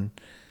off, and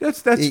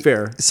that's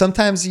fair.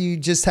 Sometimes you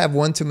just have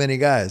one too many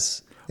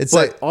guys.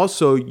 But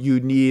also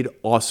you need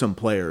awesome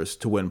players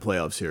to win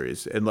playoff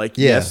series. And like,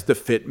 yes, the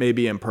fit may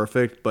be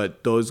imperfect,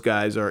 but those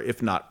guys are,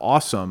 if not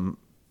awesome,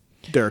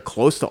 they're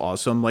close to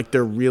awesome. Like,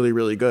 they're really,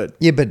 really good.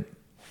 Yeah, but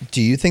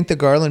do you think the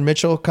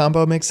Garland-Mitchell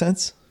combo makes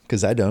sense?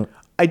 Because I don't.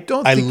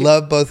 I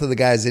love both of the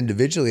guys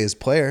individually as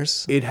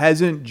players. It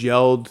hasn't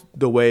gelled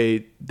the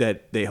way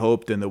that they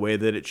hoped and the way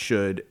that it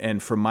should.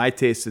 And for my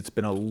taste, it's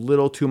been a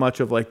little too much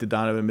of like the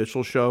Donovan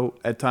Mitchell show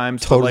at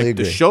times. Totally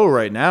agree. The show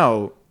right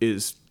now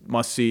is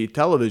must-see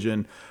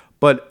television.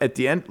 But at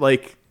the end,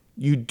 like,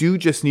 you do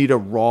just need a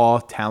raw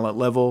talent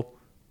level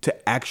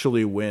to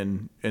actually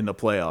win in the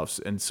playoffs.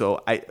 And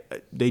so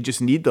they just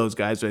need those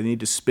guys, or they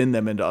need to spin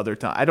them into other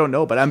time. I don't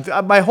know.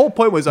 But my whole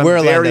point was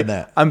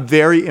I'm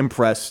very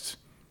impressed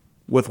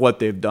with what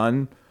they've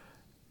done.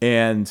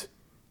 And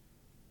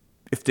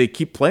if they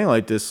keep playing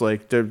like this,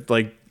 like, they're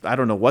like, I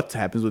don't know what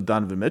happens with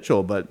Donovan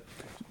Mitchell, but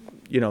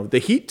you know, the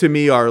Heat to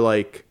me are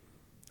like,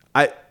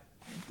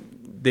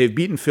 they've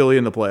beaten Philly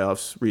in the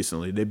playoffs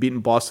recently. They've beaten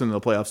Boston in the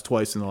playoffs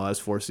twice in the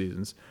last 4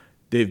 seasons.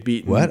 They've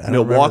beaten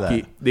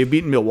Milwaukee. They've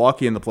beaten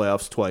Milwaukee in the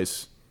playoffs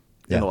twice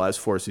in the last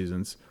 4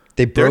 seasons.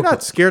 They're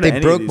not scared of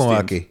any of these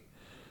Milwaukee. teams.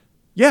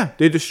 Yeah,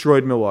 they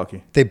destroyed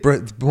Milwaukee.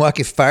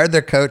 Milwaukee fired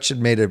their coach and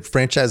made a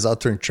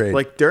franchise-altering trade.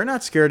 Like, they're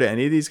not scared of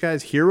any of these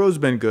guys. Hero's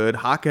been good.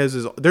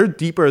 They're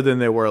deeper than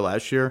they were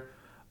last year.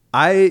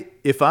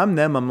 If I'm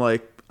them, I'm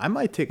like, I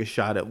might take a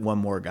shot at one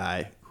more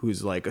guy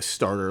who's like a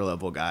starter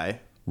level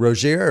guy.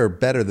 Rozier or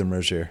better than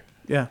Rozier?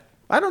 Yeah,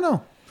 I don't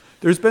know.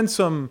 There's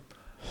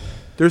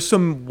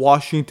some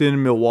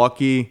Washington,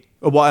 Milwaukee.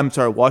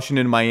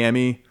 Washington,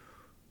 Miami,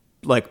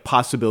 like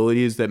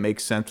possibilities that make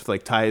sense with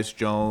like Tyus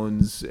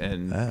Jones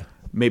and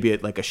maybe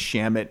like a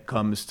Shamet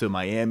comes to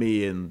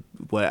Miami and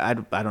I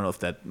don't know if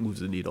that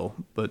moves the needle,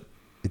 but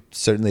it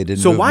certainly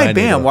didn't. So why Bam?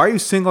 Needle. Why are you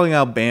singling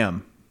out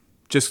Bam?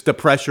 Just the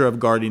pressure of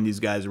guarding these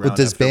guys around. But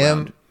does Bam?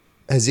 Round.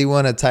 Has he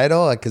won a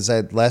title? Because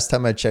last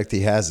time I checked,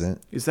 he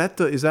hasn't. Is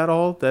that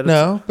all?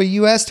 No, but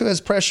you asked who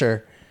has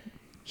pressure.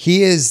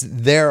 He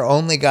is their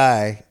only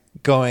guy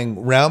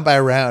going round by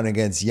round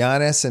against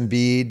Giannis,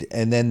 Embiid,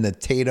 and then the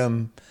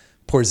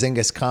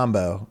Tatum-Porzingis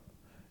combo.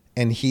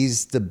 And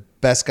he's the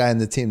best guy in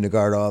the team to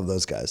guard all of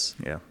those guys.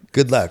 Yeah.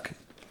 Good luck.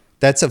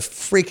 That's a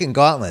freaking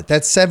gauntlet.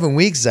 That's 7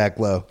 weeks, Zach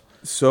Lowe.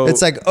 So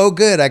it's like, oh,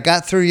 good, I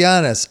got through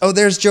Giannis. Oh,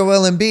 there's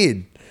Joel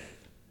Embiid.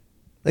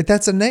 Like,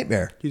 that's a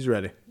nightmare. He's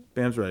ready.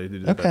 Bam's ready to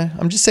do that. Okay, better.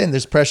 I'm just saying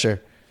there's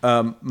pressure.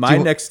 My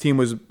next team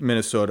was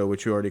Minnesota,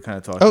 which you already kind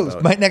of talked about.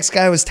 Oh, my next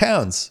guy was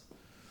Towns.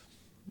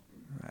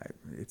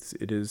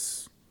 It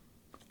is.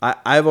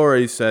 I've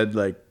already said,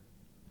 like,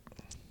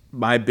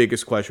 my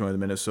biggest question with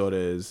Minnesota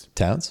is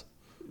Towns.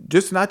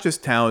 Not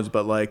just Towns,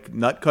 but like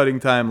nut cutting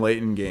time late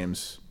in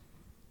games.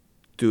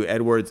 Do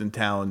Edwards and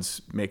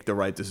Towns make the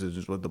right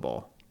decisions with the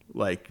ball?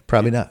 Like,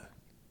 probably not.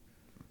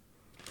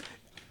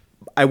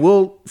 I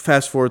will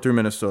fast forward through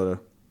Minnesota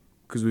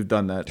because we've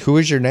done that. Who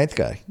is your ninth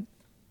guy?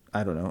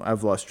 I don't know.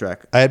 I've lost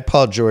track. I had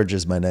Paul George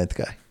as my ninth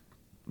guy.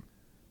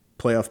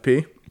 Playoff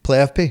P?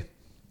 Playoff P.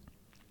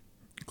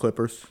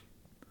 Clippers.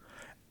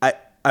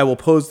 I will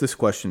pose this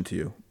question to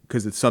you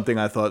because it's something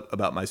I thought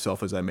about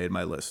myself as I made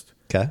my list.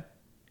 Okay.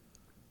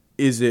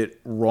 Is it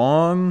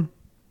wrong,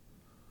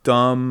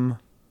 dumb,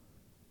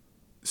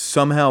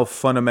 somehow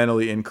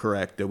fundamentally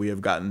incorrect that we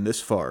have gotten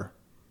this far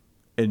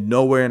and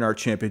nowhere in our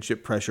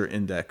championship pressure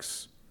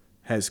index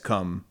has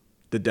come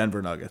the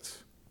Denver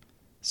Nuggets?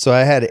 So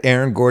I had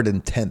Aaron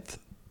Gordon 10th.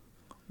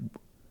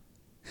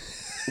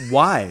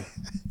 Why?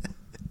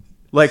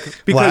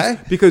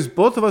 Because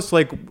both of us,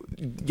 like,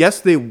 yes,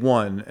 they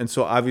won, and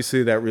so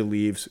obviously that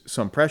relieves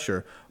some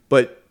pressure.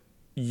 But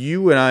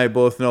you and I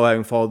both know,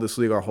 having followed this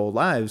league our whole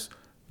lives,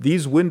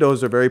 these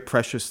windows are very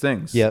precious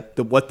things. Yep.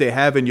 What they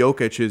have in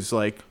Jokic is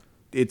like,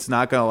 it's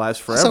not going to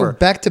last forever. So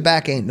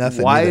back-to-back ain't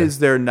nothing. Why either. Is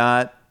there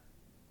not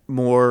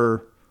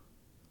more?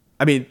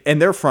 I mean,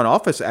 and their front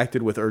office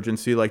acted with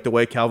urgency, like the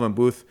way Calvin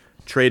Booth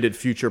traded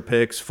future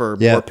picks for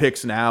more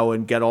picks now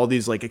and get all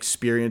these like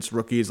experienced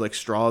rookies like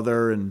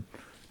Strother and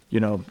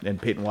and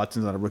Peyton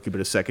Watson's not a rookie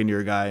but a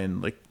second-year guy,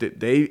 and like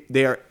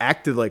they are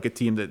acted like a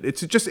team that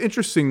it's just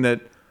interesting that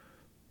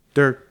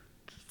they're.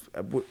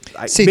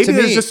 Maybe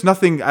there's just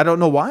nothing. I don't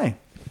know why.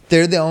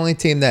 They're the only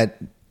team that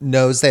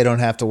knows they don't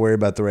have to worry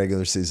about the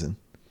regular season.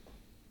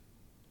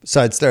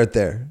 So I'd start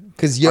there.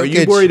 Are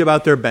you worried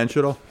about their bench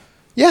at all?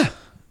 Yeah.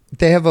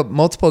 They have a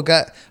multiple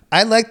guy.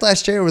 I liked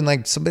last year when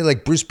like somebody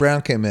like Bruce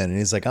Brown came in and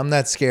he's like, I'm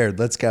not scared.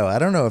 Let's go. I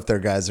don't know if their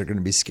guys are going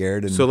to be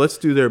scared. So let's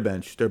do their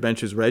bench. Their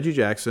bench is Reggie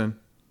Jackson.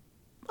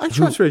 I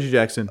trust Reggie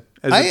Jackson.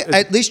 I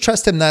at least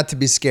trust him not to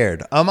be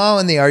scared. I'm all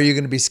in the are you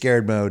going to be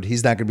scared mode.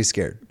 He's not going to be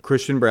scared.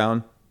 Christian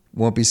Brown.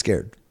 Won't be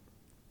scared.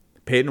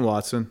 Peyton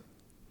Watson.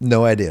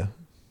 No idea.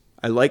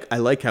 I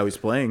like how he's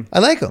playing. I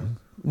like him.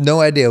 No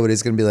idea what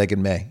he's going to be like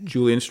in May.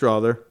 Julian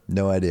Strother.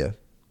 No idea.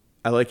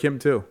 I like him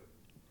too.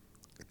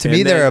 To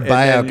me, they're a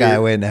buyout guy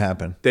waiting to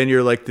happen. Then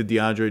you're like the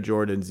DeAndre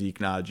Jordan, Zeke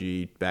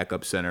Naji,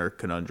 backup center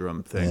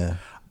conundrum thing. Yeah.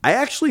 I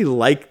actually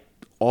like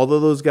all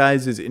of those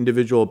guys as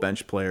individual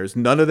bench players.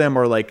 None of them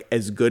are like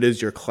as good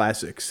as your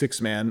classic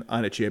 6-man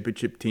on a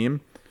championship team.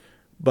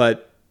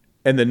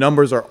 And the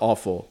numbers are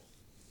awful.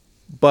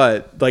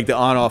 But like the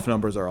on-off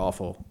numbers are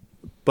awful.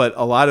 But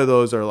a lot of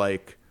those are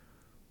like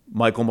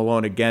Michael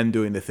Malone again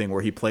doing the thing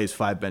where he plays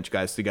 5 bench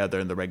guys together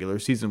in the regular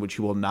season, which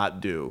he will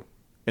not do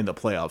in the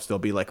playoffs. They'll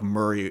be like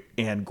Murray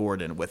and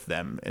Gordon with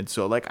them. And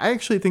so like I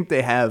actually think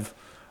they have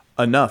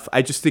enough.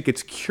 I just think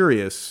it's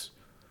curious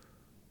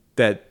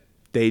that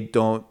they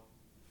don't.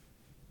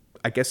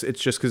 I guess it's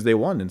just because they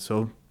won, and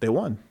so they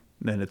won.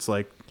 And it's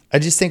like, I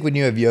just think when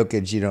you have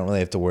Jokic, you don't really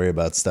have to worry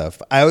about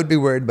stuff. I would be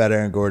worried about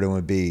Aaron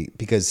Gordon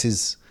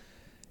because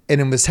and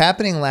it was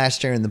happening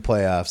last year in the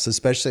playoffs,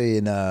 especially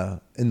in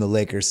the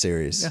Lakers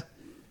series,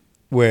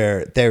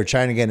 where they were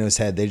trying to get into his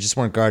head. They just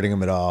weren't guarding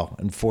him at all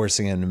and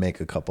forcing him to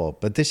make a couple.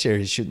 But this year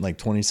he's shooting like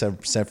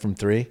 27% from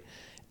 3,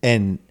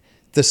 and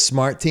the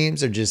smart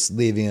teams are just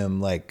leaving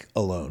him like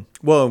alone.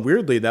 Well, and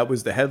weirdly, that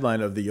was the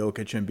headline of the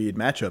Jokic-Embiid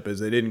matchup,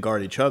 is they didn't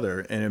guard each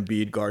other, and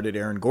Embiid guarded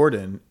Aaron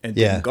Gordon and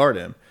didn't guard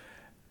him.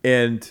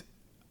 And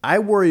I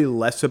worry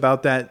less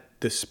about that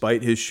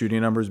despite his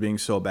shooting numbers being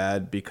so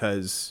bad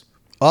because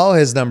all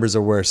his numbers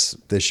are worse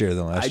this year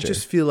than last year. I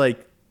just feel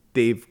like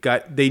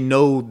they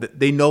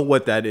know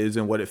what that is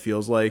and what it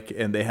feels like,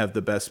 and they have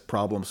the best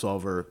problem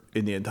solver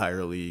in the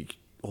entire league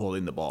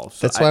holding the ball.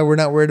 So that's why we're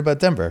not worried about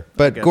Denver.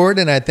 But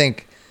Gordon, I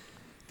think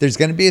there's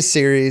going to be a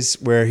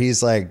series where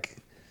he's like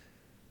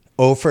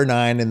 0 for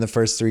 9 in the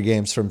first 3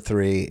 games from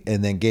 3,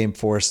 and then game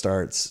 4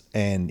 starts,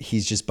 and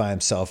he's just by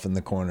himself in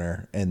the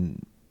corner,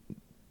 and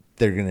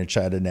they're going to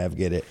try to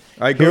navigate it.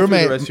 All right, go through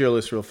the rest of your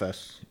list real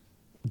fast.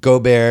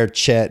 Gobert,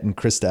 Chet, and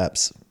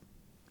Kristaps.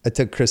 I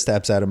took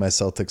Kristaps out of my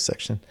Celtics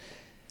section.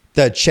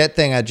 The Chet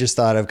thing I just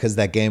thought of because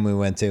that game we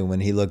went to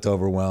when he looked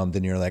overwhelmed,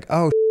 and you're like,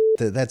 oh,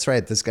 that's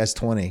right, this guy's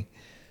 20.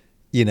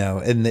 You know,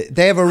 and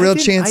they have a real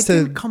chance to... I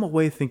didn't come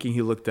away thinking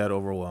he looked that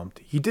overwhelmed.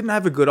 He didn't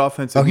have a good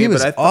offensive game, he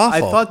was but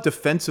awful. I thought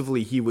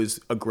defensively he was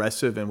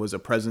aggressive and was a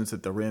presence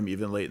at the rim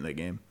even late in the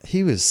game.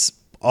 He was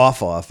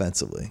awful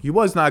offensively. He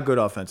was not good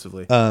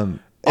offensively.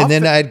 And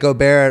then I'd go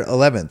Bear at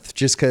 11th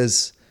just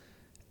because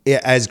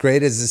as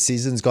great as the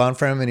season's gone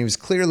for him, and he was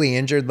clearly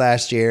injured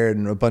last year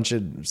and a bunch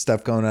of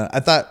stuff going on. I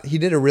thought he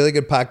did a really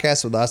good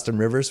podcast with Austin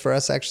Rivers for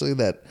us, actually,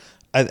 that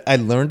I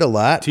learned a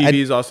lot.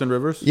 TV's Austin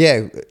Rivers?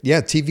 Yeah.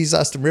 TV's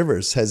Austin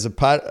Rivers has a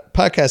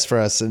podcast for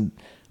us. And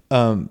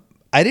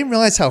I didn't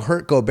realize how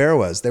hurt Gobert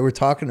was. They were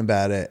talking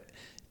about it,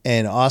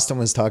 and Austin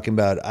was talking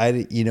about, I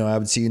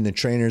would see you in the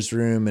trainer's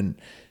room, and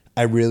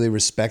I really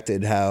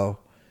respected how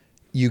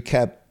you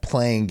kept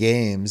playing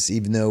games,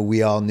 even though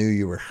we all knew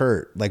you were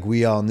hurt. Like,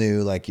 we all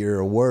knew, like, you're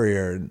a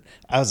warrior. And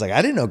I was like,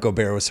 I didn't know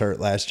Gobert was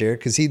hurt last year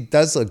because he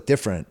does look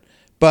different.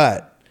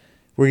 But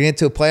we're going to get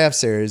to a playoff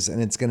series,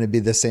 and it's going to be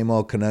the same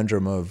old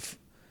conundrum of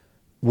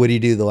what do you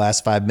do the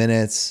last 5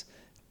 minutes?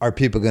 Are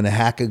people going to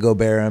hack a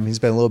Gobert? He's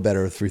been a little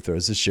better with free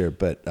throws this year,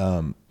 but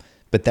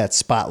that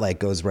spotlight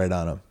goes right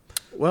on him.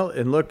 Well,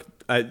 and look,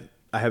 I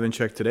haven't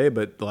checked today,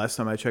 but the last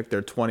time I checked,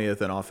 they're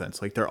 20th in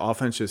offense. Like, their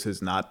offense just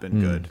has not been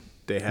good.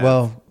 They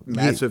have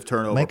massive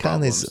turnover Mike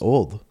problems. Conley's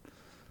old.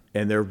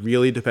 And they're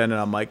really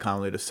dependent on Mike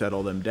Conley to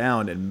settle them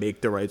down and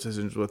make the right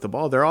decisions with the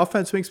ball. Their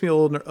offense makes me a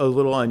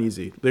little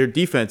uneasy. Their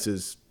defense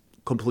is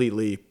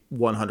completely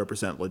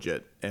 100%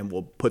 legit and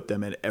will put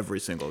them in every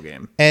single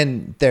game.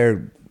 And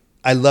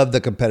I love the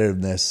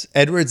competitiveness.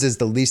 Edwards is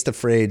the least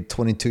afraid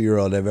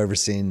 22-year-old I've ever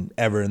seen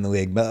ever in the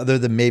league, but other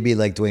than maybe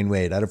like Dwayne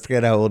Wade. I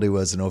forget how old he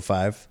was in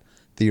 2005,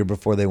 the year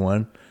before they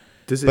won.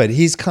 But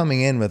he's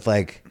coming in with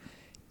like,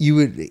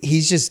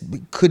 he's just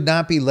could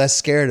not be less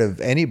scared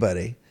of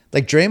anybody.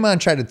 Like Draymond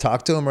tried to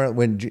talk to him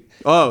during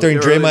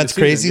Draymond's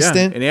crazy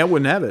stint. And Ant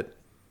wouldn't have it.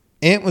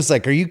 Ant was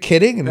like, are you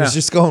kidding? And was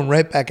just going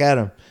right back at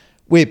him.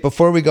 Wait,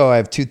 before we go, I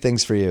have 2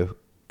 things for you,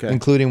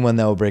 including one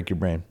that will break your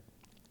brain.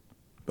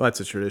 Well, that's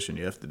a tradition.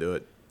 You have to do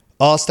it.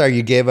 All-Star,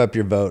 you gave up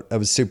your vote. I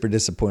was super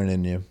disappointed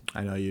in you.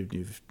 I know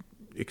you've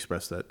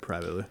expressed that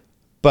privately.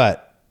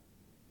 But,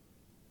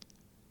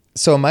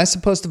 so am I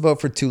supposed to vote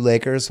for 2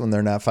 Lakers when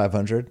they're not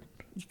 500?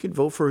 You can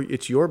vote for,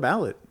 it's your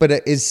ballot. But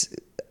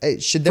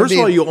should there First of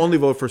all, you only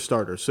vote for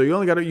starters. So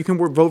you can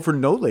vote for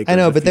no Lakers. I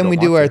know, but then we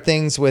do our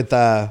things with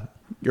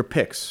your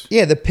picks.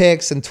 Yeah, the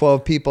picks and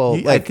 12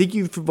 people. I think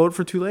you vote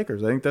for 2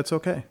 Lakers. I think that's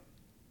okay.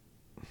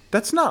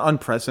 That's not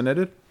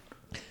unprecedented.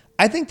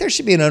 I think there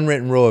should be an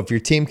unwritten rule. If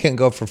your team can't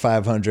go for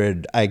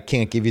 500, I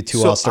can't give you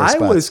 2 All-Star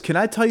spots. Can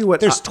I tell you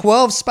what? There's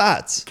 12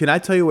 spots. Can I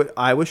tell you what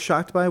I was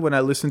shocked by when I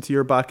listened to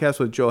your podcast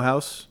with Joe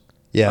House?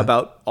 Yeah.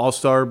 About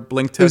All-Star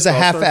blink test. It was a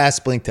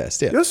half-assed blink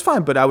test. Yeah. It was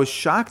fine, but I was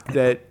shocked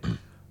that.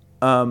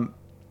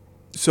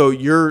 So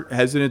you're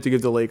hesitant to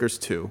give the Lakers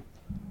 2.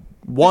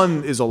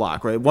 1 is a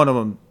lock, right? One of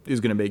them is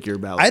going to make your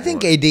ballot. I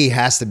think AD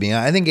has to be.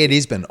 I think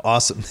AD's been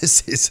awesome this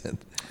season.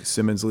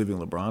 Simmons leaving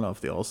LeBron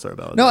off the All-Star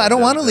ballot. No, I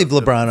don't want to leave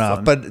LeBron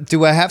off. But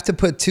do I have to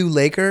put 2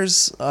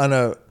 Lakers on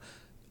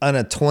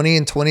a 20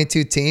 and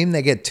 22 team?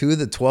 They get 2 of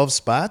the 12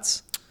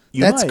 spots.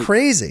 That's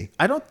crazy.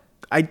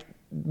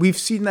 We've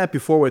seen that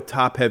before with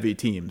top-heavy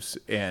teams,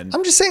 and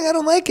I'm just saying I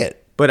don't like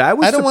it. But I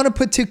don't want to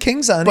put 2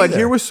 Kings on. But either.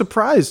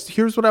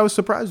 Here's what I was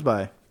surprised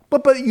by.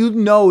 But you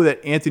know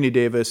that Anthony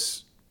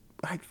Davis.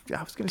 I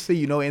was gonna say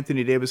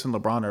Anthony Davis and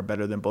LeBron are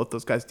better than both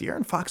those guys.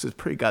 De'Aaron Fox is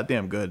pretty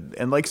goddamn good,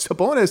 and like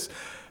Sabonis,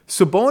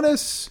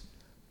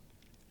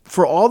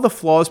 for all the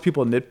flaws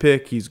people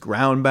nitpick, he's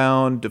ground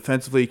bound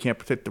defensively. He can't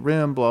protect the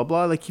rim. Blah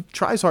blah. Like he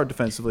tries hard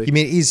defensively. You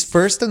mean he's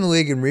first in the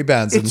league in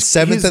rebounds and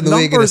 7th in the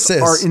league in assists?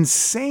 His numbers are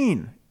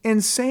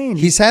insane.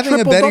 He's having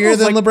a better year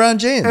than LeBron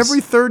James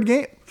every third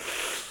game.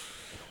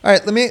 All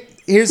right,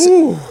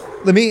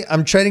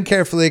 I'm treading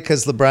carefully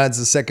because LeBron's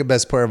the second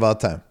best player of all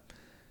time.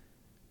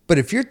 But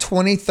if you're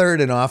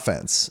 23rd in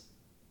offense,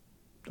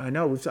 I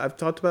know I've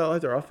talked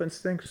about their offense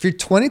things. If you're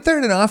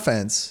 23rd in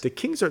offense, the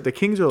Kings are like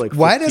 15th.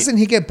 Why doesn't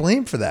he get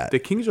blamed for that? The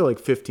Kings are like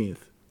 15th.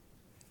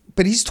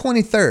 But he's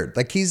 23rd.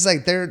 Like he's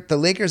like the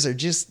Lakers are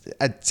just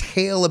a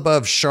tail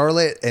above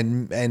Charlotte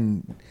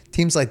and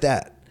teams like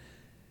that.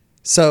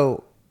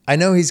 So I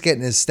know he's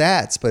getting his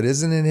stats, but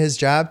isn't it his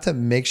job to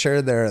make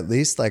sure they're at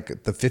least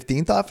like the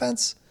 15th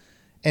offense?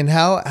 And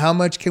how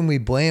much can we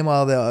blame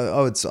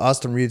it's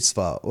Austin Reeves'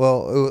 fault?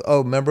 Well,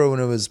 remember when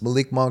it was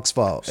Malik Monk's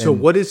fault? So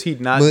what is he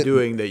not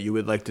doing that you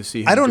would like to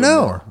see him I don't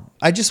know. More?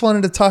 I just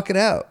wanted to talk it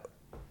out.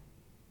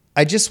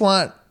 I just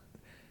want,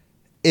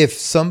 if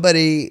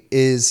somebody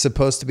is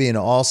supposed to be an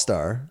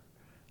all-star,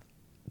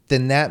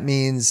 then that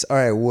means, all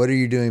right, what are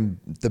you doing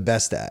the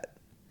best at?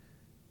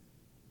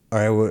 All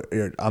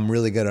right, I'm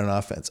really good on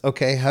offense.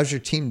 Okay, how's your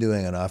team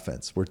doing on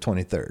offense? We're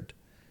 23rd.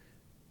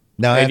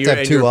 Now I have to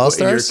have 2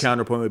 all-stars? Your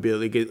counterpoint would be,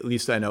 at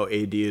least I know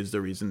AD is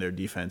the reason their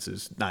defense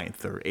is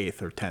 9th or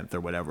 8th or 10th or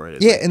whatever it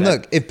is. Yeah, and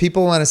look, if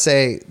people want to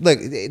say, look,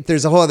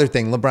 there's a whole other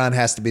thing. LeBron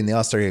has to be in the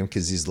All-Star game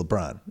because he's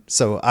LeBron.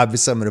 So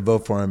obviously I'm going to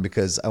vote for him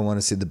because I want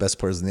to see the best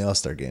players in the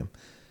All-Star game.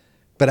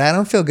 But I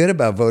don't feel good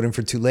about voting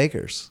for 2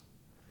 Lakers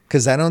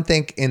because I don't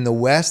think in the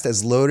West,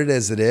 as loaded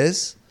as it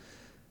is,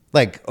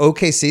 like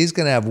OKC is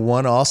going to have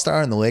 1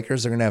 All-Star and the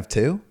Lakers are going to have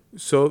 2.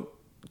 So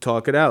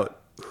talk it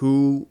out.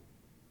 Who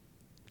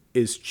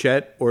is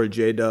Chet or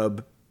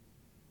J-Dub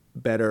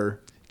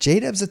better?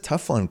 J-Dub's a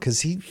tough one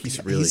because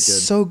he's really good.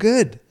 So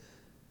good.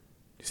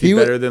 Is he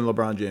better than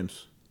LeBron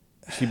James?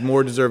 Is he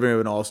more deserving of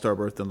an All-Star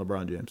berth than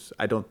LeBron James?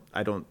 I don't.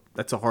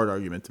 That's a hard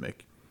argument to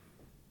make.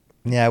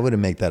 Yeah, I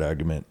wouldn't make that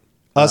argument.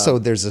 Also,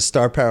 there's a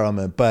star power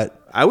element,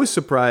 but I was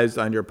surprised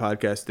on your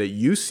podcast that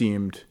you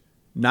seemed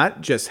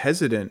not just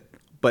hesitant,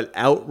 but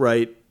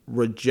outright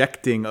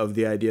rejecting of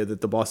the idea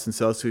that the Boston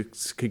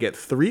Celtics could get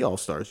 3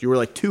 All-Stars. You were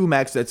like 2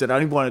 max. That said, I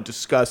don't even want to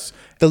discuss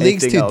the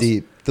league's too else.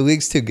 Deep. The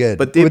league's too good.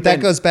 But that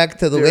goes back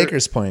to the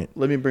Lakers' point.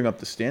 Let me bring up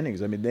the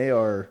standings. I mean, they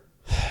are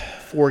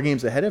 4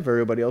 games ahead of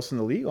everybody else in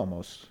the league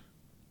almost.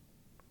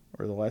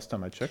 Or the last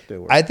time I checked, they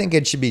were. I think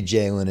it should be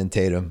Jalen and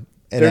Tatum.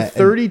 And they're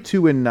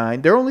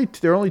 32-9.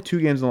 They're only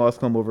 2 games in the loss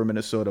column over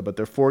Minnesota, but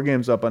they're 4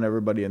 games up on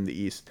everybody in the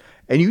East.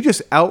 And you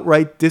just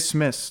outright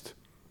dismissed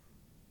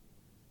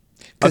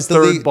because the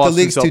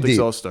league's too deep.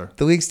 All-Star.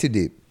 The league's too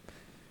deep.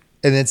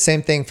 And then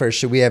same thing for,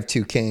 should we have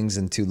 2 Kings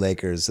and 2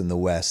 Lakers in the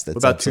West? That's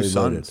what about 2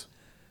 Suns?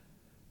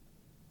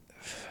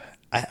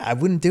 I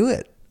wouldn't do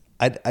it.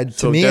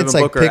 To me, Devin it's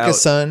like Booker pick out. a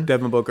Sun.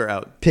 Devin Booker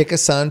out. Pick a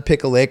Sun,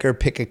 pick a Laker,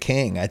 pick a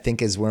King, I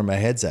think is where my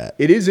head's at.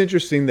 It is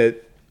interesting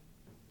that,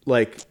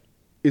 like,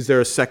 is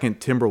there a second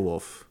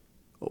Timberwolf?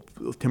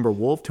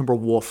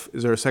 Timberwolf.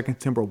 Is there a second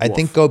Timberwolf? I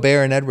think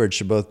Gobert and Edwards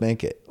should both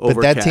make it.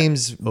 But that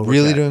team's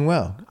really doing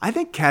well. I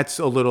think Cat's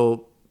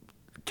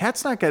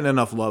not getting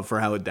enough love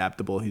for how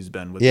adaptable he's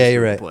been with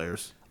you're right.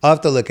 players. I'll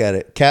have to look at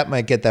it. Cat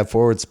might get that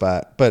forward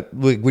spot, but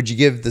would you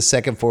give the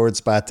second forward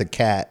spot to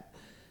Cat?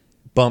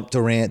 Bump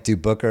Durant, do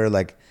Booker?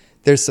 Like,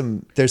 there's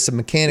some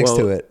mechanics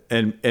to it.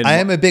 And I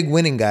am a big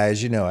winning guy,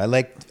 as you know. I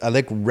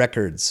like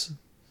records.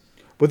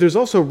 But there's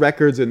also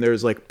records and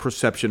there's like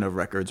perception of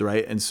records,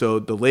 right? And so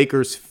the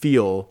Lakers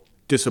feel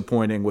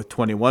disappointing with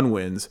 21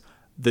 wins.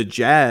 The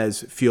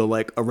Jazz feel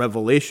like a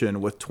revelation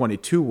with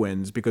 22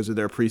 wins because of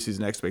their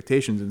preseason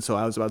expectations. And so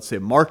I was about to say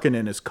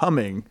Markkanen is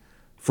coming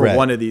for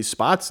one of these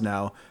spots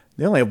now.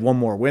 They only have 1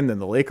 more win than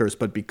the Lakers,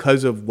 but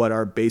because of what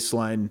our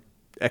baseline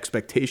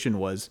expectation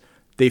was,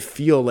 they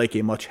feel like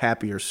a much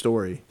happier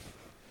story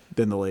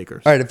than the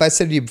Lakers. All right, if I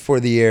said to you before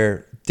the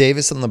year,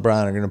 Davis and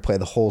LeBron are going to play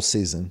the whole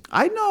season.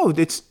 I know,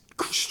 it's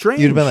strange.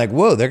 You'd have been like,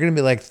 whoa, they're going to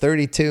be like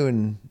 32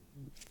 and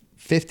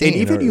 15. And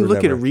even you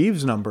look at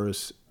Reeves'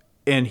 numbers,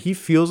 and he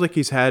feels like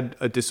he's had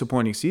a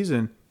disappointing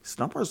season. His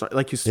numbers are,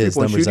 like his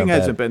 3-point shooting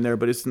hasn't been there,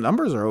 but his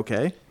numbers are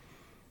okay.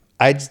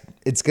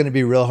 It's going to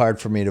be real hard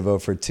for me to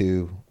vote for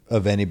 2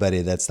 of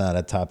anybody that's not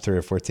a top 3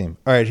 or 4 team.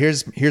 All right,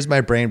 here's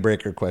my brain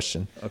breaker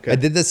question. Okay. I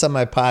did this on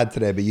my pod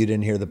today, but you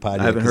didn't hear the pod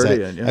yet. I haven't heard it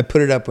yet. Yeah. I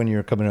put it up when you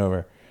were coming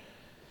over.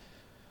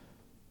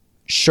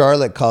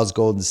 Charlotte calls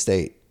Golden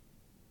State.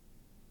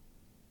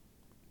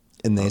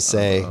 And they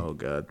say... Oh,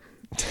 God.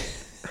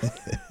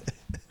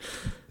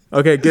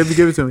 Okay, give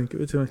it to me.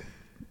 Give it to me.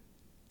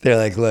 They're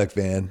like, look,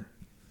 man,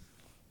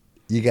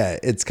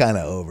 it's kind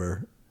of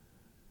over.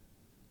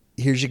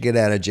 Here's your get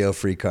out of jail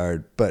free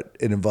card, but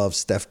it involves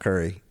Steph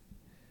Curry.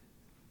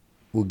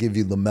 We'll give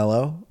you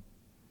LaMelo.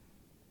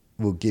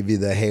 We'll give you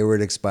the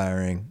Hayward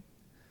expiring.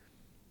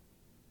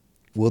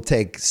 We'll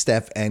take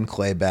Steph and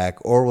Clay back,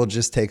 or we'll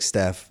just take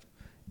Steph,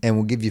 and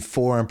we'll give you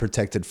 4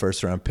 unprotected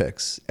first-round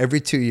picks.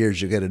 Every 2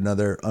 years, you'll get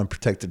another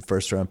unprotected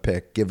first-round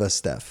pick. Give us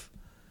Steph.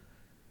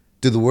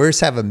 Do the Warriors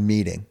have a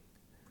meeting?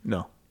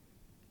 No.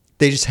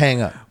 They just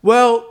hang up.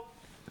 Well,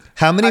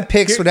 how many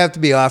picks would have to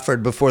be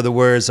offered before the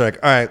Warriors are like,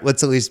 all right,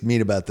 let's at least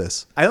meet about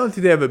this? I don't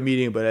think they have a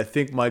meeting, but I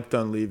think Mike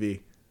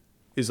Dunleavy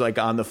is like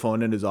on the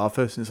phone in his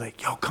office and is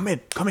like, yo, come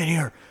in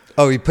here.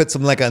 Oh, he puts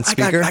them like on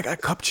speaker? I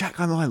got Cup Check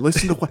on the line.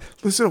 Listen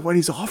to what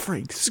he's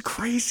offering. This is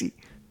crazy.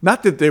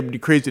 Not that they'd be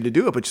crazy to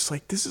do it, but just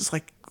like, this is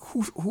like,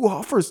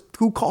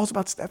 who calls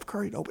about Steph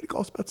Curry? Nobody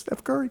calls about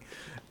Steph Curry.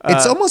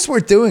 It's almost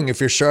worth doing if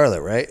you're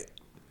Charlotte, right?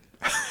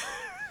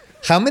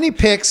 How many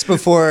picks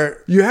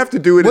before you have to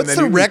do it? What's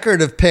the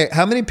record of pick?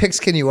 How many picks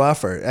can you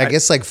offer? I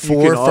guess like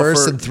 4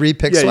 first and 3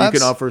 pick swaps. Yeah, you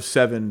can offer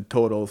 7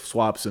 total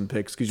swaps and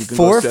picks because you can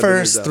 4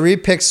 first, 3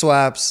 pick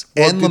swaps,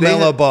 and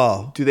LaMelo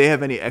Ball. Do they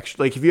have any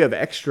extra? Like if you have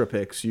extra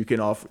picks, you can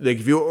offer. Like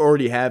if you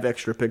already have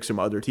extra picks from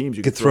other teams,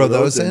 you could throw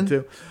those in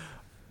too.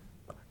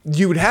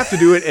 You would have to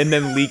do it and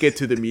then leak it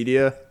to the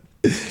media,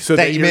 so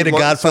that you made a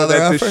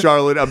Godfather offer? The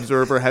Charlotte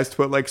Observer has to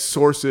put like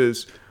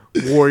sources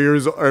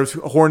Warriors or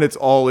Hornets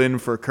all in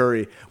for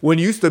Curry.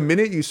 The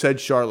minute you said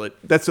Charlotte,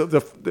 that's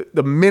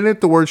the minute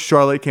the word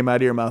Charlotte came out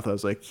of your mouth, I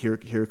was like, here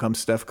comes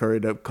Steph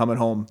Curry coming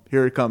home.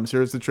 Here it comes.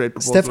 Here's the trade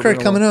proposal. Steph Curry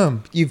coming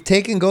home. You've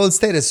taken Golden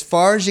State as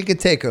far as you could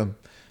take them.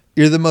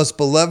 You're the most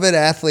beloved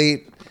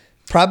athlete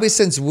probably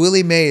since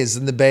Willie Mays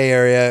in the Bay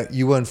Area.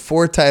 You won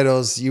 4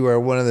 titles. You are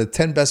one of the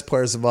 10 best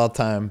players of all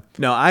time.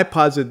 Now, I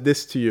posit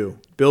this to you.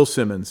 Bill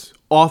Simmons,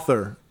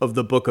 author of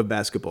the Book of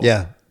Basketball.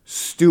 Yeah.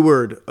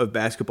 Steward of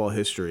basketball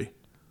history.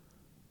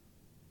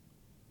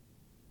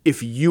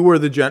 If you were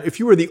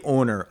the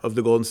owner of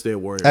the Golden State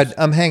Warriors,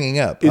 I'm hanging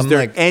up. Is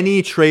there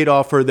any trade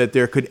offer that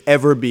there could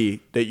ever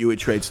be that you would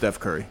trade Steph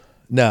Curry?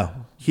 No.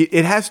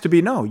 It has to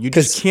be no. You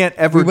just can't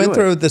ever. We went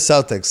through with the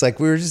Celtics. Like,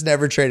 we were just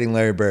never trading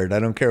Larry Bird. I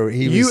don't care.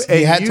 He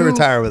had to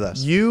retire with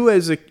us. You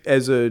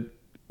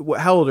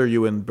how old are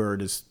you when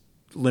Bird is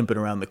limping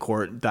around the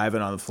court,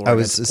 diving on the floor? I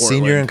was a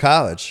senior in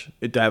college.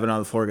 Diving on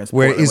the floor against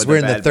where Portland. He's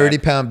wearing the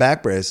 30-pound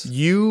back brace.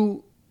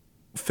 You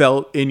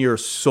felt in your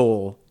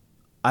soul,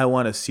 I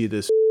want to see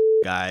this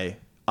guy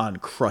on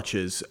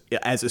crutches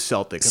as a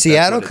Celtic.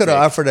 Seattle could have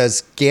offered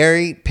us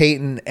Gary,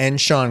 Payton,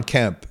 and Sean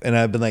Kemp, and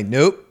I've been like,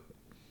 nope.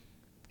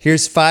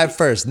 Here's 5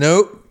 first.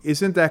 Nope.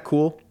 Isn't that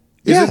cool?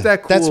 Yeah, Isn't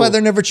that cool? That's why they're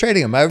never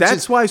trading him.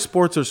 That's why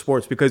sports are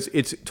sports, because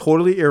it's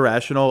totally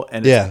irrational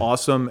and it's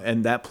awesome,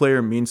 and that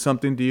player means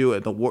something to you.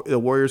 And the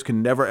Warriors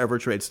can never, ever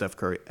trade Steph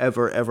Curry.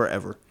 Ever, ever,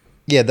 ever.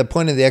 Yeah, the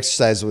point of the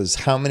exercise was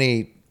how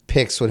many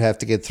picks would have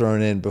to get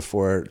thrown in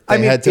before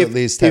they had to at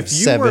least have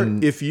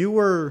 7. If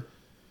you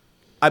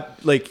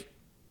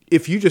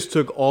just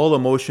took all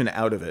emotion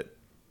out of it,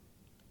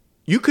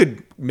 you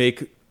could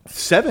make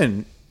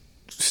 7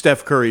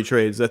 Steph Curry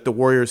trades that the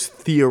Warriors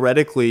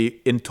theoretically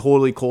in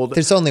totally cold.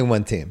 There's only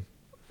one team.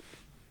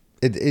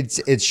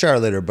 It's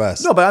Charlotte or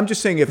bust. No, but I'm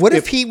just saying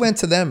if he went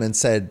to them and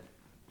said,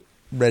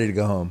 ready to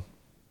go home?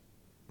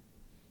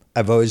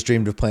 I've always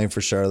dreamed of playing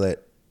for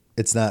Charlotte.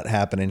 It's not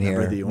happening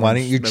here. Why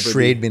don't you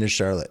trade me to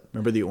Charlotte?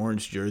 Remember the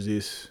orange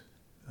jerseys?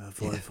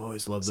 I've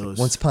always loved those.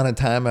 Once upon a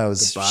time, I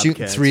was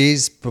shooting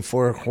threes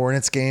before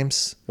Hornets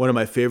games. One of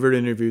my favorite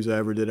interviews I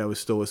ever did, I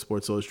was still with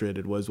Sports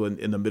Illustrated, was when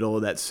in the middle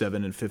of that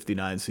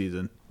 7-59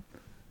 season,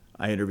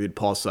 I interviewed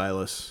Paul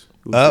Silas,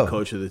 who was the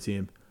coach of the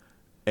team,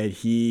 and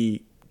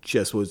he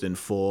just was in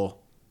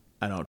full,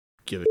 I don't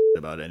give a shit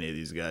about any of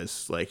these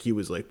guys. Like, he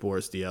was like,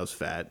 Boris Diaw's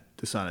fat,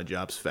 Desana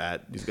Diop's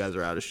fat, these guys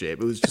are out of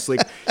shape. It was just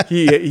like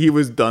he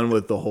was done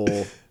with the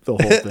whole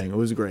thing. It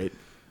was great.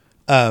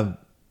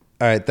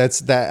 All right, that's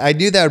that. I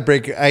knew that would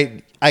break.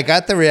 I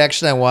got the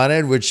reaction I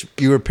wanted, which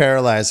you were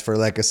paralyzed for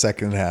like a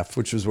second and a half,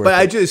 which was worth it.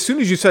 But as soon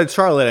as you said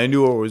Charlotte, I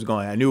knew where it was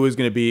going. I knew it was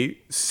going to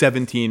be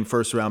 17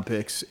 first-round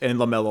picks and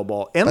LaMelo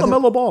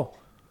Ball.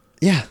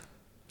 Yeah.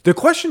 The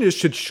question is,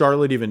 should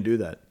Charlotte even do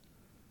that?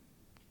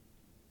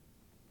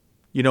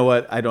 You know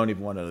what? I don't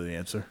even want to know the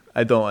answer.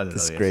 I don't want to know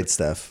the answer. It's great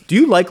stuff. Do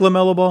you like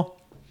LaMelo Ball?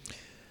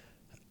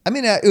 I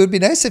mean, it would be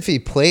nice if he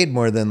played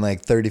more than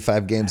like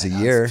 35 games a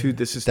year.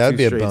 That would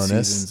be a bonus.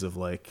 Seasons of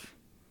like.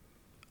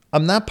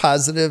 I'm not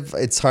positive.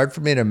 It's hard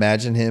for me to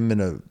imagine him in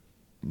a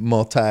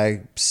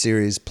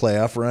multi-series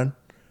playoff run.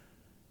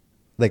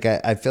 Like,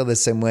 I feel the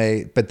same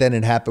way, but then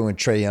it happened with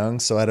Trae Young,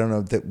 so I don't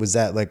know if was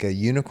that like a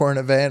unicorn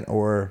event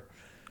or.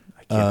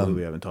 I can't believe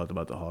we haven't talked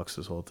about the Hawks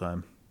this whole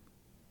time.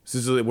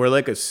 We're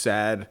like a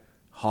sad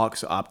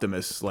Hawks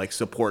optimist like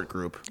support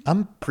group.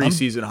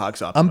 Preseason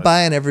Hawks optimist. I'm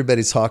buying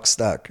everybody's Hawks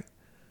stock.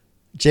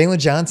 Jalen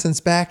Johnson's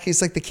back.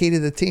 He's like the key to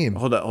the team.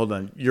 Hold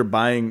on. You're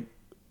buying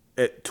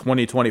at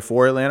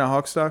 2024 Atlanta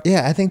Hawks stock?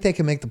 Yeah, I think they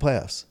can make the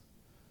playoffs.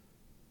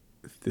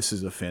 This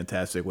is a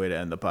fantastic way to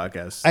end the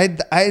podcast.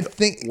 I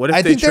think. What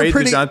if they trade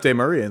DeJounte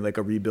Murray in like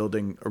a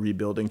rebuilding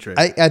trade?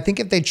 I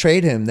think if they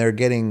trade him, they're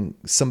getting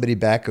somebody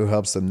back who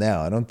helps them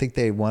now. I don't think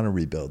they want to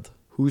rebuild.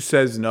 Who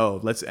says no?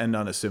 Let's end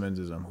on a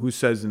Simmonsism. Who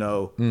says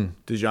no?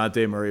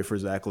 DeJounte Murray for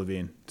Zach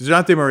LaVine.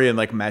 DeJounte Murray and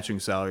like matching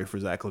salary for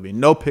Zach LaVine.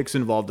 No picks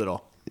involved at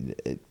all.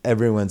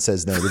 Everyone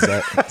says no to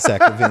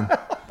Zach LaVine.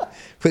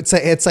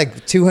 It's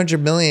like $200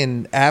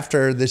 million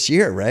after this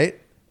year, right?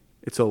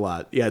 It's a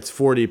lot. Yeah, it's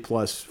 40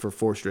 plus for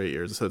 4 straight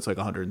years, so it's like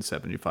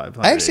 175.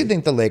 I actually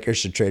think the Lakers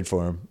should trade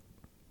for him.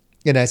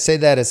 And I say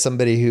that as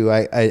somebody who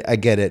I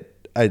get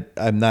it.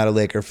 I'm not a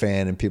Laker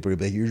fan, and people are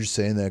like, "You're just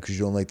saying that because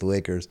you don't like the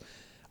Lakers."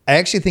 I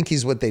actually think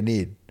he's what they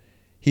need.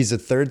 He's a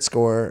third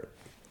scorer,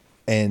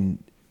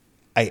 and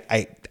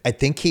I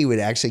think he would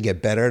actually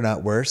get better,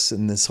 not worse,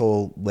 in this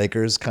whole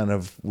Lakers kind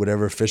of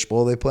whatever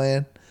fishbowl they play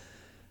in.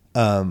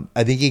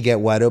 I think he'd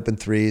get wide open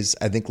threes.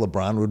 I think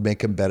LeBron would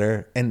make him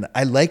better. And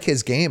I like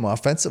his game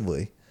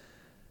offensively.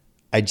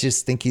 I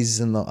just think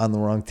he's on the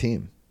wrong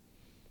team.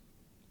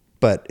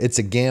 But it's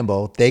a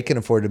gamble. They can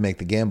afford to make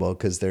the gamble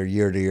because they're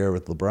year to year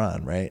with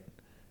LeBron, right?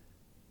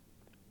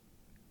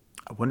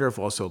 I wonder if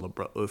also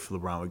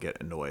LeBron would get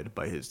annoyed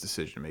by his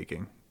decision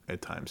making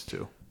at times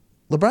too.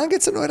 LeBron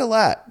gets annoyed a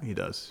lot. He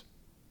does.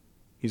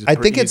 I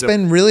think it's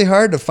been really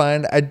hard to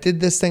find. I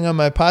did this thing on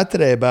my pod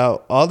today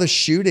about all the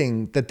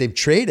shooting that they've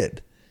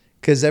traded,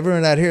 because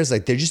everyone out here is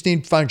like, they just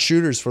need to find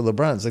shooters for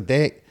LeBron. It's like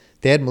they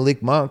had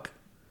Malik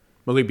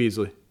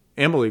Beasley.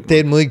 And Malik Monk. They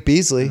had Malik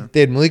Beasley. Yeah. They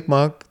had Malik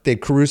Monk. They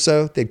had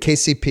Caruso. They had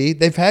KCP.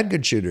 They've had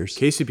good shooters.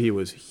 KCP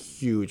was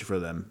huge for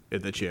them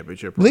in the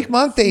championship. Malik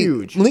Monk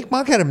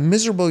had a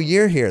miserable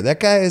year here. That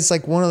guy is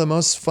like one of the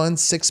most fun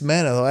 6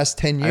 men of the last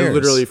 10 years. I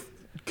literally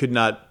could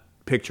not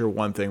picture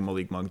one thing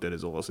Malik Monk did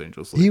as a Los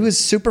Angeles Lakers. He was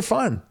super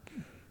fun.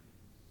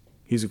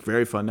 He's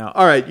very fun now.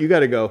 All right, you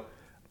got to go.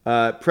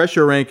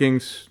 Pressure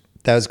rankings.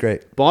 That was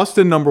great.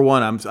 Boston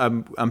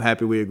 #1. I'm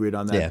happy we agreed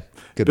on that. Yeah.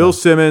 Good Bill one.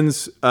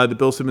 Simmons, the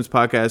Bill Simmons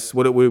podcast.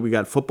 What we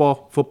got?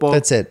 Football.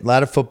 That's it. A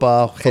lot of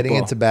football. Heading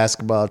into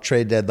basketball.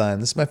 Trade deadline.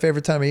 This is my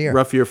favorite time of year.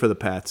 Rough year for the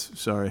Pats.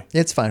 Sorry.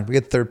 It's fine. We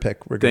get third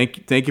pick. We're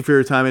good. Thank you for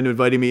your time and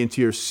inviting me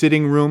into your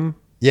sitting room.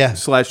 Yeah.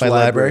 /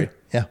 library.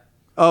 Yeah.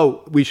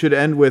 Oh, we should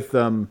end with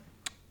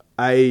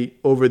I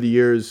over the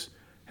years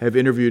have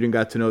interviewed and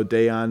got to know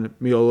Dejan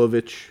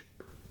Milojevic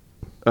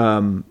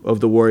of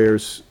the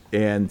Warriors,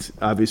 and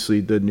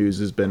obviously the news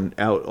has been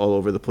out all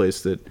over the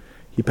place that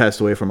he passed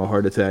away from a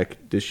heart attack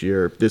this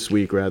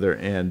week,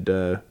 and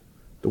the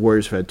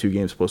Warriors have had 2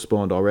 games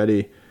postponed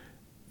already.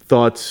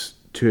 Thoughts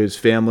to his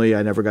family.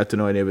 I never got to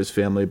know any of his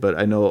family, but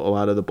I know a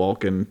lot of the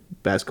Balkan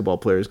basketball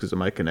players because of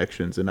my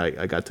connections, and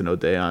I got to know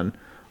Dejan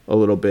a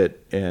little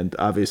bit, and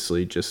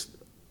obviously just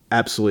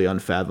absolutely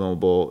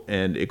unfathomable.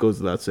 And it goes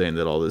without saying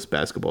that all this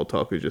basketball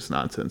talk is just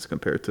nonsense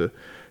compared to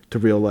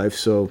real life.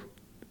 So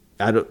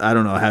I don't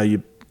know how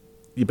you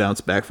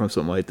bounce back from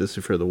something like this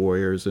if you're the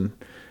Warriors, and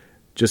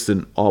just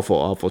an awful,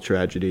 awful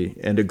tragedy.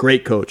 And a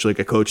great coach, like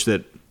a coach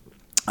that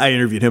I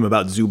interviewed him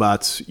about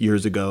Zubats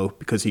years ago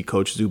because he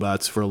coached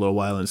Zubats for a little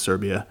while in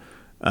Serbia,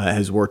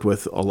 has worked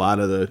with a lot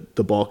of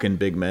the Balkan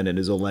big men and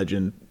is a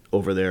legend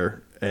over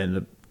there, and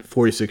a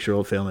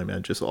 46-year-old family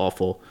man, just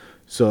awful.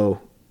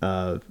 So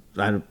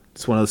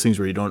it's one of those things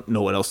where you don't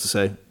know what else to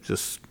say.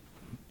 It's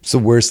the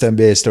worst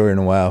NBA story in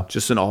a while.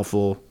 Just an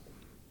awful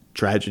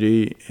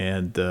tragedy,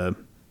 and a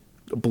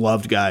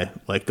beloved guy.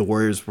 Like, the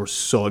Warriors were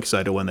so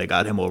excited when they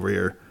got him over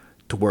here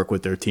to work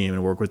with their team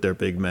and work with their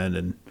big men,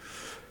 and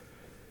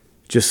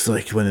just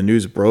like when the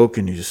news broke,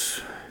 and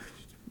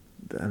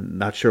I'm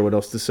not sure what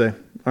else to say.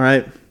 All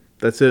right,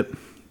 that's it.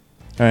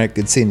 All right,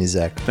 good seeing you,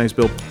 Zach. Thanks,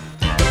 Bill.